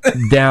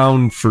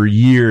down for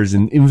years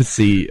in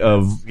infancy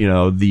of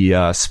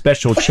the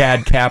special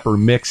Chad Capper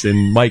mix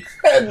and Mike.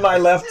 And my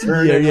left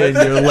turn. Yeah,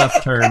 your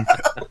left turn.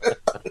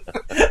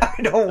 I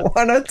don't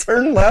want to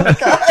turn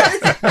left, guys.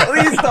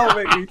 Please don't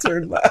make me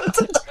turn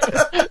left.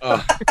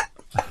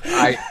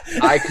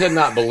 I could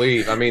not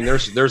believe. I mean,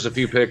 there's a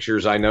few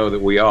pictures I know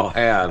that we all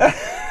have,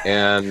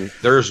 and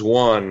there's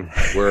one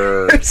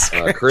where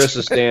Chris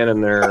is standing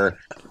there,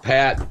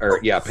 Pat's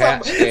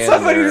standing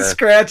somebody's there.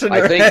 Scratching.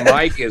 I think head.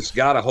 Mike has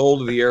got a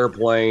hold of the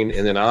airplane,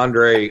 and then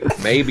Andre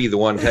may be the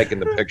one taking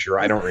the picture.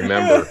 I don't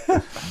remember,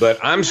 but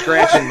I'm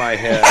scratching my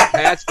head.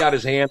 Pat's got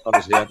his hand on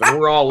his hip, and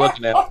we're all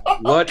looking at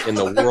what in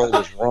the world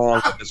is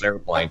wrong with this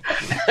airplane.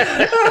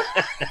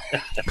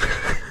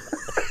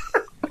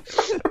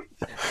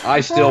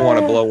 I still want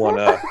to blow one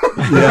up.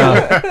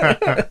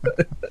 Yeah.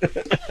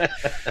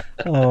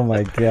 Oh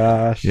my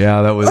gosh.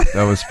 Yeah, that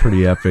was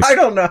pretty epic. I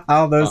don't know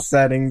how those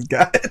settings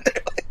got in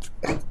there.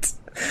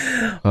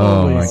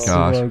 Oh my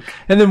gosh. Smoke.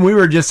 And then we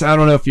were just, I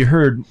don't know if you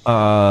heard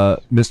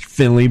Mr.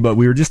 Finley, but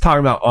we were just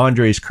talking about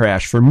Andre's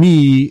crash. For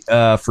me,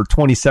 for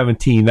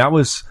 2017, that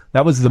was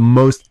the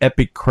most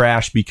epic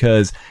crash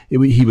because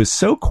he was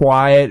so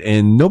quiet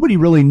and nobody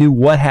really knew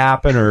what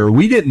happened, or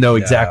we didn't know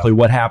exactly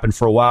what happened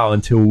for a while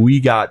until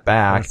we got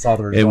back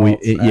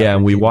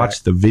and we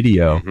watched the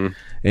video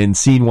and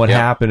seen what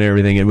happened and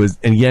everything.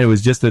 It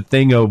was just a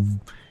thing of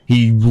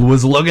he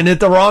was looking at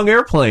the wrong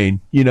airplane,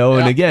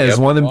 and again, it's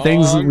one of them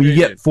things when you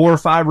get 4 or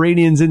 5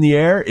 radians in the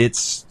air,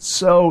 it's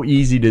so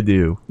easy to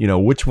do.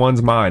 Which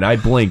one's mine? I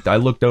blinked. I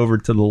looked over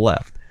to the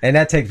left. And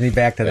that takes me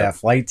back to that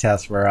flight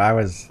test where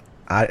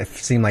it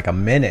seemed like a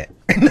minute.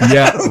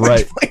 Yeah, right.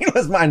 Which plane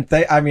was mine?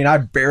 I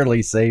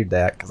barely saved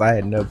that because I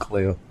had no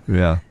clue.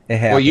 Yeah.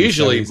 Well,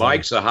 usually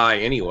Mike's a high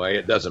anyway.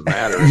 It doesn't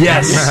matter.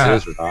 Yes. If he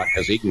is or not,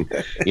 because he can,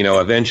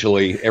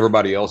 eventually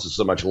everybody else is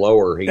so much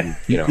lower. He can,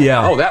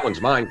 oh, that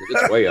one's mine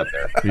because it's way up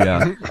there.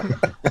 Yeah.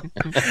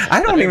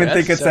 I don't even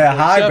think it's that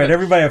high, but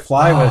everybody at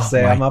Fly would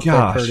say I'm up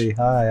gosh. there pretty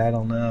high. I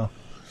don't know.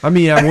 I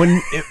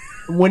mean,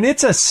 when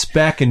it's a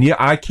spec and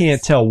I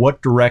can't tell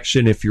what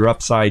direction if you're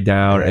upside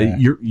down, I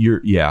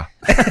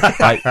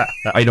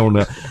don't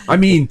know. I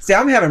mean, see,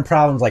 I'm having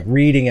problems like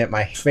reading at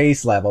my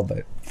face level,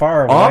 but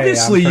far away.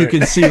 Obviously, you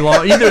can see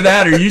long. Either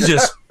that, or you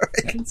just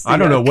I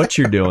don't know what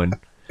you're doing.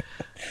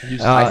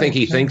 I think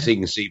he thinks he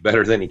can see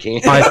better than he can.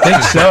 I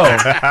think so.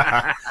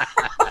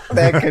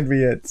 That could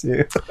be it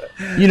too.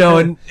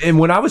 And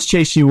when I was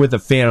chasing you with a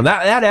Phantom,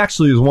 that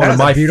actually was one of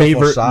my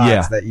favorite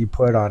shots that you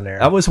put on there.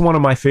 That was one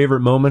of my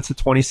favorite moments of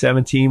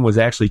 2017. Was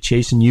actually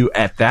chasing you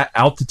at that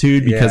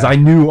altitude because I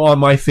knew on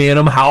my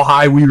Phantom how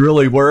high we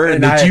really were,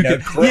 and that you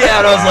could. Yeah,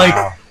 and I was like,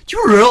 do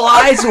you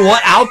realize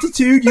what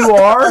altitude you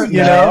are?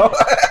 You know.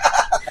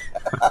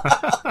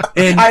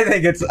 And I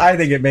think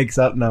it makes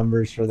up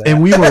numbers for that.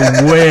 And we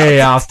were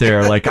way out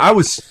there. Like I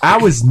was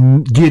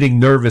getting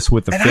nervous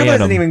with the Phantom. I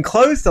wasn't even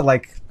close to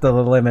like the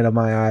limit of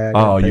my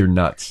eye. You're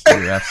nuts.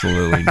 You're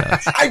absolutely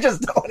nuts. I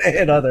just don't want to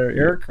hit other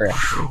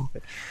aircraft.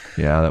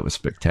 Yeah, that was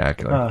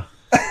spectacular.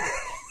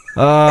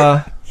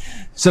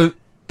 So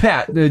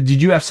Pat, did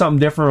you have something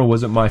different, or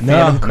was it my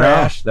Phantom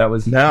crash? That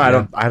was I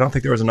don't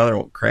think there was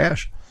another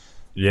crash.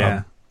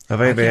 Yeah,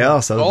 of anybody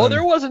else.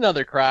 There was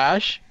another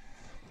crash.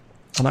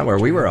 Well, not where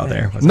we were out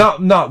there.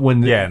 Not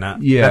when.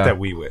 Not that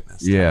we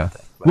witnessed. Yeah.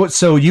 What?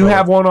 So you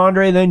have one,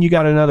 Andre? Then you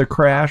got another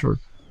crash, or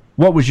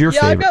what was your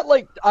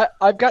favorite?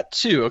 I've got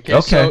two.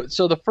 Okay.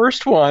 So the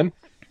first one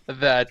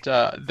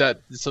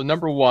so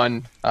number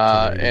one,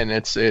 and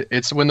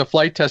it's when the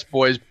flight test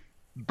boys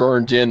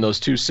burned in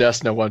those 2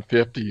 Cessna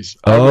 150s.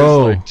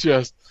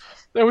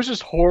 That was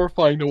just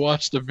horrifying to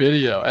watch the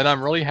video, and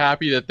I'm really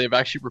happy that they've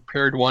actually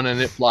repaired one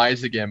and it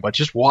flies again. But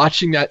just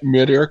watching that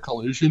midair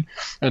collision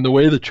and the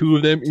way the two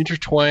of them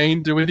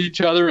intertwined with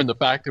each other, and the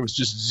fact there was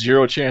just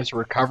zero chance of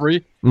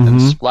recovery and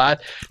the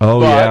splat.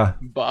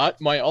 But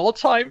my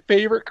all-time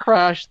favorite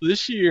crash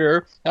this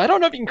year, I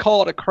don't know if you can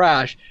call it a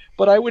crash,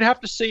 but I would have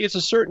to say it's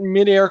a certain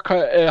midair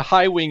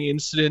high wing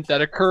incident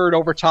that occurred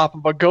over top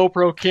of a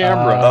GoPro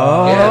camera.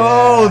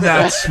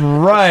 That's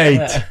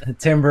right.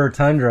 Timber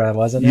Tundra,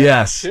 wasn't it?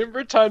 Yes.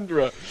 Timber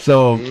Tundra.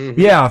 So,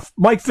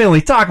 Mike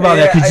Finley, talk about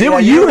that, because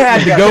you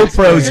had the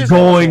GoPros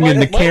going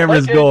and the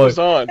cameras going. Was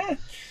on.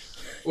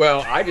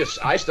 Well,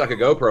 I stuck a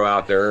GoPro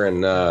out there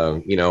and,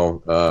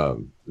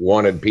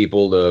 wanted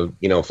people to,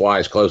 fly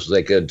as close as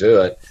they could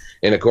to it.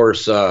 And of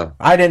course,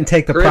 I didn't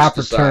take the Chris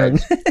proper turn.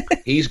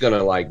 He's going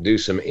to do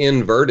some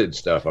inverted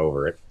stuff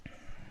over it.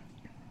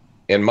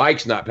 And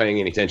Mike's not paying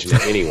any attention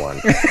to anyone.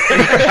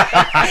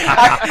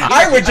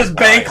 I would just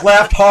bank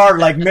left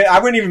hard. I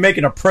wouldn't even make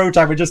an approach.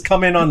 I would just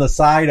come in on the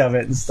side of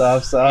it and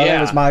stuff. So it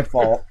was my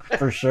fault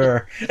for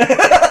sure.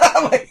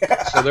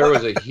 So there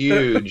was a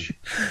huge.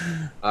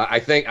 I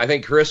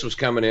think Chris was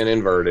coming in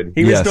inverted.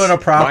 He was doing a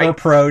proper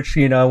approach,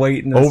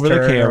 waiting his over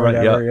turn the camera. or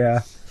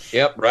whatever,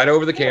 Yep, right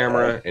over the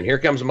camera, and here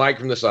comes Mike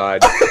from the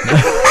side.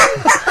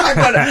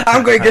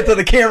 I'm going to get to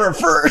the camera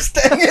first.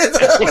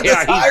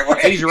 Yeah,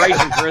 he's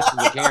racing Chris to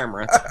the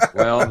camera.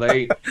 Well,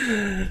 they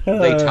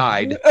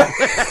tied.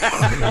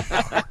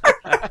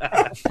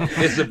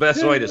 It's the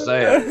best way to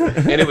say it,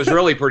 and it was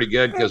really pretty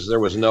good because there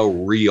was no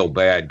real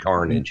bad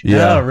carnage.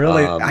 Yeah,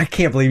 really. I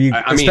can't believe you,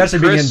 I mean, especially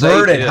being Chris saved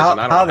inverted. his, How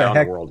and I don't know the how in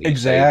heck? the world he saved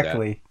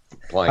Exactly.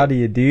 that plane. How do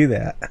you do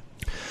that?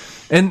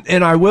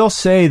 And I will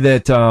say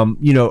that,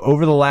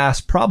 over the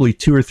last probably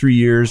 2 or 3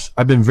 years,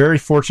 I've been very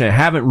fortunate. I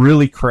haven't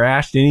really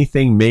crashed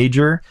anything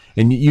major.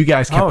 And you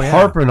guys kept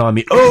harping on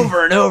me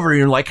over and over.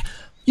 You're like,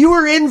 you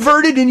were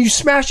inverted and you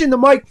smashed in the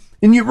mic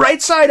and you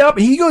right side up.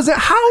 And he goes,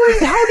 how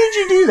did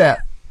you do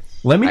that?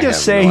 Let me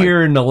just say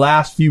here in the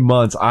last few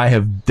months, I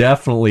have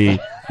definitely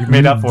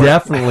made up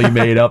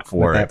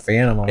for it. That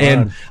Phantom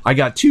and I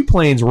got 2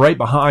 planes right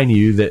behind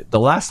you that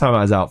the last time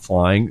I was out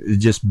flying, it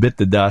just bit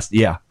the dust.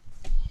 Yeah.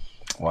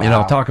 Wow. And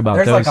I'll talk about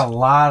There's those. like a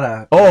lot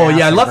of. Oh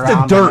yeah, I left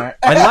the dirt.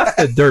 I left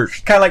the dirt.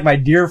 Kind of like my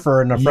deer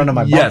fur in the front of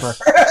my bumper.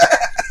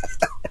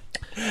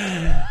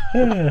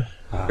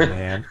 Oh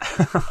man.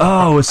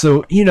 Oh,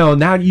 so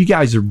now you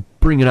guys are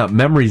bringing up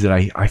memories that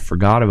I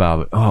forgot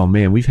about. Oh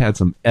man, we've had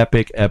some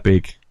epic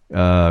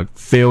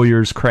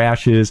failures,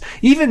 crashes.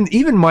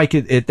 Even Mike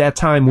at that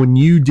time when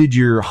you did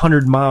your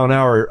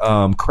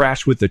 100-mile-an-hour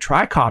crash with the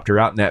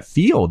tricopter out in that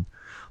field,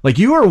 like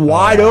you were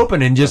wide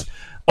open and just.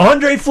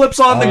 Andre flips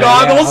on the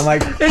goggles. I'm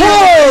like,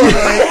 oh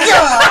my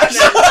gosh!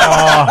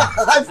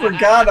 I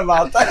forgot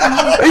about that.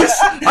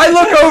 I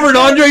look over and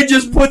Andre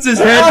just puts his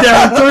head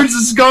down, turns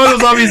his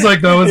goggles off. He's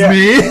like, "That was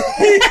me."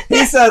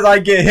 He says, "I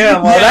get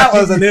him." Well, that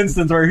was an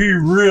instance where he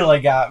really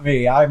got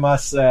me. I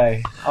must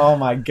say. Oh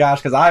my gosh,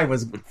 because I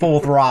was full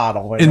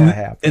throttle when that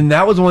happened. And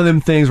that was one of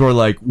them things where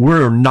like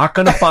we're not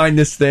going to find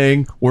this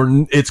thing.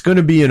 It's going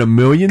to be in a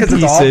million pieces.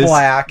 Because it's all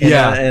black.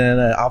 And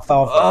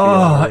alfalfa.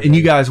 Oh, and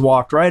you guys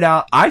walked right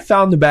out. I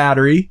found the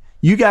battery.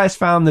 You guys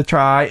found the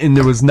try, and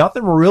there was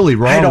nothing really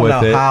wrong with it.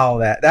 I don't know how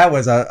that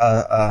was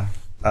a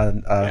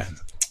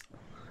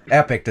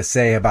epic to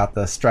say about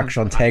the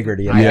structural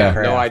integrity of I that have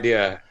craft. no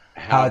idea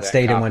how it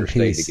stayed in one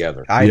piece.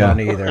 Together. I don't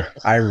either.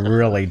 I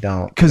really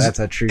don't. Because that's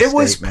a true statement. It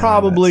was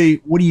probably,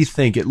 what do you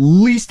think, at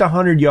least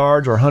 100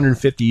 yards or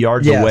 150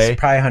 yards away? Yes,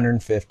 probably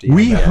 150.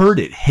 We heard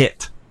it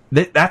hit.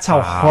 That's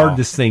how hard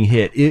this thing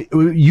hit.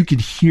 You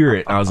could hear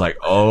it. And I was like,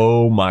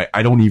 oh my,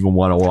 I don't even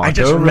want to watch. I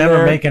just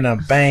remember making a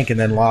bank and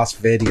then lost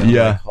video.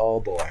 Yeah. Like, oh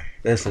boy,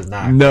 this is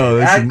not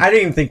good. I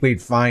didn't even think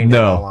we'd find it,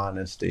 in all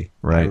honesty.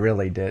 Right. I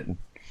really didn't.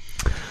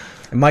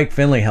 And Mike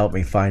Finley helped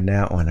me find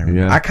that one.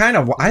 Yeah. I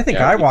think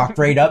I walked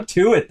right up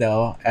to it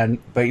though,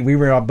 but we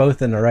were all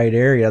both in the right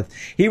area.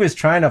 He was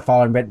trying to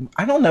follow me, but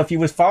I don't know if he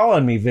was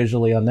following me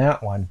visually on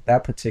that one,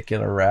 that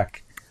particular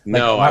wreck.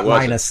 No, I wasn't.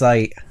 Line of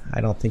sight. I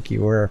don't think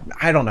you were.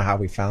 I don't know how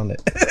we found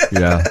it.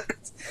 Yeah.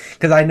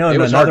 Because I know it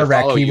in was another hard to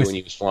wreck follow he you was. when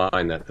you was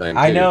flying that thing.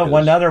 I know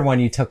one other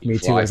one you took me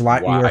to was you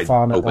were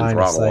following at line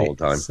of sight. All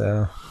the time.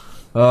 So.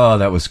 Oh,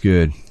 that was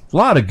good. A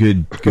lot of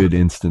good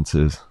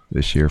instances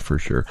this year for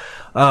sure.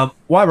 While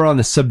we're on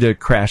the subject of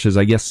crashes,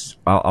 I guess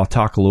I'll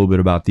talk a little bit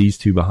about these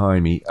two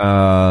behind me.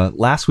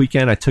 Last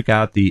weekend, I took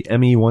out the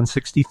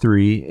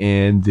ME-163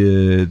 and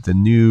the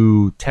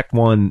new Tech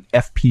 1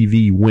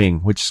 FPV wing,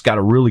 which has got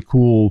a really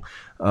cool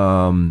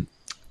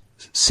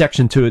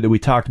section to it that we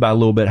talked about a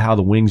little bit, how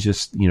the wings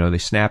just, they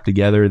snap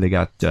together. They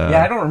got...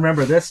 I don't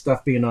remember this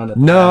stuff being on it.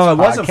 No, it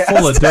wasn't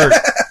full of dirt.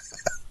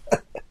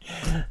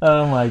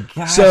 Oh my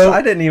gosh! So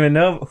I didn't even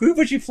know who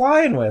was you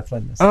flying with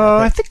when this.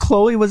 I think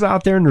Chloe was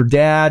out there, and her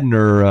dad and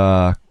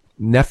her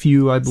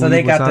nephew. I believe. So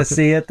they got to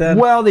see it then.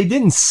 Well, they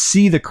didn't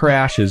see the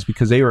crashes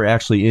because they were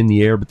actually in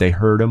the air, but they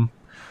heard them.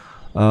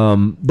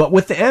 But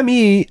with the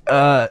ME,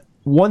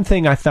 one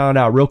thing I found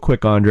out real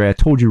quick, Andre, I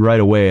told you right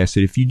away. I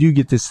said if you do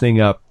get this thing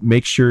up,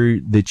 make sure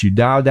that you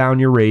dial down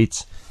your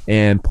rates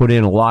and put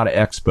in a lot of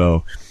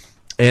expo.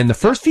 And the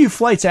first few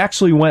flights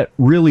actually went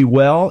really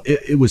well.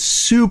 It was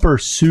super,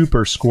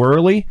 super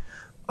squirrely.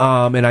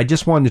 And I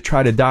just wanted to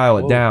try to dial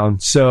it down.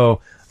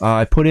 So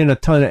I put in a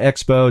ton of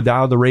expo,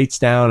 dialed the rates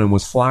down, and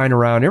was flying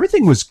around.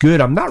 Everything was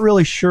good. I'm not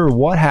really sure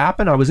what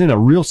happened. I was in a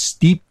real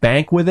steep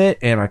bank with it,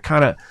 and I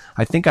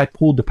think I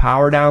pulled the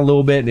power down a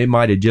little bit, and it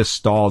might have just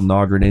stalled and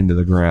augered into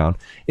the ground.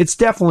 It's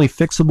definitely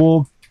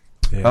fixable.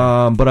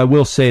 Yeah. But I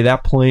will say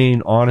that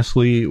plane,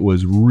 honestly,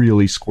 was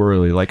really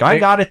squirrely. Like, I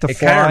got it to fly. It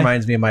kind of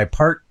reminds me of my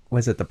park.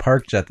 Was it the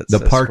Park Jet?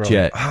 The Park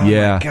Jet, oh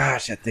yeah. My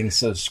gosh, that thing's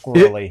so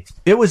squirrely.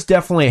 It was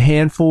definitely a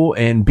handful,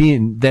 and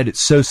being that it's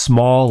so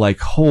small, like,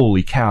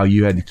 holy cow,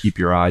 you had to keep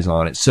your eyes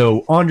on it.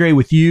 So, Andre,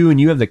 with you,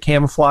 and you have the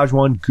camouflage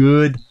one,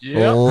 good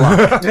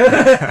luck.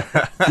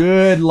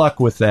 Good luck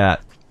with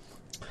that.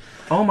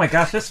 Oh my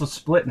gosh, this was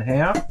split in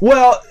half?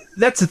 Well,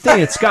 that's the thing.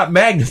 It's got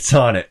magnets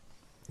on it.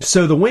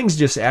 So the wings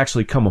just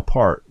actually come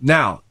apart.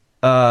 Now,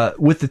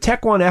 with the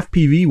Tech 1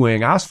 FPV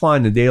wing, I was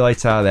flying the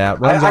daylights out of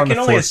that. I can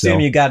only assume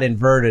you got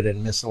inverted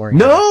and misoriented.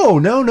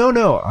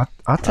 No.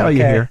 I'll tell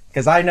you here.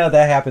 Because I know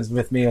that happens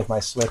with me with my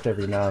Swift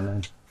every now and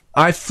then.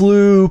 I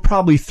flew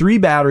probably 3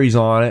 batteries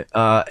on it.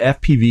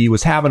 FPV,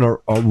 was having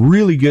a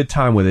really good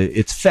time with it.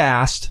 It's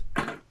fast,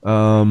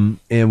 and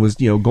was,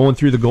 going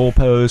through the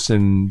goalposts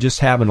and just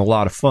having a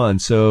lot of fun.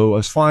 So I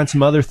was flying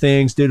some other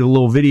things, did a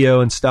little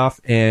video and stuff,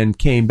 and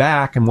came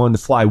back and wanted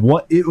to fly.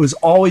 It was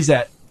always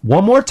that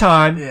one more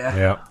time.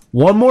 Yeah.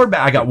 One more.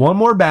 I got one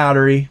more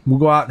battery. We'll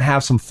go out and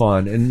have some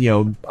fun.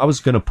 And I was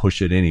going to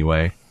push it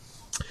anyway.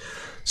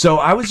 So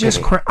I was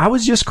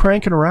just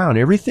cranking around.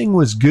 Everything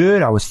was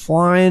good. I was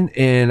flying,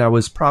 and I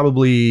was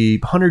probably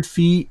 100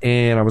 feet,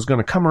 and I was going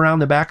to come around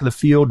the back of the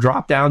field,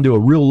 drop down to a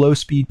real low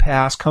speed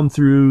pass, come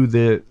through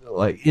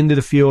into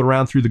the field,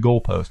 around through the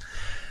goalpost.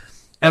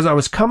 As I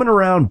was coming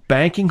around,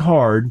 banking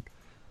hard,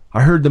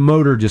 I heard the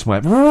motor just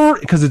went,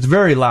 because it's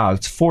very loud.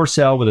 It's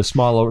 4-cell with a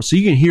small over, so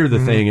you can hear the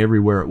thing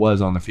everywhere it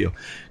was on the field.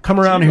 Come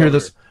around and hear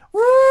this.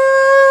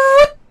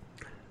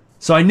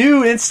 So I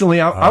knew instantly.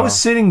 I was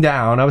sitting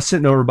down. I was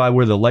sitting over by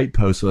where the light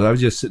post was. I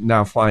was just sitting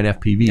down flying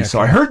FPV. Okay. So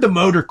I heard the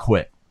motor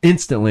quit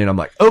instantly, and I'm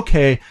like,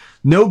 okay,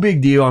 no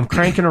big deal. I'm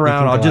cranking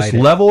around. I'll just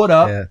level it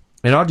up,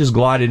 and I'll just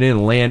glide it in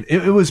and land.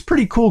 It was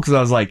pretty cool because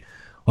I was like,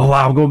 oh,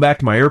 wow, I'm going back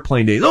to my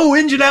airplane days. Oh,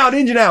 engine out.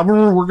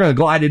 We're going to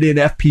glide it in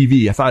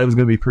FPV. I thought it was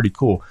going to be pretty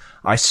cool.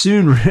 I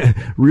soon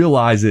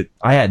realized that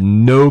I had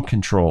no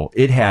control.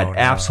 It had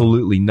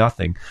absolutely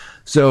nothing.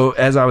 So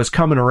as I was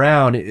coming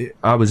around,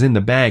 I was in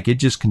the bank. It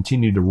just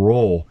continued to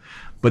roll.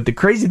 But the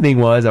crazy thing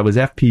was I was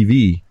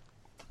FPV.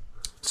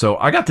 So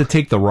I got to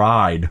take the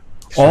ride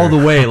all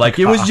the way. Like,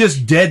 it was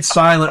just dead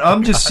silent.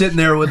 I'm just sitting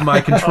there with my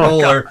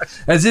controller.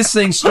 As this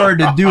thing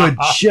started to do a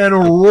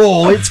general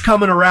roll, it's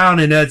coming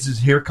around, and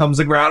here comes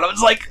the ground. I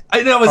was like,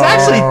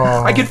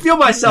 I could feel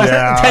myself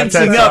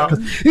tensing up.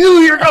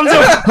 Ooh, here comes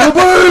a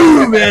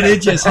boom, and it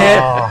just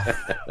hit.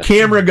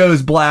 Camera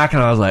goes black,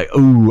 and I was like,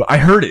 ooh, I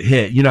heard it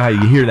hit. You know how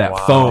you hear that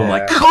foam,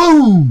 like,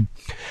 boom.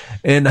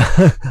 And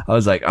I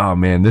was like, oh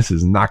man, this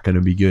is not going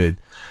to be good.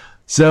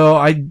 So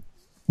I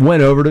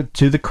went over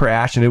to the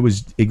crash, and it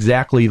was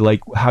exactly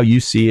like how you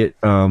see it.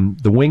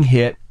 The wing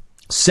hit,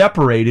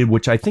 separated,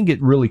 which I think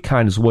it really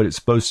kind of is what it's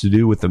supposed to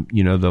do with the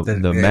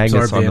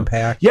magnets on the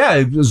impact. Yeah,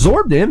 it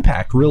absorbed the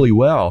impact really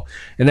well.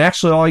 And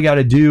actually, all you got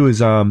to do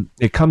is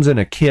it comes in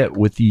a kit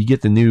you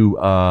get the new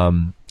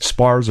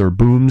spars or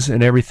booms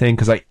and everything.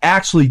 Because I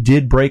actually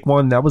did break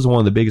one. That was one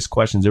of the biggest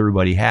questions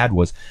everybody had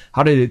was,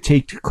 how did it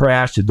take to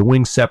crash? Did the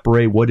wing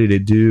separate? What did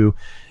it do?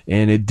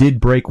 And it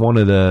did break one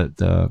of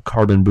the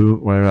carbon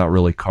boom. Well, they're not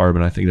really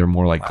carbon. I think they're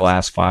more like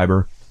glass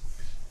fiber.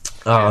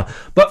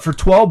 But for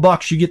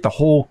 $12, you get the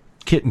whole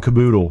kit and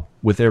caboodle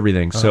with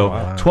everything. So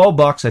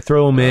 $12, I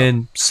throw them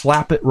in,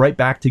 slap it right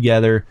back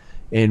together,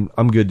 and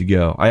I'm good to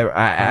go. I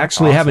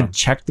actually haven't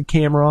checked the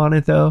camera on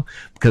it though,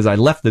 because I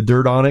left the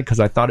dirt on it because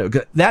I thought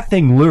that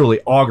thing literally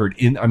augured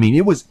in. I mean,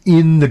 it was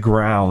in the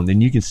ground,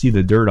 and you can see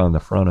the dirt on the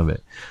front of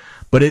it.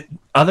 But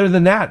other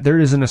than that, there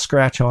isn't a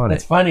scratch on it.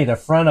 It's funny. The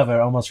front of it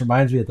almost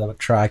reminds me of the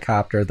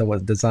tricopter,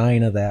 the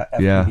design of that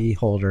FPV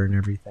holder and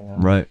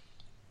everything. Right.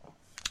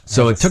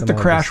 So it took the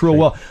crash real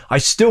well. I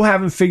still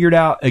haven't figured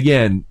out,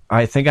 again,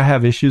 I think I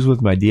have issues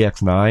with my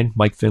DX9,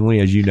 Mike Finley,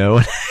 as you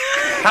know.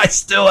 I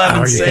still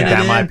haven't sent it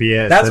that in. Might be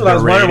it. That's what I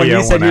was wondering when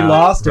you said you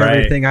lost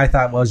everything. I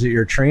thought, was it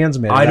your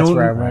transmitter? I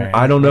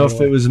don't know if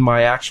it was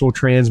my actual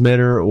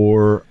transmitter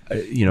or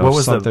what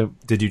was something.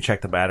 Did you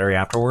check the battery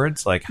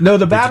afterwards? No,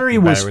 the battery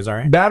was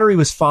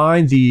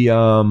fine.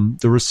 The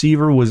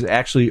receiver was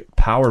actually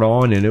powered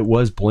on and it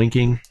was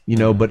blinking.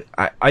 But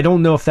I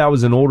don't know if that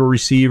was an older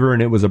receiver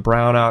and it was a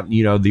brownout.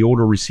 The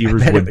older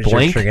receivers would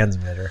blink. Your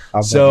transmitter.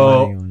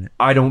 So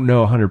I don't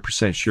know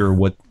 100% sure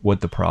what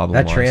the problem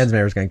was. That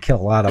transmitter is going to kill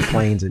a lot of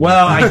planes.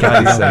 Well, I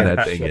gotta send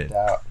that thing in.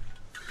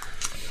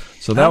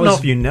 So I don't know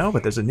if you know,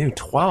 but there's a new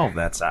 12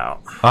 that's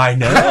out. I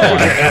know.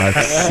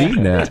 I've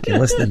seen that. You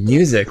can listen to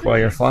music while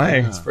you're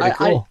flying. It's pretty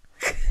cool.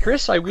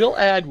 Chris, I will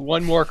add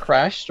one more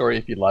crash story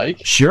if you'd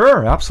like.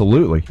 Sure,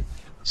 absolutely.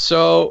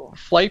 So,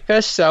 Flight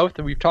Fest South,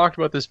 and we've talked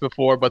about this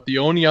before, but the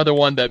only other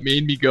one that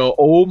made me go,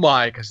 oh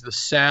my, because the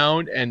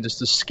sound and just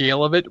the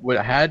scale of it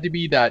had to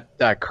be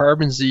that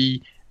Carbon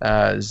Z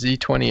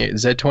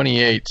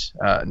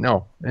Z28.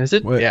 No, is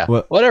it? Wait, yeah,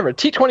 what? Whatever.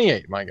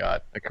 T28. My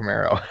God, the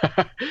Camaro.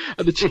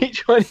 The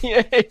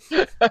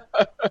T28.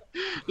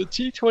 The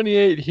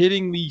T28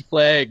 hitting the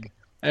flag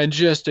and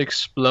just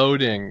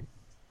exploding.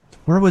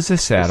 Where was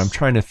this at? I'm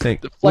trying to think.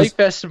 The Flight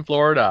Fest in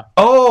Florida.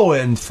 Oh,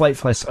 and Flight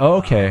Fest. Oh,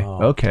 okay.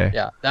 Okay.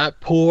 Yeah, that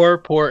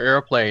poor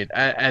airplane.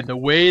 And the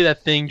way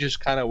that thing just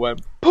kind of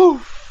went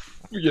poof,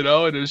 and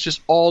it was just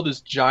all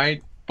this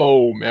giant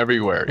foam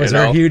everywhere. Was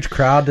there a huge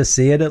crowd to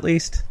see it at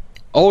least?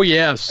 Oh,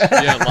 yes.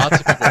 Yeah, lots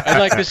of people.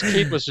 And this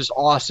kid was just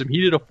awesome. He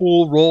did a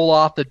full roll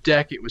off the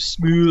deck. It was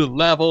smooth and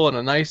level and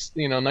a nice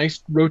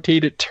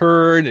rotated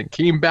turn and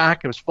came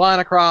back and was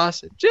flying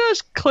across and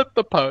just clipped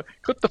the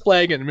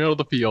flag in the middle of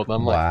the field. And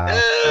I'm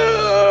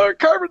like,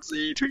 Carbon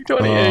Z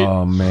 228.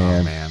 Oh,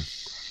 man.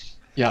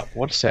 Yeah,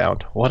 what a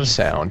sound. What a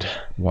sound.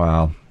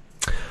 Wow.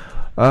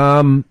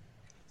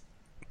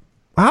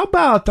 how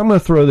about, I'm going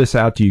to throw this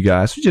out to you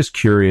guys. I'm just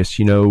curious,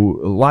 a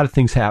lot of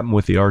things happened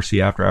with the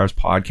RC After Hours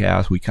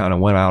podcast. We kind of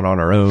went out on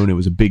our own. It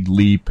was a big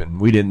leap,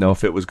 and we didn't know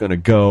if it was going to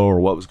go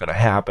or what was going to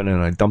happen.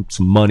 And I dumped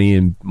some money,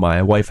 and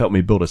my wife helped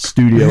me build a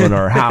studio in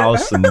our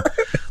house.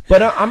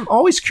 But I'm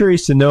always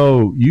curious to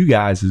know you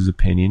guys'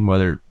 opinion,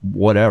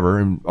 whatever.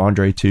 And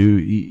Andre, too,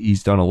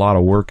 he's done a lot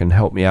of work and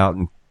helped me out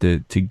to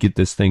get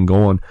this thing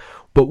going.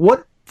 But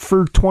what,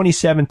 for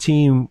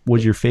 2017,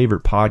 was your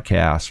favorite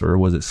podcast, or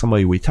was it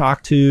somebody we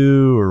talked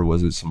to, or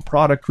was it some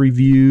product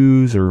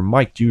reviews, or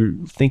Mike,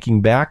 thinking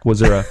back, was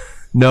there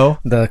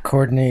the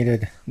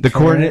coordinated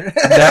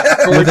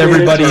with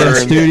everybody in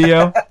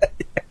studio?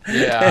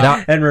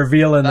 Yeah. And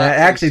revealing that.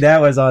 Actually,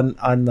 that was on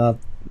the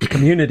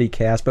community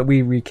cast, but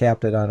we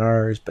recapped it on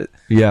ours. But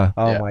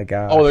my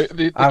god! Oh,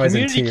 the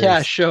community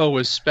cast show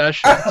was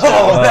special.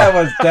 That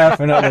was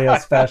definitely a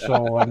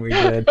special one we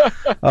did.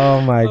 Oh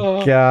my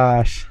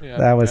gosh,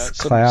 that was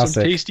classic.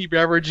 Some tasty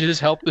beverages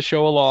helped the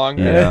show along.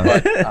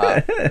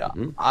 Yeah.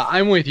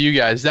 I'm with you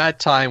guys. That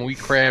time we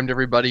crammed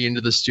everybody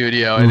into the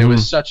studio, and it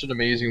was such an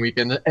amazing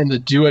weekend, and to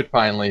do it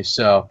finally.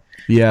 So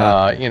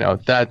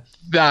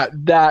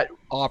that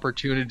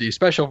opportunity,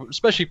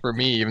 especially for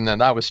me, even then,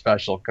 that was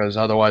special, because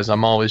otherwise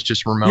I'm always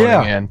just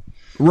remoting in.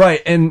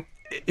 Right. And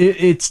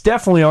it's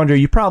definitely, Andre,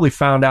 you probably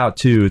found out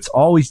too, it's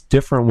always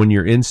different when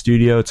you're in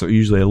studio. It's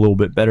usually a little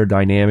bit better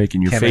dynamic,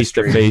 and you're face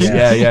to face.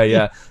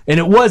 Yeah. And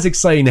it was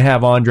exciting to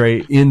have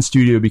Andre in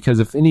studio, because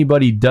if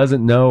anybody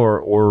doesn't know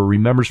or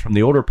remembers from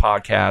the older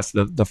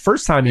podcast, the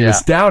first time he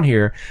was down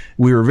here,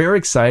 we were very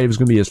excited. It was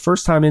going to be his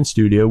first time in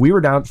studio. We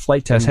were down at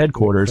Flight Test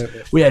headquarters.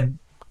 We had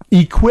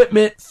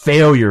equipment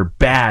failure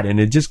bad, and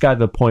it just got to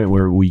the point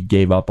where we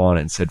gave up on it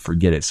and said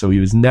forget it. So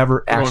he was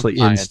never actually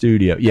in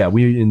studio. Yeah,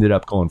 we ended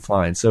up going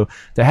flying. So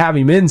to have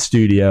him in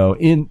studio,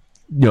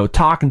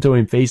 talking to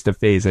him face to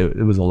face, it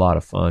was a lot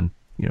of fun.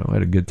 I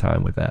had a good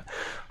time with that.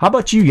 How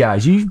about you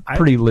guys? You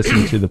pretty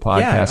listen to the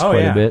podcast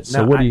quite a bit.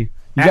 So what do you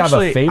have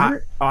a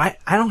favorite? I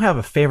don't have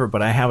a favorite,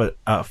 but I have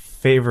a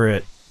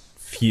favorite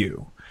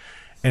few,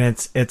 and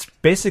it's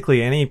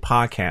basically any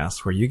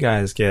podcast where you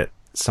guys get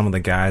some of the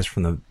guys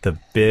from the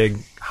big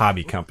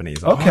hobby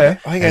companies. Okay.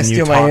 Oh, you guys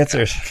steal my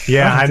answers.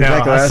 Yeah, I know.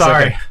 I'm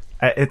sorry.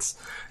 It's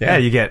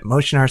you get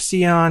Motion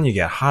RC on, you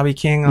get Hobby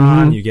King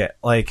on, you get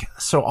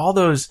so all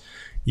those,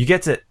 you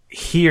get to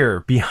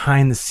hear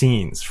behind the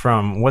scenes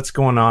from what's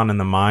going on in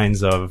the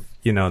minds of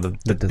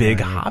the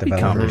big hobby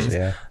companies.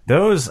 Yeah.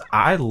 Those,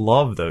 I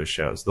love those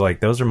shows.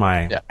 Those are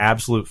my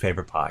absolute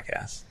favorite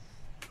podcasts.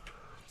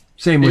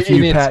 Same with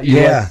you, Pat.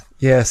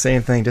 Yeah,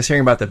 same thing. Just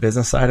hearing about the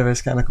business side of it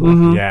is kind of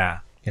cool.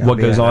 Yeah. What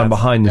goes on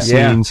behind the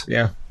scenes.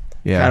 Yeah.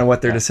 Kind of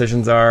what their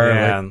decisions are.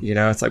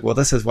 Yeah. It's like, well,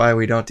 this is why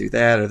we don't do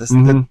that, or this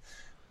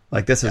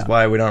is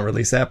why we don't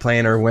release that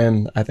plane, or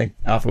when I think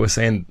Alpha was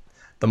saying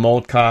the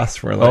mold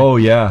costs were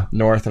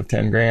north of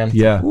 $10,000.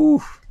 Yeah.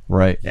 Ooh.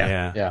 Right.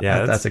 Yeah.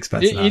 That's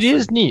expensive. It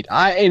is neat.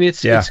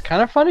 It's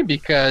kind of funny,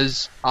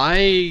 because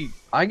I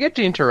get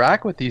to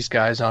interact with these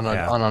guys on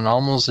an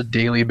almost a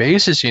daily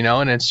basis,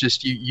 and it's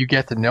just you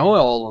get to know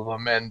all of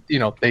them, and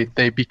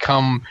they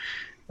become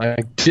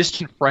like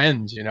distant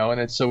friends, and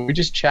it's so we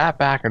just chat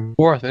back and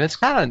forth, and it's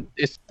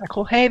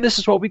cool. Hey, this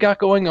is what we got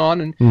going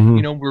on, and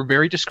we're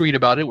very discreet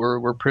about it.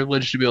 We're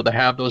privileged to be able to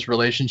have those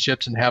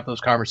relationships and have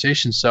those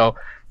conversations. So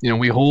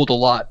we hold a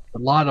lot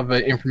of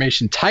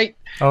information tight.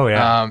 Oh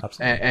yeah,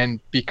 and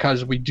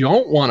because we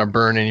don't want to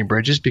burn any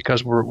bridges,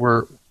 because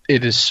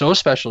it is so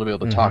special to be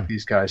able to talk to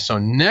these guys. So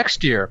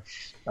next year,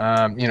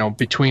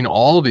 between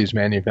all of these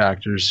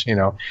manufacturers, and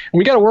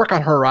we got to work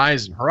on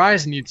Horizon.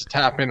 Horizon needs to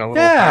tap in a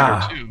little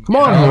tighter too. Come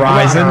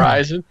on,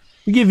 Horizon.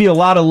 We give you a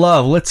lot of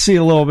love. Let's see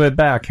a little bit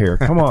back here.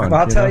 Come on.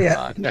 I'll tell you.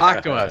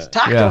 Talk to us.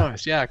 Talk to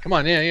us. Yeah, come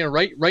on. Yeah,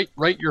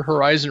 write your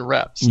Horizon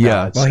reps.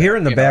 Yeah. Well,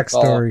 hearing the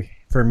backstory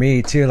for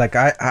me too,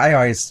 I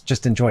always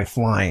just enjoy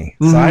flying,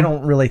 so I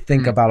don't really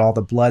think about all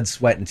the blood,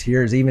 sweat, and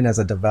tears. Even as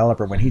a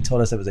developer, when he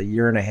told us it was a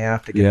year and a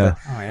half to get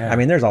I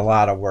mean, there's a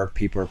lot of work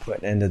people are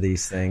putting into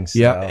these things.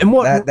 Yeah, so and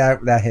what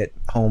that hit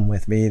home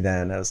with me.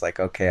 Then I was like,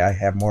 okay, I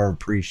have more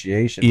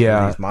appreciation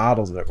for these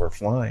models that we're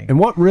flying. And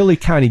what really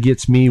kind of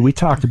gets me, we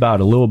talked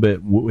about a little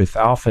bit with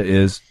Alpha,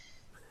 is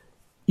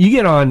you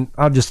get on,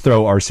 I'll just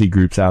throw RC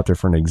groups out there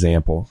for an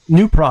example.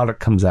 New product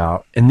comes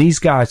out, and these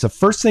guys, the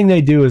first thing they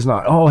do is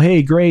not, oh,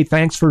 hey, great,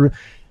 thanks for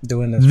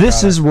doing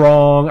this is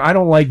wrong, I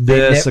don't like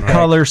this, the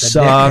color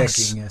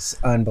sucks, is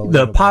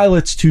unbelievable. The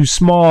pilot's too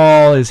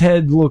small, his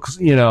head looks,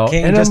 Can't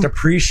and just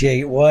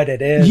appreciate what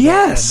it is.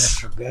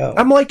 Yes.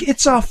 I'm like,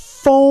 it's a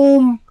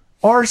foam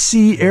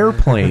RC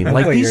airplane.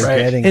 Like these,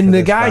 and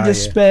the guy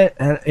just spent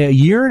a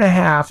year and a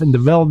half in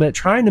development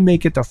trying to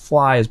make it to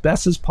fly as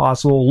best as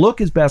possible,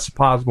 look as best as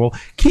possible,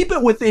 keep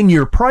it within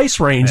your price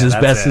range as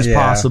best as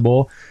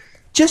possible.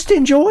 Just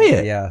enjoy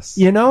it. Yes.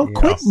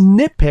 Quit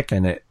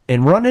nitpicking it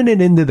and running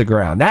it into the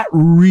ground. That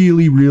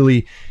really,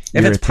 really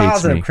if it's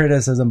positive me.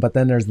 Criticism, but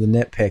then there's the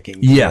nitpicking.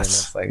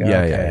 Yes. It's like,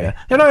 yeah.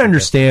 And I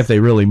understand if they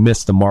really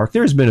missed the mark.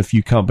 There's been a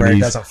few companies. Where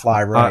it doesn't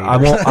fly right.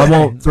 I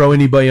won't throw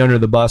anybody under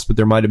the bus, but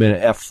there might have been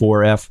an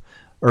F4F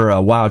or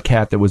a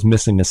Wildcat that was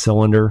missing a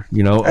cylinder,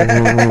 you know.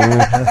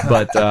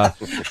 But that's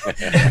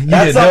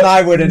something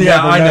I would have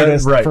never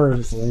noticed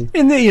personally.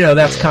 And then, you know,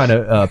 that's kind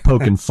of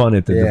poking fun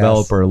at the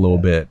developer a little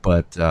bit,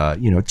 but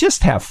you know,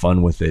 just have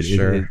fun with it.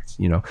 Sure.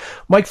 You know,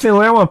 Mike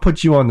Finley, I want to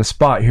put you on the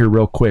spot here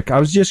real quick. I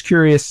was just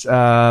curious.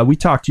 We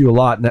talked to you a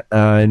lot,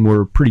 and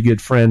we're pretty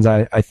good friends,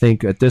 I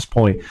think, at this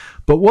point.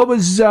 But what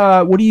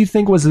do you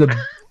think was the?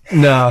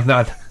 No,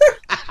 not.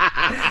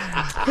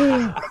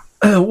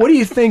 What do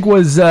you think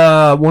was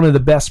one of the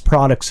best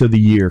products of the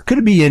year? Could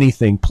it be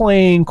anything?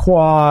 Plane,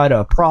 quad,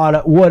 a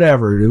product,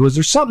 whatever. Was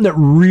there something that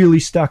really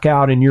stuck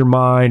out in your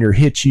mind or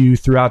hit you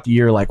throughout the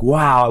year? Like,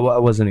 wow, I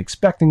wasn't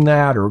expecting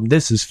that, or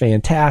this is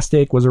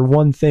fantastic. Was there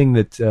one thing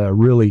that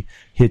really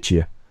hit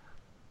you?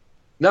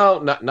 No,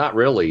 not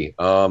really.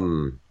 I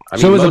mean,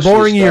 so it was a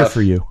boring year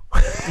for you.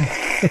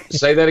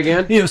 Say that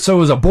again? Yeah, so it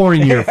was a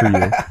boring year for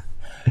you.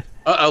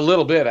 A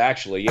little bit,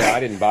 actually. Yeah,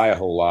 I didn't buy a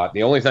whole lot.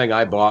 The only thing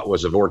I bought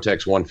was a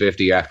Vortex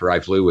 150 after I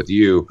flew with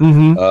you.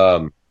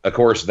 Mm-hmm. Of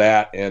course,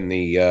 that and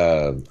the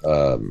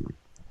Headplay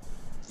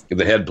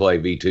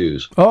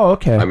V2s. Oh,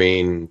 okay. I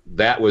mean,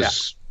 that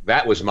was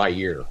my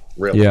year,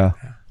 really. Yeah.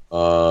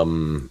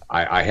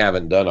 I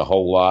haven't done a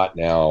whole lot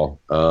now.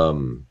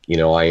 You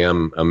know, I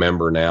am a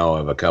member now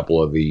of a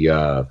couple of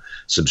the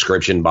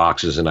subscription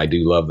boxes, and I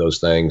do love those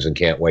things and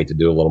can't wait to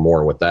do a little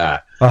more with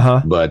that.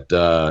 Uh-huh. But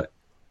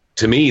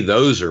to me,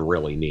 those are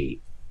really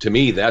neat. To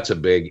me, that's a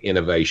big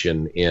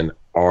innovation in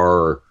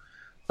our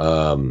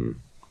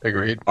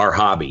our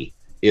hobby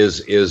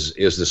is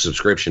the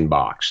subscription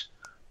box.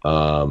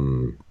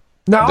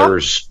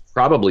 There's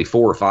probably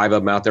 4 or 5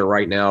 of them out there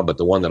right now, but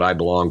the one that I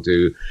belong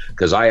to,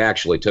 because I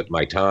actually took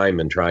my time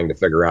in trying to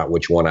figure out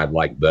which one I'd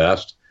like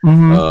best,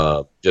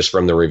 just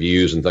from the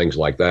reviews and things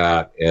like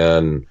that.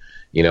 And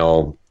you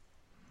know,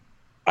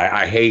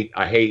 I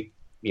hate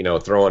you know,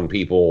 throwing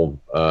people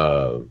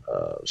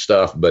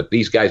stuff, but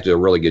these guys do a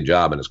really good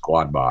job in his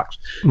quad box.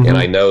 And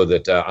I know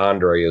that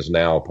Andre is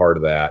now a part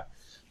of that.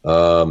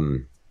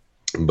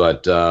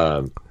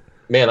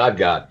 Man, I've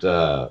got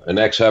an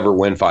X-Hover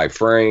Win 5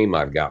 frame.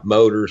 I've got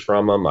motors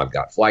from them. I've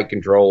got flight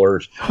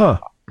controllers,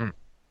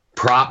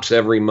 props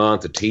every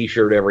month, a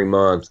T-shirt every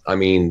month. I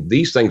mean,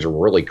 these things are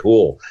really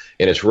cool,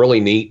 and it's really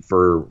neat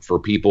for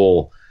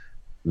people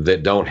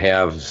that don't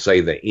have,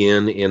 say, the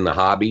in the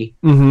hobby.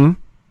 Mm-hmm.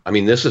 I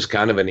mean, this is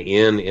kind of an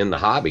in the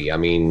hobby. I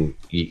mean,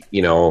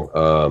 you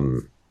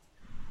know,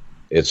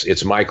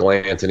 it's Michael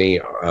Anthony,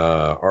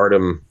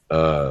 Artem,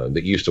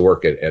 that used to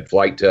work at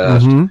Flight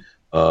Test,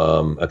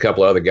 a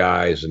couple other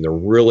guys, and they're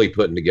really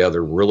putting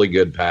together really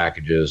good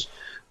packages.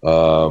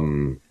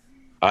 I'm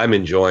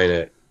enjoying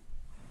it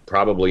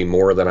probably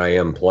more than I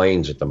am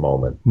planes at the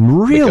moment.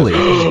 Really?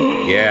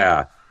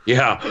 Yeah.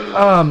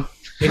 Can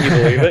you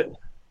believe it?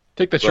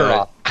 Take the shirt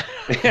off.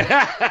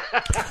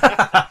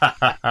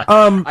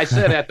 I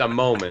said at the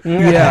moment.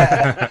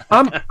 Yeah.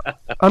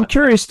 I'm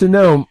curious to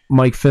know,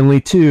 Mike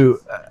Finley, too.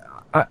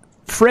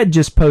 Fred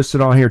just posted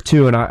on here,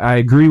 too, and I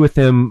agree with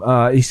him.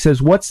 He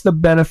says, what's the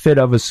benefit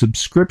of a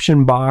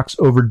subscription box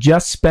over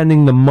just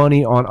spending the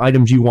money on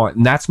items you want?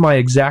 And that's my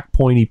exact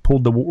point. He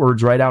pulled the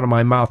words right out of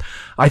my mouth.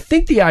 I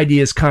think the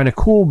idea is kind of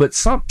cool, but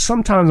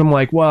sometimes I'm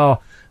like,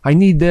 well, I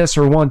need this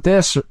or want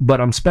this, but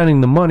I'm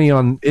spending the money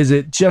on. Is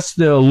it just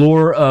the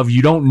allure of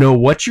you don't know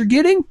what you're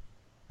getting?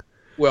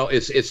 Well,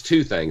 it's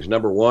 2 things.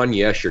 Number one,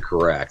 yes, you're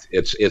correct.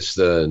 It's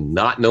the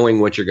not knowing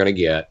what you're going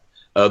to get,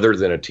 other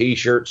than a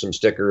T-shirt, some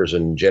stickers,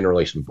 and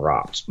generally some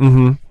props.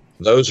 Mm-hmm.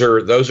 Those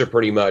are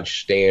pretty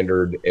much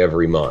standard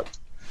every month.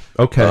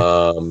 Okay.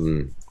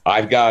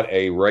 I've got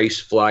a Race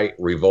Flight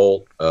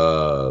Revolt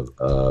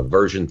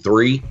version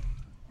 3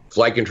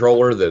 flight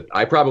controller that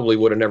I probably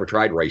would have never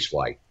tried Race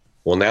Flight.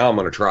 Well, now I'm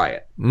going to try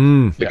it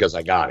because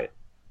I got it.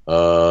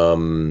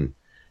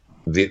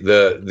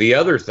 The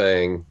other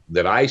thing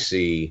that I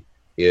see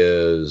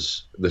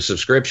is the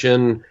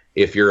subscription.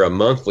 If you're a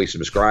monthly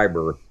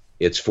subscriber,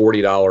 it's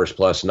 $40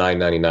 plus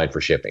 $9.99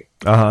 for shipping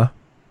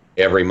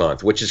every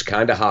month, which is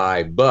kind of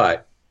high.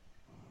 But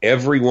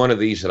every one of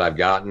these that I've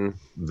gotten,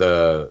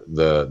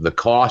 the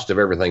cost of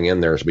everything in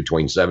there is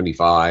between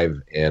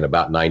 $75 and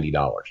about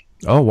 $90.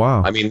 Oh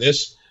wow! I mean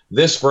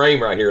this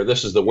frame right here,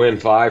 this is the Win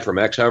 5 from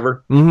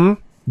X-Hover.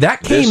 Mm-hmm.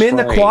 That came in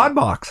the quad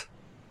box.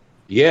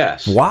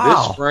 Yes.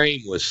 Wow. This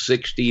frame was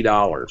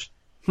 $60.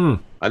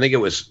 I think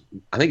it's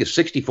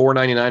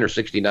 $64.99 or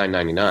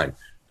 $69.99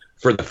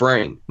 for the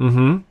frame.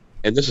 Mm-hmm.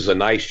 And this is a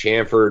nice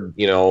chamfered,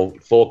 you know,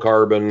 full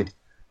carbon,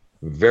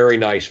 very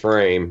nice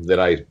frame that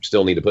I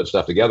still need to put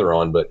stuff together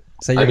on. But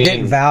so you're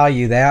getting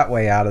value that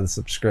way out of the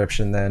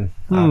subscription, then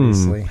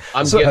obviously.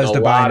 I'm getting a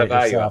lot of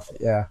value.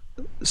 Yeah.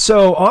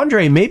 So,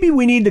 Andre, maybe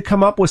we need to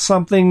come up with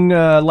something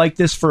like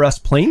this for us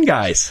plane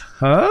guys,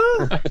 huh?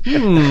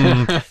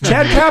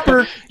 Chad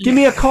Capper, give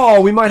me a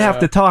call. We might have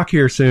to talk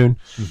here soon.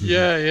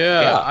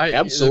 Yeah,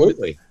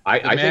 absolutely. I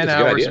think it's a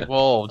good idea.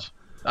 Involved.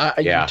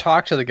 You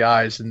talk to the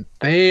guys, and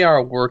they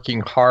are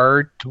working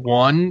hard to,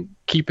 one,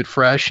 keep it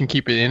fresh and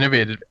keep it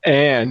innovative.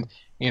 And,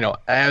 you know,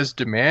 as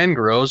demand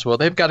grows, well,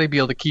 they've got to be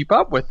able to keep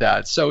up with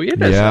that. So it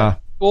is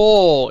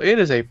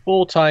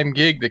full-time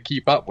gig to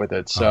keep up with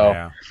it.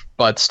 So,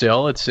 but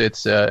still, it's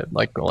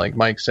like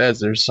Mike says,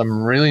 there's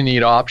some really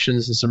neat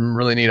options and some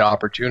really neat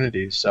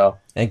opportunities. So,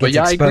 and gets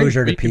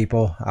exposure to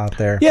people out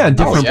there. Yeah,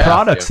 different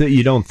products that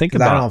you don't think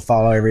about. I don't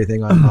follow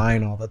everything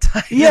online all the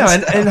time.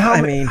 Yeah, and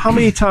how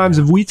many times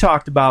have we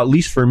talked about, at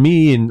least for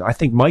me, and I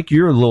think Mike,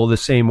 you're a little the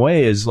same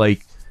way, is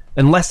like,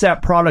 unless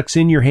that product's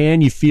in your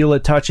hand, you feel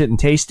it, touch it, and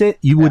taste it,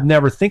 you would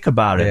never think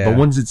about it. Yeah. But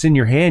once it's in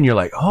your hand, you're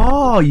like,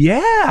 oh,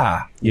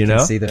 yeah. You know?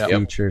 Can see the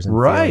features. And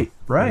right.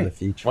 The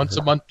features. Once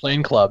a month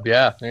plane club.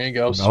 Yeah, there you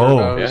go.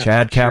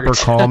 Chad Capper,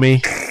 call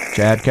me.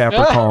 Chad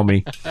Capper, call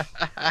me.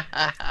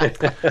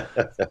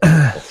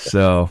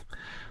 So,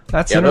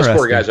 that's interesting. Those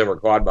poor guys over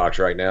at Quadbox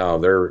right now,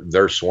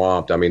 they're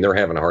swamped. I mean, they're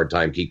having a hard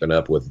time keeping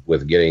up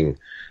with getting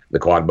the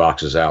quad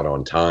boxes out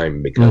on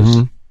time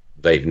because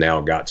they've now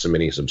got so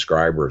many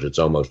subscribers, it's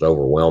almost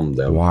overwhelmed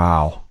them.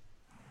 Wow.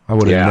 I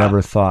would have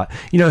never thought.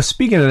 You know,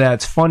 speaking of that,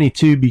 it's funny,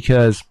 too,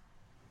 because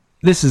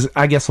this is,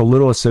 I guess, a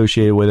little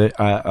associated with it.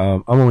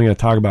 I'm only going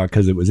to talk about it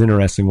because it was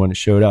interesting when it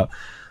showed up.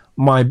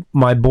 My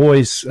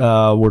boys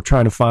were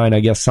trying to find, I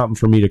guess, something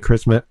for me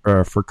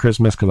for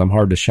Christmas because I'm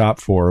hard to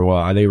shop for.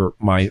 Well,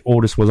 my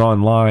oldest was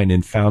online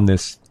and found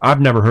this.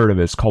 I've never heard of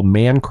it. It's called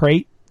Man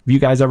Crate. Have you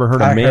guys ever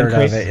heard of Man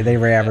Crate? Of it. They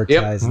were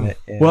advertising it.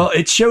 Yeah. Well,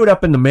 it showed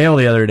up in the mail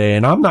the other day,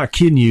 and I'm not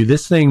kidding you.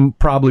 This thing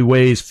probably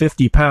weighs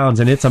 50 pounds,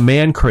 and it's a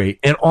Man Crate.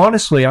 And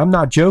honestly, I'm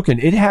not joking.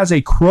 It has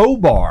a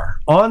crowbar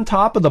on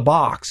top of the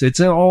box. It's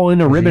all in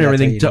a ribbon and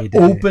everything to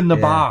open the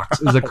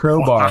box is a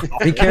crowbar.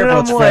 Be careful,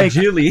 it's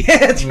fragile.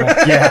 It's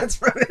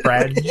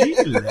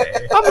fragile.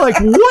 I'm like,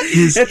 what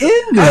is in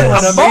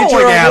this?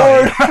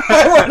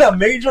 I want a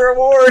major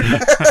award.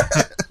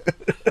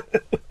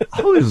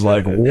 I was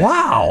like,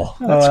 wow,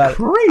 that's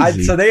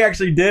crazy. So they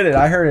actually did it.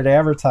 I heard it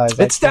advertised.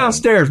 It's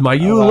downstairs,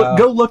 Mike.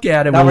 Go look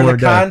at it now, when we're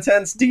done.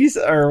 Contents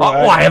decent?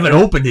 I haven't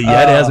opened it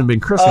yet. It hasn't been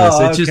Christmas.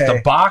 It's just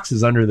the box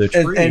is under the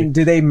tree. And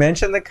do they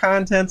mention the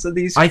contents of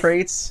these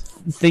crates?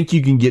 I think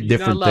you can get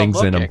different things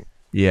in them.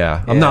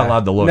 Yeah, I'm not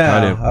allowed to look.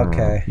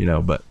 Okay.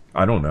 But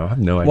I don't know. I have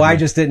no idea. Well, I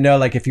just didn't know,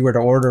 like, if you were to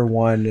order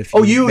one, if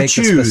you would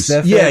choose.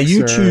 Yeah,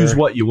 you choose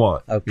what you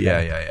want. Okay.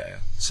 Yeah.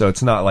 So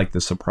it's not like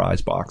the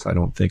surprise box. I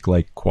don't think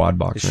like quad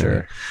box.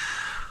 Sure.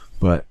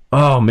 But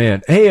oh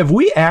man, hey, have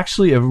we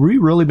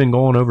really been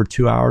going over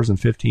 2 hours and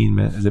 15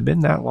 minutes? Has it been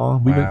that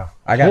long?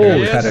 I got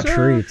to cut a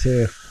tree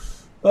too.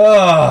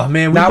 Oh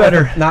man,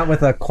 not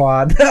with a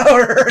quad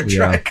or a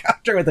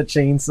tricopter with a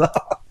chainsaw.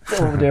 A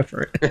little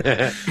different.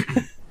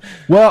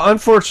 Well,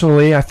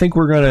 unfortunately, I think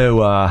we're going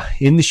to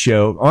end the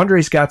show.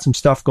 Andre's got some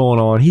stuff going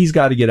on. He's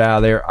got to get out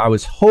of there. I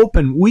was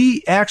hoping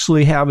we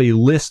actually have a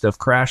list of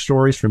crash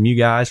stories from you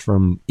guys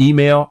from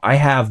email. I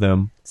have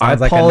them.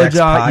 Sounds I apologize.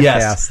 Like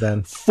yes,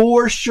 then.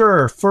 For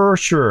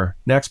sure.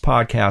 Next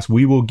podcast,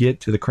 we will get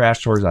to the crash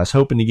stories I was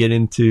hoping to get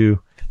into.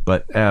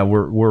 But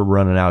we're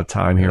running out of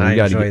time here. I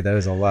enjoy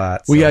those a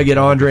lot. We got to get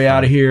Andre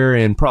out of here,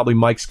 and probably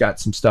Mike's got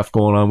some stuff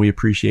going on. We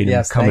appreciate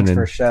him coming and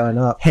for showing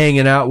up,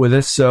 hanging out with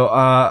us. So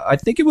I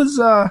think it was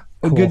a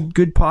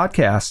good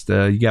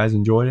podcast. You guys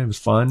enjoyed it. It was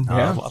fun.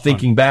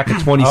 Thinking back at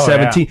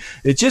 2017,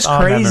 it's just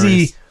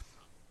crazy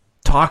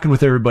talking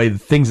with everybody. The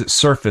things that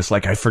surface,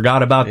 like I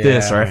forgot about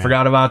this or I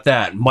forgot about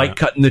that. Mike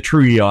cutting the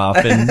tree off,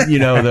 and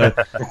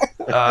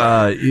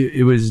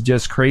it was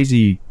just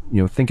crazy.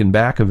 Thinking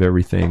back of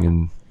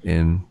everything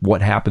and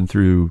what happened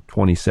through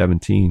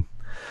 2017.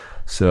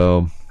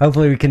 So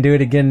hopefully we can do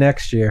it again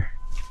next year.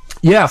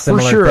 Yeah,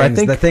 for sure. I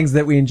think the things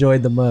that we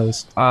enjoyed the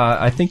most.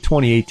 I think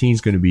 2018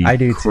 is going to be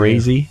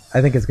crazy. Too.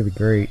 I think it's going to be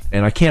great.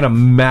 And I can't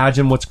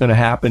imagine what's going to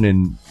happen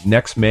in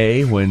next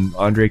May when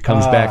Andre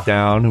comes back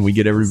down and we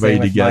get everybody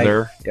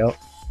together. Yep.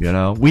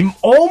 We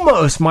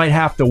almost might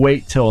have to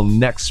wait till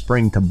next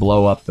spring to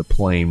blow up the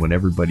plane when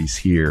everybody's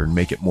here and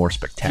make it more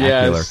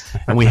spectacular. Yes.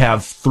 And we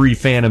have 3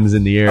 Phantoms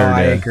in the air.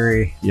 I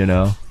agree.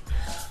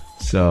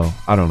 So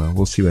I don't know.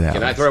 We'll see what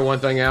happens. Can I throw one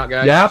thing out,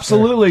 guys? Yeah,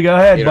 absolutely. Sure. Go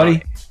ahead,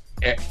 buddy.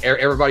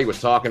 Everybody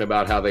was talking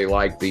about how they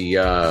like the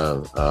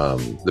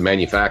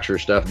manufacturer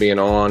stuff being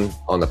on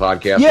the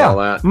podcast and all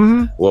that.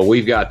 Mm-hmm. Well,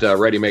 we've got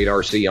Ready Made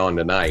RC on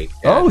tonight.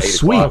 At 8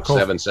 sweet. O'clock,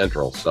 7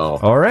 Central. So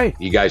all right,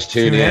 you guys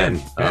tune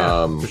in.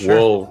 Sure.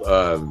 We'll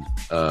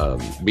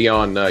be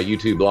on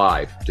YouTube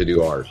Live to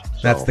do ours. So.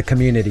 That's the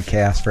community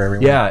cast for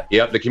everyone. Yeah.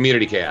 Yep, the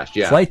community cast.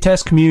 Yeah. Flight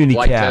Test Community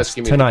Cast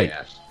tonight.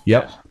 Cast.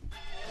 Yep. Yes.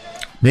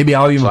 Maybe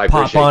I'll even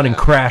pop on and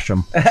crash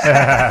them.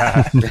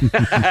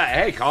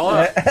 Hey, call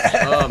up.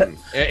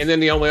 And then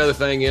the only other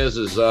thing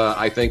is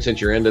I think since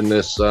you're ending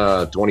this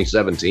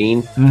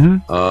 2017,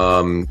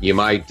 you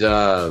might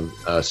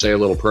say a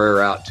little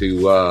prayer out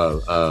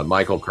to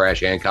Michael Crash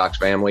Hancock's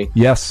family.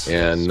 Yes.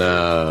 And,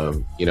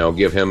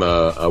 give him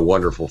a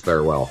wonderful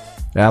farewell.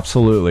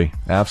 Absolutely.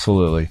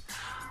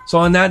 So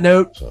on that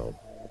note,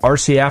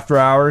 RC After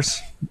Hours,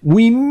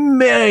 we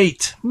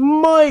might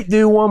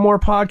do one more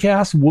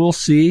podcast. We'll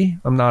see.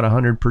 I'm not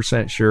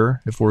 100% sure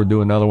if we'll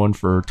do another one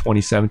for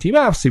 2017.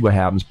 I'll see what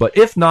happens. But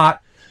if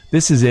not,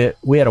 this is it.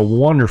 We had a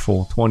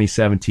wonderful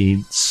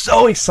 2017.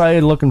 So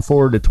excited, looking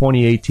forward to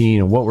 2018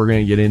 and what we're going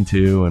to get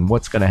into and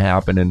what's going to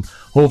happen. And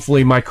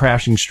hopefully my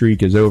crashing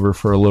streak is over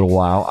for a little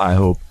while, I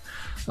hope.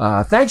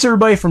 Thanks,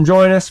 everybody, for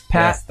joining us.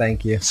 Pat, Yes,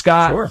 thank you.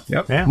 Scott, Sure.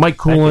 Yep. Yeah. Mike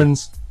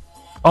Coolins,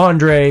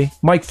 Andre,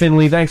 Mike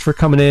Finley, thanks for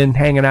coming in,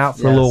 hanging out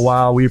for a Yes. little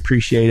while. We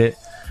appreciate it.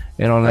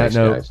 And on Thanks, that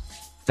note, guys.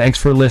 thanks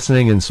for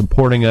listening and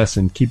supporting us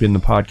and keeping the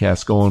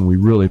podcast going. We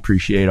really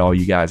appreciate all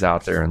you guys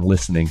out there and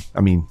listening.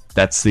 I mean,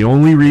 that's the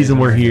only reason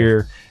we're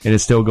here, and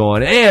it's still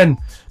going. And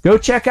go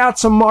check out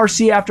some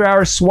RC After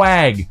Hours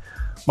swag.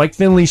 Mike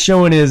Finley's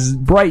showing his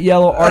bright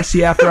yellow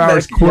RC After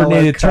Hours That yellow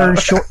coordinated turn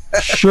cup.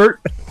 shirt.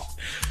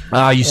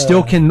 You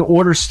still can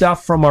order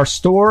stuff from our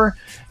store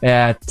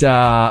at,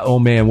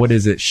 what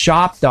is it?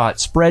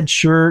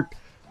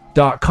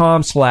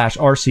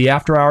 shop.spreadshirt.com/RC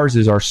After Hours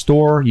is our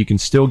store. You can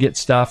still get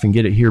stuff and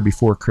get it here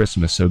before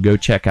Christmas. So go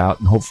check out,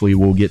 and hopefully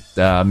we'll get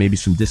maybe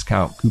some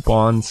discount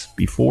coupons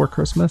before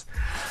Christmas.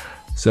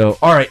 So,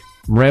 all right,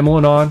 I'm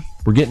rambling on.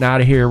 We're getting out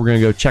of here. We're going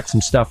to go check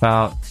some stuff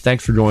out.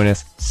 Thanks for joining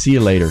us. See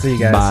you later. See you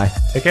guys. Bye.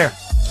 Take care.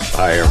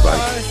 Bye,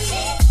 everybody.